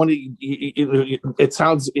 I don't want to. It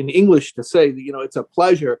sounds in English to say that, it's a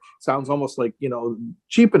pleasure. Sounds almost like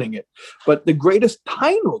cheapening it. But the greatest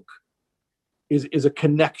tainug is a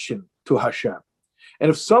connection to Hashem. And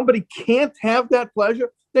if somebody can't have that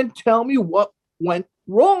pleasure, then tell me what went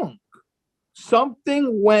wrong.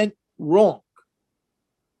 Something went wrong,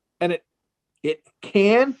 and it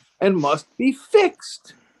can and must be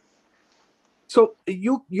fixed. So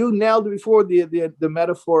you nailed it before, the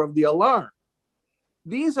metaphor of the alarm.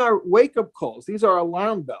 These are wake-up calls. These are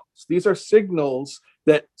alarm bells. These are signals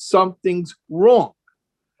that something's wrong.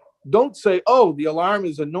 Don't say, oh, the alarm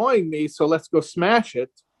is annoying me, so let's go smash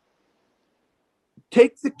it.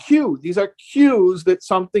 Take the cue. These are cues that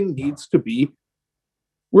something needs to be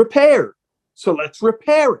repaired. So let's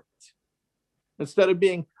repair it. Instead of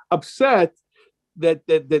being upset that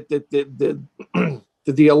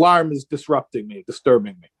the alarm is disrupting me,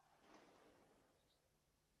 disturbing me.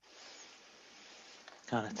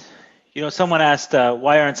 Got it. Someone asked,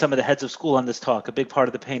 why aren't some of the heads of school on this talk? A big part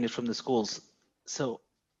of the pain is from the schools. So,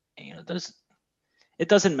 it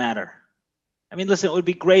doesn't matter. I mean, listen, it would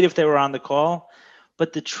be great if they were on the call,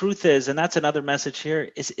 but the truth is, and that's another message here,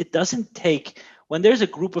 is it doesn't take, when there's a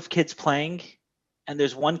group of kids playing and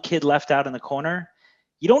there's one kid left out in the corner,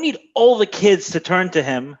 you don't need all the kids to turn to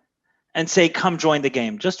him and say, come join the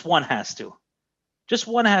game. Just one has to. Just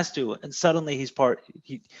one has to, and suddenly he's part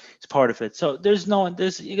of it. So you're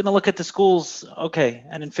going to look at the schools, okay,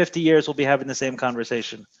 and in 50 years we'll be having the same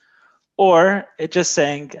conversation. Or it just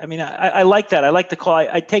saying, I mean, I like that. I like the call.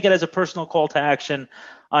 I take it as a personal call to action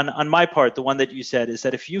on my part. The one that you said is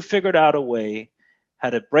that if you figured out a way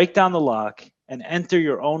how to break down the lock and enter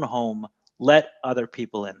your own home, let other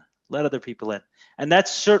people in. Let other people in. And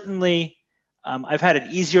that's certainly, I've had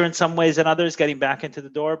it easier in some ways than others getting back into the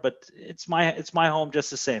door, but it's my home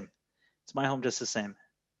just the same. It's my home just the same.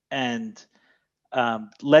 And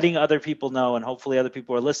letting other people know, and hopefully other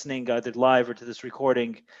people are listening, either live or to this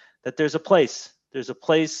recording, that there's a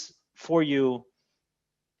place for you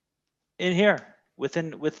in here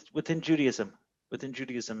within Judaism,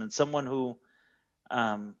 and someone who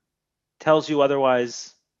tells you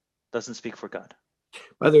otherwise doesn't speak for God.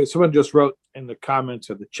 By the way, someone just wrote in the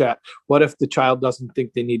comments of the chat, what if the child doesn't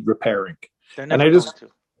think they need repairing? They're never going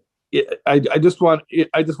to. I just want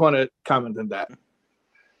to comment on that.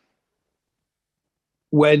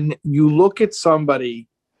 When you look at somebody,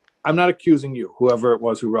 I'm not accusing you, whoever it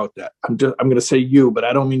was who wrote that. I'm going to say you, but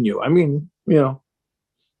I don't mean you. I mean,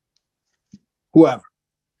 whoever.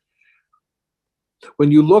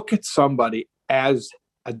 When you look at somebody as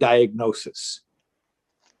a diagnosis,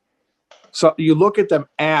 so you look at them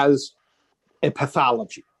as a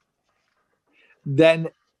pathology, then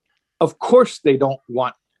of course they don't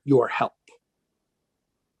want your help.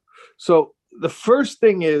 So the first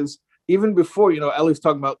thing is, even before, Ellie's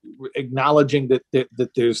talking about acknowledging that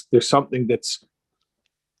there's something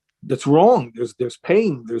that's wrong, there's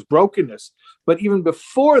pain, there's brokenness. But even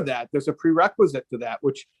before that, there's a prerequisite to that,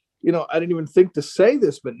 which, I didn't even think to say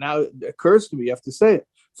this, but now it occurs to me, you have to say it.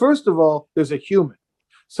 First of all, there's a human.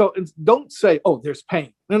 So don't say, oh, there's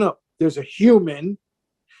pain. No, there's a human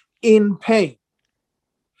in pain.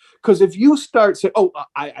 Because if you start saying, oh,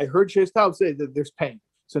 I heard Shea Staub say that there's pain.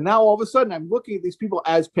 So now all of a sudden I'm looking at these people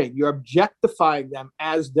as pain. You're objectifying them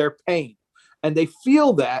as their pain. And they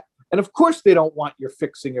feel that. And of course they don't want your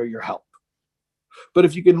fixing or your help. But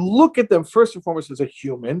if you can look at them first and foremost as a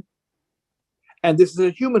human, and this is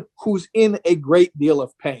a human who's in a great deal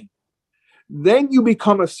of pain, then you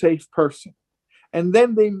become a safe person. And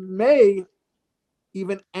then they may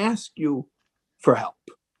even ask you for help.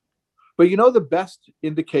 But the best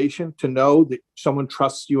indication to know that someone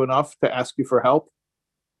trusts you enough to ask you for help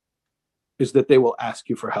is that they will ask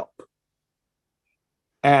you for help.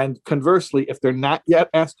 And conversely, if they're not yet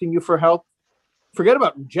asking you for help, forget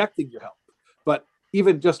about rejecting your help. But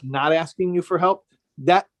even just not asking you for help,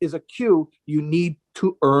 that is a cue you need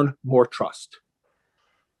to earn more trust.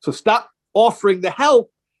 So stop offering the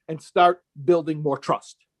help and start building more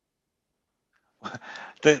trust.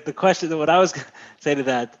 The question that what I was going to say to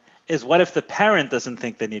that is, what if the parent doesn't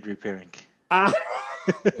think they need repairing?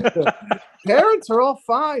 Parents are all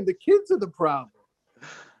fine. The kids are the problem.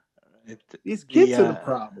 These kids are the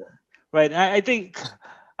problem. Right. I think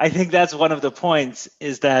that's one of the points,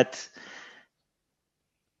 is that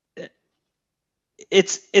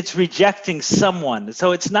it's rejecting someone.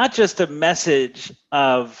 So it's not just a message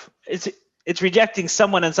of It's rejecting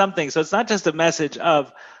someone and something. So it's not just a message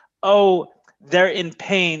of, oh, they're in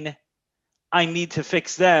pain, I need to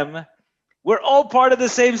fix them. We're all part of the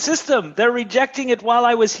same system. They're rejecting it while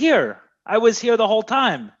I was here. I was here the whole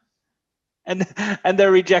time. And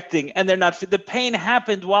they're rejecting, and they're not. The pain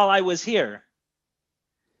happened while I was here.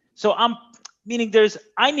 So I'm meaning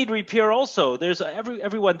I need repair also.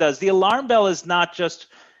 Everyone does. The alarm bell is not just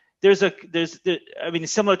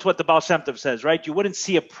similar to what the Baal Shem Tov says, right? You wouldn't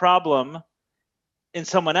see a problem in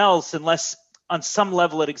someone else unless on some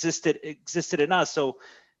level it existed in us. So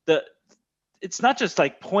it's not just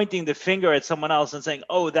like pointing the finger at someone else and saying,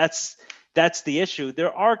 oh, that's the issue.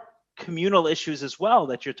 There are communal issues as well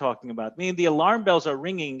that you're talking about. Meaning the alarm bells are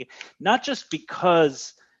ringing not just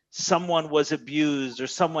because someone was abused or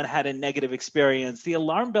someone had a negative experience. The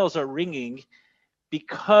alarm bells are ringing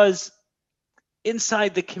because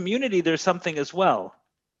inside the community there's something as well.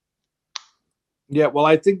 Yeah, well,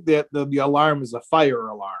 I think that the alarm is a fire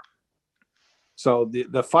alarm. So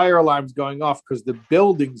the fire alarm's going off because the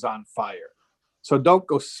building's on fire. So don't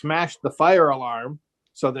go smash the fire alarm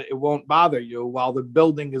so that it won't bother you while the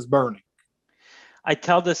building is burning. I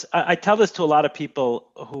tell this to a lot of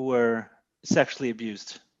people who were sexually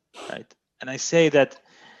abused, right? And I say that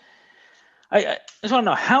I just want to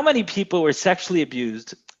know how many people were sexually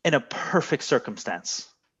abused in a perfect circumstance.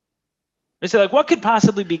 They say, like, what could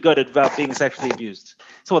possibly be good about being sexually abused?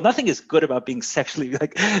 So, well, nothing is good about being sexually,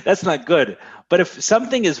 like, that's not good. But if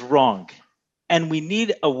something is wrong and we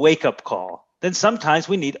need a wake-up call, then sometimes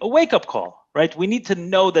we need a wake-up call, right? We need to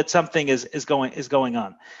know that something is going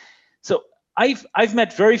on. So I've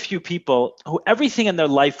met very few people who everything in their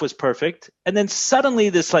life was perfect, and then suddenly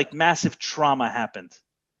this like massive trauma happened.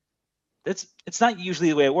 It's not usually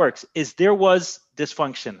the way it works. There was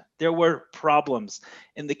dysfunction, there were problems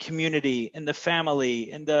in the community, in the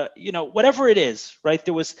family, in the whatever it is, right?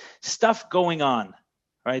 There was stuff going on,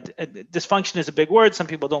 right? Dysfunction is a big word. Some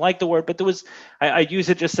people don't like the word, but there was. I use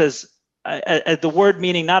it just as the word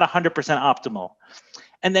meaning not 100% optimal.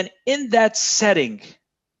 And then in that setting,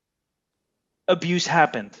 abuse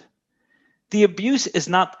happened. The abuse is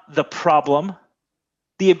not the problem.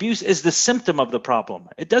 The abuse is the symptom of the problem.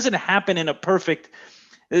 It doesn't happen in a perfect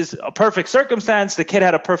circumstance. The kid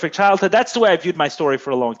had a perfect childhood. That's the way I viewed my story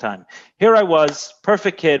for a long time. Here I was,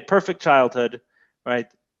 perfect kid, perfect childhood, right?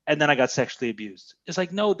 And then I got sexually abused. It's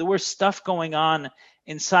like, no, there was stuff going on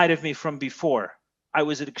inside of me from before. I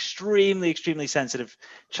was an extremely, extremely sensitive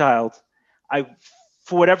child.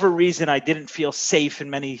 For whatever reason, I didn't feel safe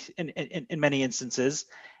in many instances.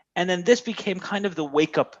 And then this became kind of the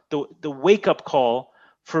wake up call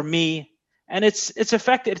for me, and it's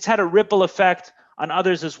affected. It's had a ripple effect on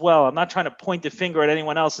others as well. I'm not trying to point the finger at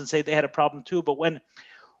anyone else and say they had a problem too, but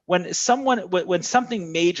when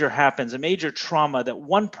something major happens, a major trauma that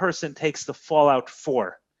one person takes the fallout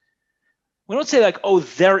for, we don't say like, oh,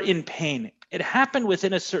 they're in pain. It happened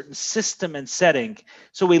within a certain system and setting.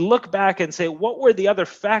 So we look back and say, what were the other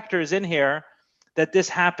factors in here that this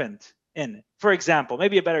happened in? For example,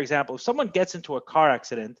 maybe a better example, if someone gets into a car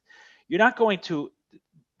accident, you're not going to,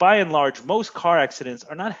 by and large, most car accidents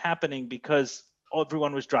are not happening because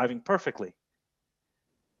everyone was driving perfectly.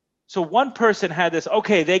 So one person had this,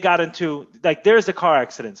 okay, they got into, like, there's a car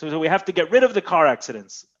accident. So we have to get rid of the car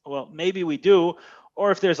accidents. Well, maybe we do.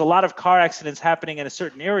 Or if there's a lot of car accidents happening in a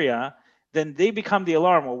certain area, then they become the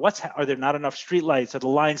alarm. Well, are there not enough streetlights? Are the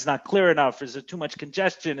lines not clear enough? Is there too much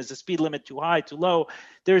congestion? Is the speed limit too high, too low?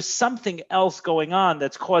 There's something else going on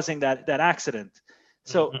that's causing that accident.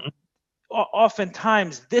 So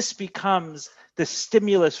oftentimes this becomes the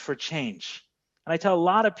stimulus for change. And I tell a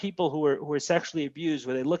lot of people who are sexually abused,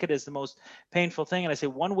 where they look at it as the most painful thing, and I say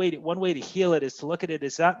one way to heal it is to look at it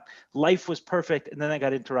as that life was perfect and then I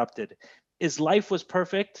got interrupted. Life was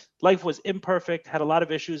perfect, life was imperfect, had a lot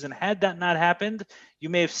of issues, and had that not happened, you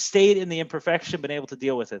may have stayed in the imperfection, been able to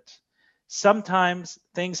deal with it. Sometimes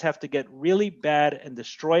things have to get really bad and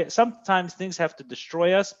sometimes things have to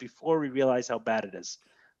destroy us before we realize how bad it is.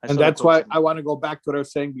 And that's why I want to go back to what I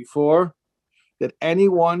was saying before, that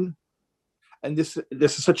anyone, and this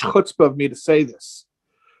is such chutzpah of me to say this,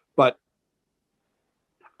 but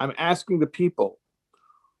I'm asking the people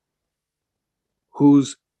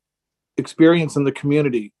whose experience in the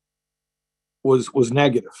community was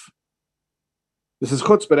negative. This is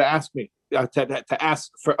chutzpah to ask me, to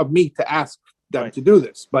ask them right to do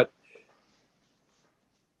this, but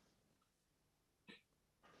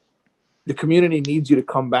the community needs you to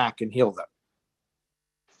come back and heal them.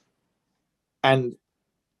 And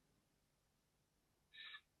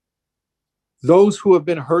those who have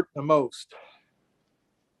been hurt the most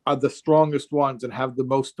are the strongest ones and have the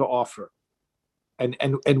most to offer.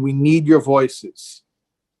 and we need your voices.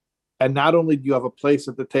 And not only do you have a place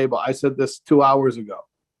at the table, I said this 2 hours ago.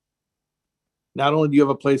 Not only do you have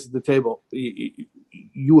a place at the table,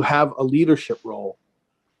 you have a leadership role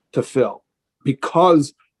to fill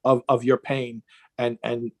because of your pain and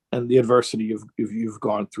the adversity you've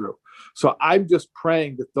gone through. So I'm just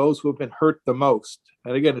praying that those who have been hurt the most,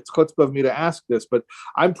 and again, it's chutzpah of me to ask this, but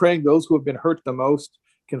I'm praying those who have been hurt the most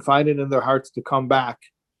can find it in their hearts to come back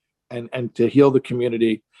and to heal the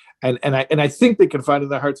community. And I think they can find it in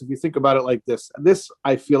their hearts if you think about it like this. This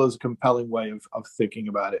I feel is a compelling way of thinking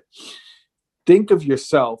about it. Think of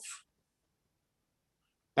yourself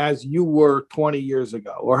as you were 20 years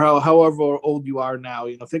ago, or however old you are now.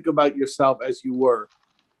 Think about yourself as you were,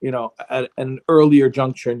 at an earlier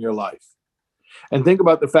juncture in your life. And think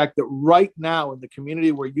about the fact that right now in the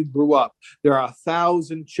community where you grew up, there are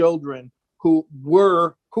 1,000 children who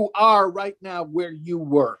are right now where you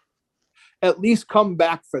were. At least come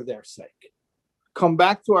back for their sake. Come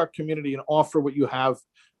back to our community and offer what you have,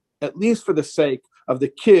 at least for the sake of the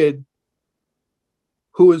kid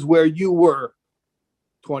who is where you were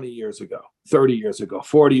 20 years ago, 30 years ago,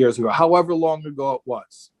 40 years ago, however long ago it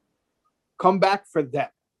was. Come back for them.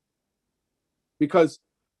 Because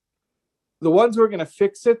the ones who are going to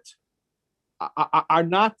fix it are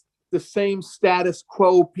not the same status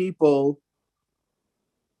quo people.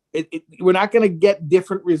 We're not going to get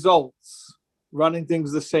different results running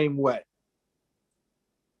things the same way.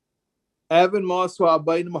 The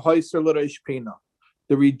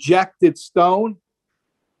rejected stone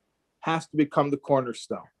has to become the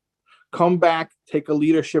cornerstone. Come back, take a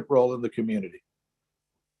leadership role in the community.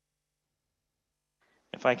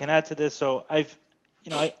 If I can add to this, so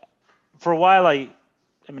for a while I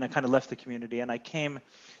kind of left the community and I came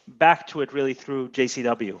back to it really through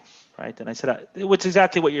JCW, right? And I said, it's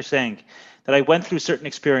exactly what you're saying, that I went through certain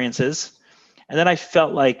experiences and then I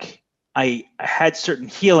felt like I had certain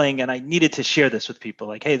healing and I needed to share this with people.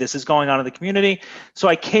 Like, hey, this is going on in the community. So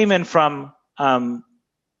I came in from,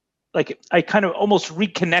 I kind of almost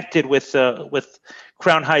reconnected with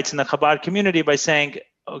Crown Heights and the Chabad community by saying,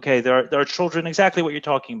 okay, there are children, exactly what you're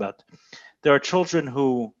talking about. There are children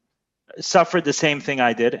who suffered the same thing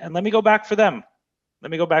I did, and let me go back for them.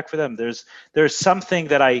 There's something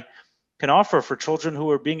that I can offer for children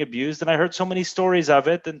who are being abused, and I heard so many stories of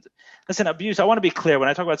it. And listen, abuse, I want to be clear, when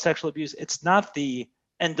I talk about sexual abuse, it's not the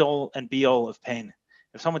end all and be all of pain.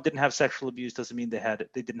 If someone didn't have sexual abuse, doesn't mean they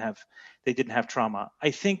didn't have trauma.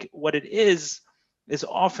 I think what it is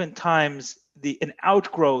oftentimes an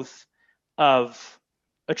outgrowth of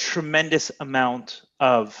a tremendous amount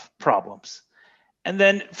of problems. And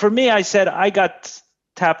then for me, I said I got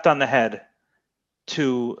tapped on the head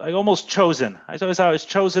I almost chosen. I was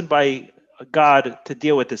chosen by God to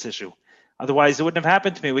deal with this issue. Otherwise, it wouldn't have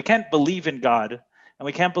happened to me. We can't believe in God, and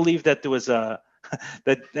we can't believe that there was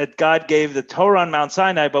that God gave the Torah on Mount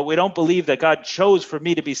Sinai, but we don't believe that God chose for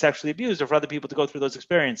me to be sexually abused or for other people to go through those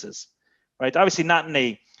experiences, right? Obviously not in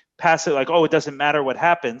a passive, like, oh, it doesn't matter what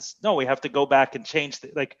happens. No, we have to go back and change,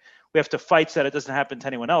 we have to fight so that it doesn't happen to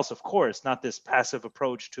anyone else, of course, not this passive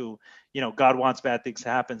approach to, God wants bad things to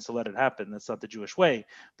happen, so let it happen. That's not the Jewish way.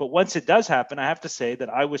 But once it does happen, I have to say that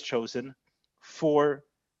I was chosen for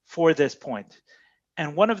this point.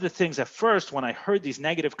 And one of the things at first, when I heard these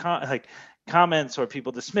negative comments or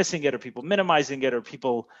people dismissing it or people minimizing it or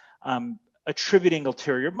people attributing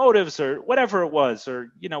ulterior motives or whatever it was,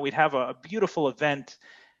 or, we'd have a beautiful event,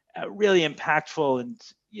 really impactful, and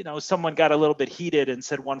someone got a little bit heated and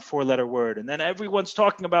said one 4-letter word, and then everyone's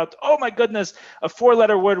talking about, oh my goodness, a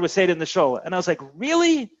 4-letter word was said in the shul. And I was like,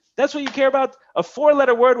 really? That's what you care about? A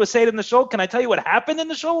 4-letter word was said in the shul? Can I tell you what happened in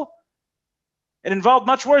the shul? It involved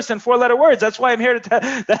much worse than 4-letter words. That's why I'm here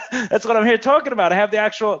that's what I'm here talking about. I have the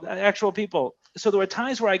actual people. So there were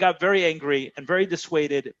times where I got very angry and very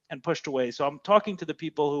dissuaded and pushed away. So I'm talking to the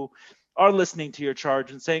people who are listening to your charge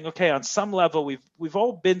and saying, okay, on some level, we've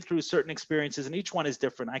all been through certain experiences, and each one is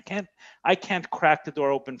different. I can't crack the door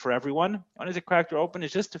open for everyone. When is it crack the door open?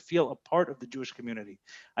 Is just to feel a part of the Jewish community.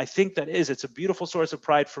 I think it's a beautiful source of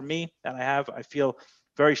pride for me that I feel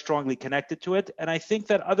very strongly connected to it, and I think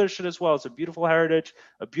that others should as well. It's a beautiful heritage,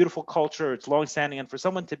 a beautiful culture. It's long-standing, and for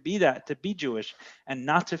someone to be Jewish and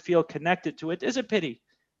not to feel connected to it is a pity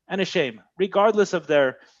and a shame, regardless of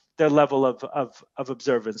their level of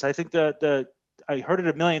observance. I think I heard it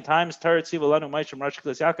a million times. Torah Tziva Lanu Moshe Marash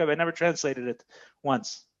K'lis Yaakov. I never translated it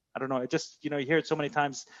once. I don't know. It just, you hear it so many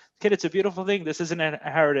times. Kid, it's a beautiful thing. This is an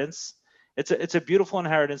inheritance. It's a beautiful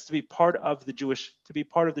inheritance to be part of the Jewish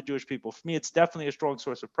people. For me, it's definitely a strong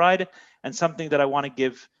source of pride and something that I want to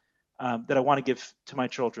give to my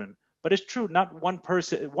children. But it's true, not one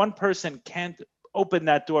person can't open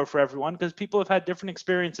that door for everyone because people have had different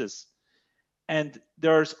experiences, and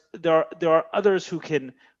there are others who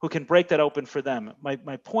can break that open for them.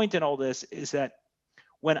 My point in all this is that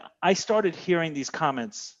when I started hearing these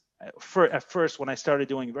comments, at first when I started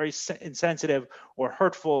doing very insensitive or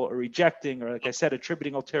hurtful or rejecting, or like I said,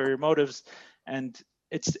 attributing ulterior motives, and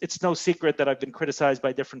it's no secret that I've been criticized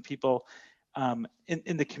by different people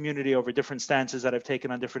in the community over different stances that I've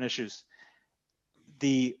taken on different issues.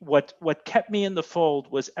 What kept me in the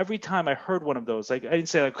fold was every time I heard one of those, like I didn't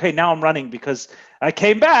say like, okay, now I'm running because I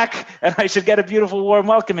came back and I should get a beautiful warm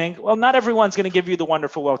welcoming. Well, not everyone's going to give you the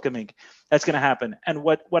wonderful welcoming that's going to happen. And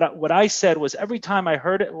what I said was every time I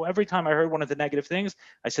heard one of the negative things,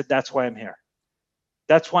 I said, that's why I'm here.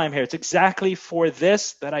 That's why I'm here. It's exactly for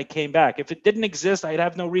this that I came back. If it didn't exist, I'd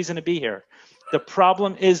have no reason to be here. The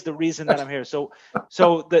problem is the reason that I'm here. So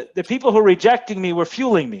the people who are rejecting me were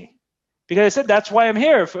fueling me. Because I said, that's why I'm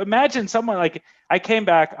here. Imagine someone like, I came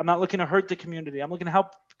back, I'm not looking to hurt the community. I'm looking to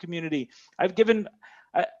help the community. I've given,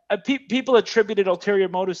 people attributed ulterior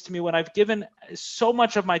motives to me when I've given so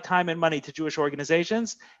much of my time and money to Jewish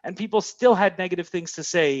organizations, and people still had negative things to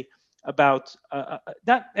say about,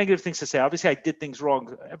 not negative things to say. Obviously, I did things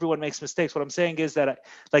wrong. Everyone makes mistakes. What I'm saying is that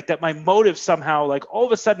that my motives somehow, like all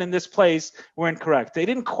of a sudden in this place, were incorrect. They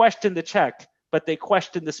didn't question the check, but they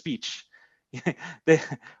questioned the speech. they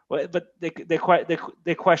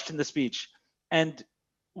questioned the speech, and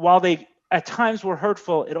while they at times were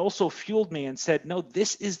hurtful, it also fueled me and said, no,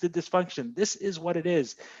 this is the dysfunction. This is what it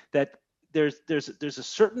is, that there's a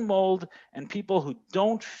certain mold, and people who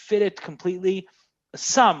don't fit it completely,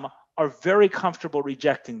 some are very comfortable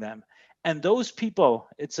rejecting them, and those people,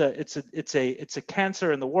 it's a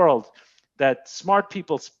cancer in the world, that smart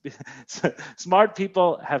people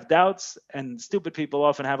have doubts, and stupid people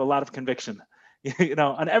often have a lot of conviction,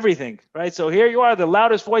 on everything, right? So here you are, the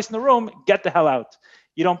loudest voice in the room, get the hell out.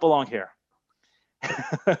 You don't belong here.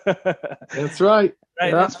 That's right.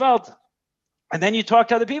 Right, yeah. That's felt. And then you talk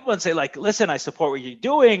to other people and say, like, listen, I support what you're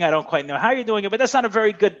doing. I don't quite know how you're doing it, but that's not a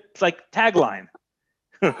very good, tagline.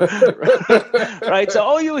 Right? So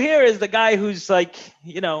all you hear is the guy who's like,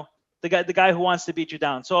 the guy who wants to beat you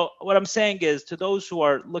down. So what I'm saying is, to those who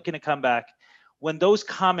are looking to come back, when those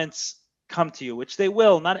comments come to you, which they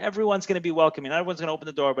will, not everyone's going to be welcoming, not everyone's going to open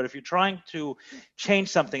the door, but if you're trying to change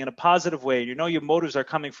something in a positive way, your motives are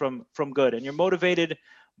coming from good, and you're motivated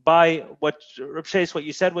by what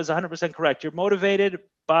you said was 100% correct. You're motivated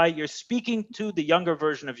by, you're speaking to the younger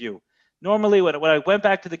version of you. Normally, when I went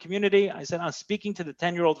back to the community, I said, I'm speaking to the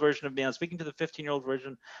 10-year-old version of me. I'm speaking to the 15-year-old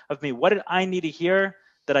version of me. What did I need to hear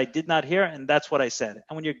that I did not hear? And that's what I said.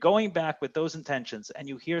 And when you're going back with those intentions and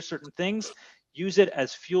you hear certain things, use it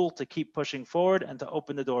as fuel to keep pushing forward and to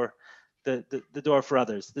open the door, the door for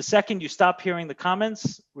others. The second you stop hearing the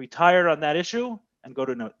comments, retire on that issue and go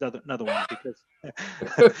to another one, because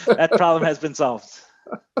that problem has been solved.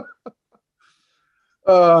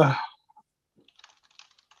 To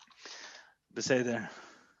say there.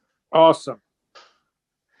 Awesome.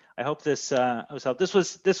 I hope this was helpful.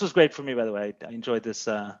 This was great for me, by the way. I enjoyed this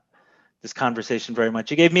conversation very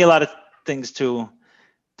much. You gave me a lot of things to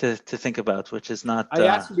think about, which is not. I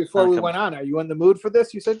asked you before we went on, are you in the mood for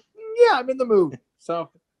this? You said, yeah, I'm in the mood. So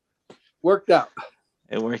worked out.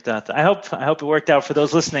 It worked out. I hope it worked out for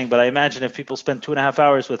those listening, but I imagine if people spend 2.5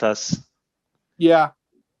 hours with us, yeah,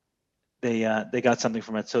 they got something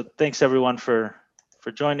from it. So thanks everyone for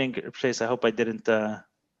joining. Chase, I hope I didn't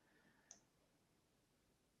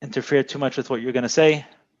interfere too much with what you're going to say,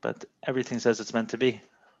 but everything says it's meant to be. It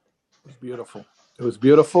was beautiful. It was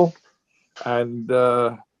beautiful. And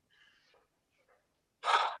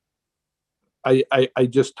I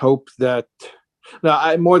just hope that, no,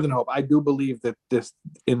 I more than hope, I do believe that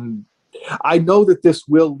I know that this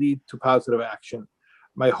will lead to positive action.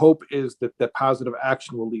 My hope is that the positive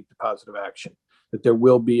action will lead to positive action, that there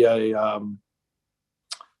will be a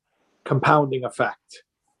compounding effect.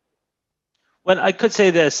 Well, I could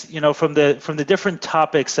say this, from the different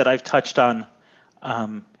topics that I've touched on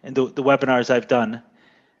in the webinars I've done,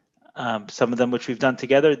 some of them which we've done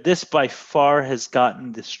together, this by far has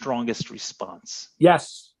gotten the strongest response.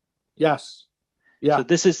 Yes. Yeah. So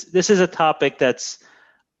this is a topic that's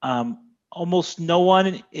almost no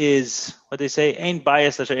one is, what they say, ain't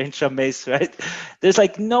biased, ain't shamez, right? There's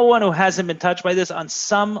no one who hasn't been touched by this on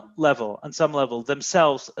some level,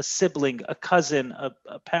 themselves, a sibling, a cousin,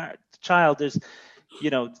 a parent, child. There's,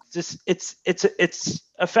 just it's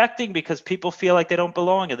affecting because people feel like they don't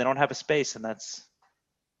belong and they don't have a space, and that's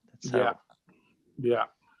how. Yeah.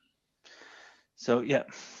 So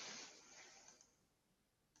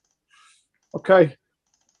Okay.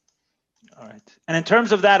 All right. And in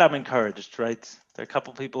terms of that, I'm encouraged, right? There are a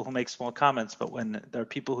couple people who make small comments, but when there are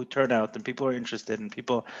people who turn out and people are interested and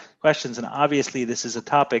people questions, and obviously this is a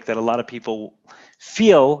topic that a lot of people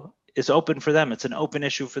feel is open for them. It's an open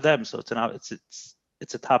issue for them. So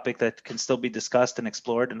it's a topic that can still be discussed and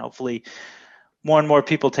explored, and hopefully more and more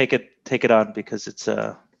people take it on, because it's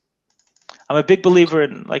I'm a big believer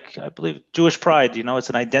in, like, I believe Jewish pride, it's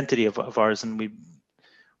an identity of ours, and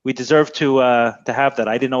we deserve to have that.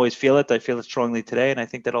 I didn't always feel it. I feel it strongly today, and I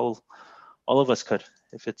think that all of us could.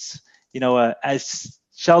 If it's, as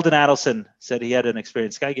Sheldon Adelson said, he had an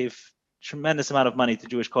experience. Guy gave tremendous amount of money to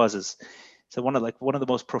Jewish causes. So one of the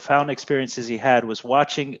most profound experiences he had was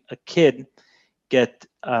watching a kid get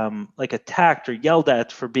attacked or yelled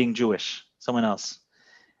at for being Jewish, someone else.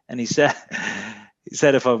 And he said, he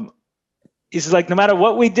says, like, no matter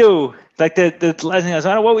what we do, like the last thing is,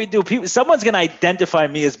 no matter what we do, someone's gonna identify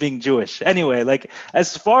me as being Jewish anyway. Like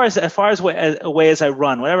as far as away as I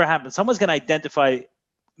run, whatever happens, someone's gonna identify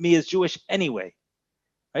me as Jewish anyway,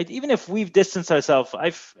 right? Even if we've distanced ourselves,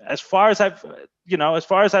 as far as I've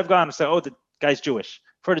gone, I say, oh, the guy's Jewish.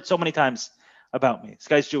 I've heard it so many times about me. This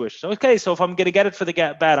guy's Jewish. So okay, so if I'm gonna get it for the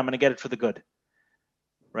bad, I'm gonna get it for the good,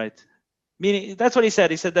 right? Meaning, that's what he said.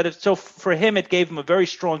 He said that so for him, it gave him a very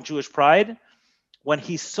strong Jewish pride. When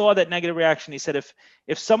he saw that negative reaction, he said,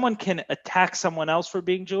 if someone can attack someone else for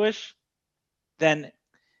being Jewish, then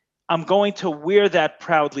I'm going to wear that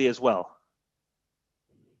proudly as well.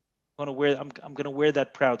 I'm going to wear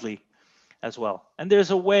that proudly as well. And there's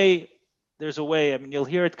a way. I mean, you'll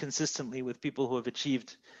hear it consistently with people who have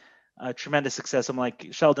achieved tremendous success. I'm like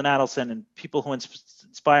Sheldon Adelson, and people who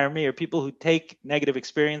inspire me are people who take negative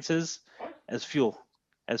experiences as fuel,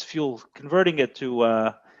 converting it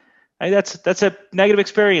to that's a negative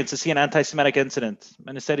experience to see an anti-Semitic incident.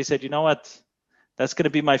 And instead he said, you know what? That's going to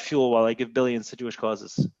be my fuel while I give billions to Jewish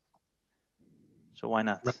causes. So why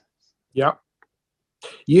not? Yeah.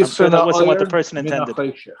 I'm sure that wasn't what the person intended.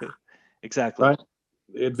 Exactly. Right?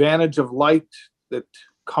 The advantage of light that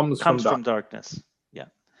comes from darkness. Yeah.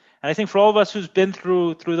 And I think for all of us who's been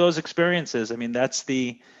through those experiences, I mean, that's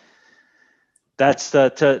to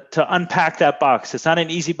unpack that box. It's not an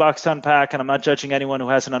easy box to unpack, and I'm not judging anyone who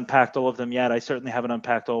hasn't unpacked all of them yet. I certainly haven't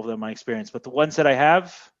unpacked all of them in my experience, but the ones that I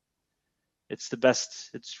have, it's the best.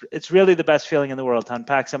 It's really the best feeling in the world to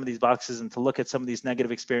unpack some of these boxes and to look at some of these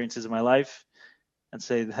negative experiences in my life and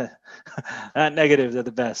say that not negative, they're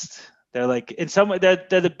the best. They're like, in some way, they're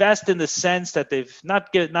the best in the sense that they've not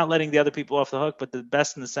letting the other people off the hook, but the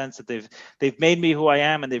best in the sense that they've made me who I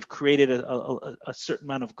am, and they've created a certain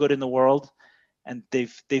amount of good in the world. And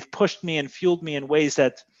they've pushed me and fueled me in ways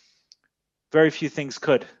that very few things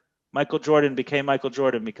could. Michael Jordan became Michael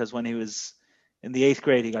Jordan because when he was in the 8th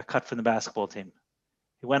grade, he got cut from the basketball team.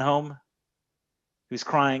 He went home, he was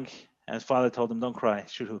crying, and his father told him, don't cry,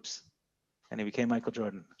 shoot hoops. And he became Michael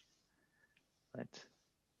Jordan. Right?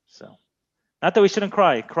 So, not that we shouldn't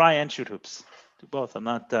cry and shoot hoops. Do both. I'm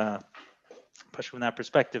not pushing from that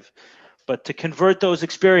perspective. But to convert those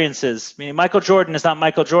experiences, meaning Michael Jordan is not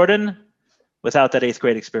Michael Jordan without that 8th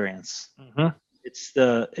grade experience. Mm-hmm. It's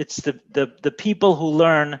the people who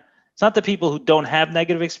learn. It's not the people who don't have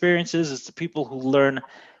negative experiences. It's the people who learn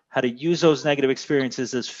how to use those negative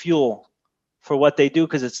experiences as fuel for what they do,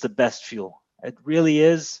 because it's the best fuel. It really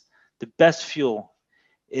is the best fuel.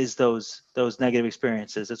 Is those negative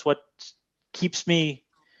experiences. It's what keeps me.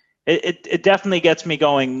 It definitely gets me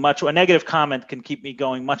going much. A negative comment can keep me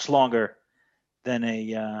going much longer than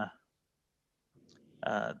a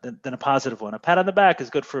positive one. A pat on the back is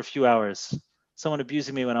good for a few hours. Someone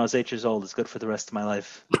abusing me when I was 8 years old is good for the rest of my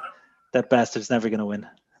life. That bastard's never going to win.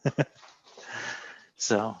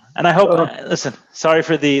 So, and I hope, listen, sorry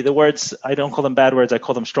for the words. I don't call them bad words. I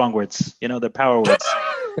call them strong words. They're power words.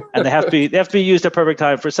 And they have to be used at perfect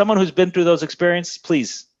time. For someone who's been through those experiences,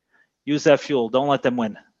 please use that fuel. Don't let them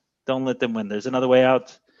win. Don't let them win. There's another way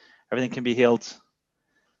out. Everything can be healed.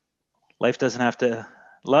 Life doesn't have to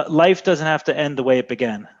end the way it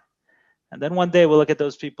began. And then one day we'll look at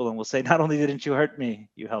those people and we'll say, not only didn't you hurt me,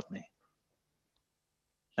 you helped me.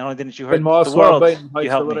 Not only didn't you hurt the world, you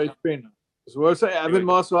helped me.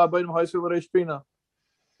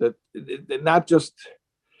 That not just,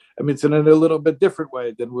 I mean, it's in a little bit different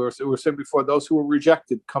way than we were saying before. Those who were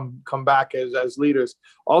rejected come back as leaders.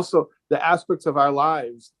 Also, the aspects of our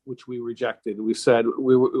lives which we rejected. We said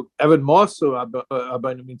Evan Mosu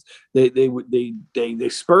means they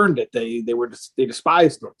spurned it. They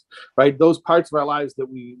despised it. Right? Those parts of our lives that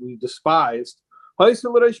we despised.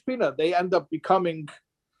 They end up becoming,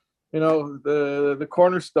 the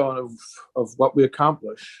cornerstone of what we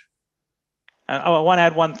accomplish. I want to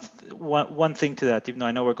add one thing to that, even though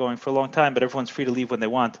I know we're going for a long time, but everyone's free to leave when they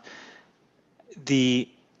want.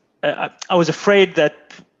 I was afraid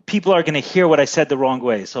that people are going to hear what I said the wrong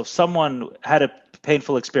way. So if someone had a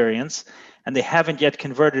painful experience and they haven't yet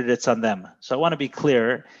converted, it's on them. So I want to be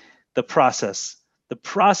clear, the process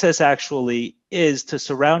actually is to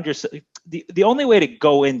surround yourself. The only way to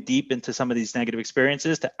go in deep into some of these negative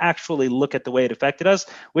experiences, to actually look at the way it affected us,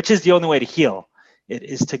 which is the only way to heal. It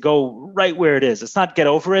is to go right where it is. It's not get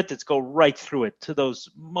over it. It's go right through it to those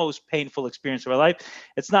most painful experiences of our life.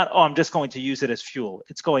 It's not, oh, I'm just going to use it as fuel.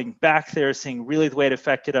 It's going back there, seeing really the way it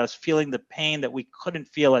affected us, feeling the pain that we couldn't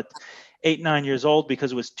feel at 8, 9 years old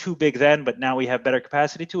because it was too big then, but now we have better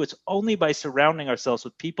capacity to. It's only by surrounding ourselves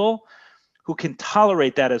with people who can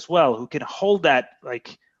tolerate that as well, who can hold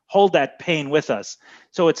that pain with us.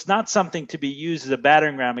 So it's not something to be used as a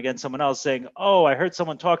battering ram against someone else, saying, oh, I heard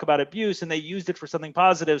someone talk about abuse and they used it for something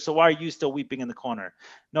positive, so why are you still weeping in the corner?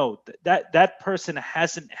 No, that person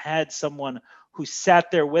hasn't had someone who sat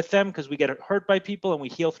there with them, because we get hurt by people and we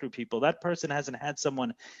heal through people. That person hasn't had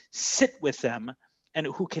someone sit with them and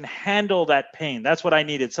who can handle that pain. That's what I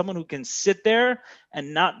needed. Someone who can sit there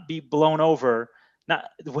and not be blown over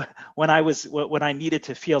when I needed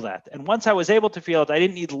to feel that. And once I was able to feel it, I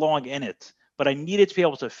didn't need long in it, but I needed to be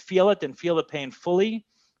able to feel it and feel the pain fully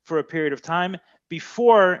for a period of time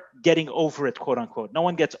before getting over it, quote unquote. No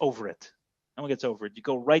one gets over it. No one gets over it. You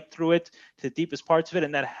go right through it to the deepest parts of it.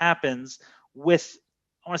 And that happens with,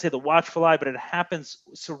 I want to say the watchful eye, but it happens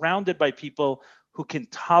surrounded by people who can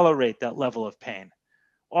tolerate that level of pain.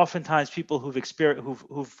 Oftentimes people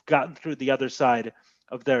who've gotten through the other side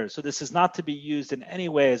of theirs. So this is not to be used in any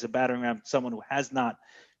way as a battering ram to someone who has not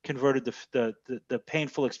converted the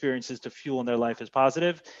painful experiences to fuel in their life as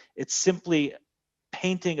positive. It's simply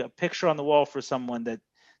painting a picture on the wall for someone that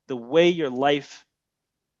the way your life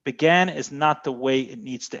began is not the way it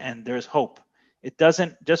needs to end. There's hope. It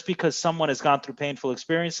doesn't, just because someone has gone through painful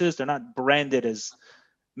experiences, they're not branded as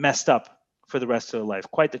messed up for the rest of their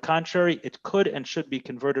life. Quite the contrary, it could and should be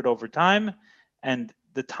converted over time. And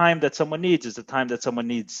the time that someone needs is the time that someone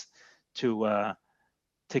needs to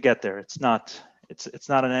get there. It's not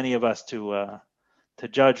on any of us to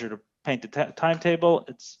judge or to paint the timetable.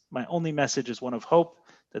 It's my only message is one of hope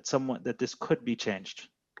that this could be changed.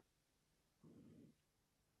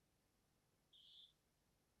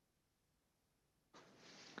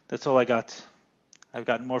 That's all I got. I've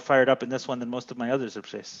gotten more fired up in this one than most of my others have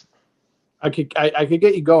faced. I could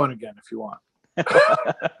get you going again if you want.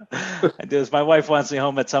 I do. My wife wants me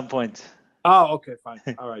home at some point. Oh, okay, fine.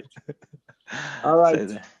 All right. All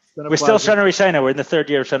right. We're still Shana Rishina. We're in the 3rd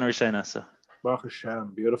year of Shana Rishina. So. Baruch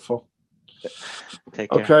Hashem. Beautiful. Take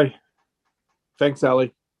care. Okay. Thanks,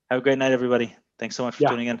 Ali. Have a great night, everybody. Thanks so much for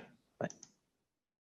tuning in.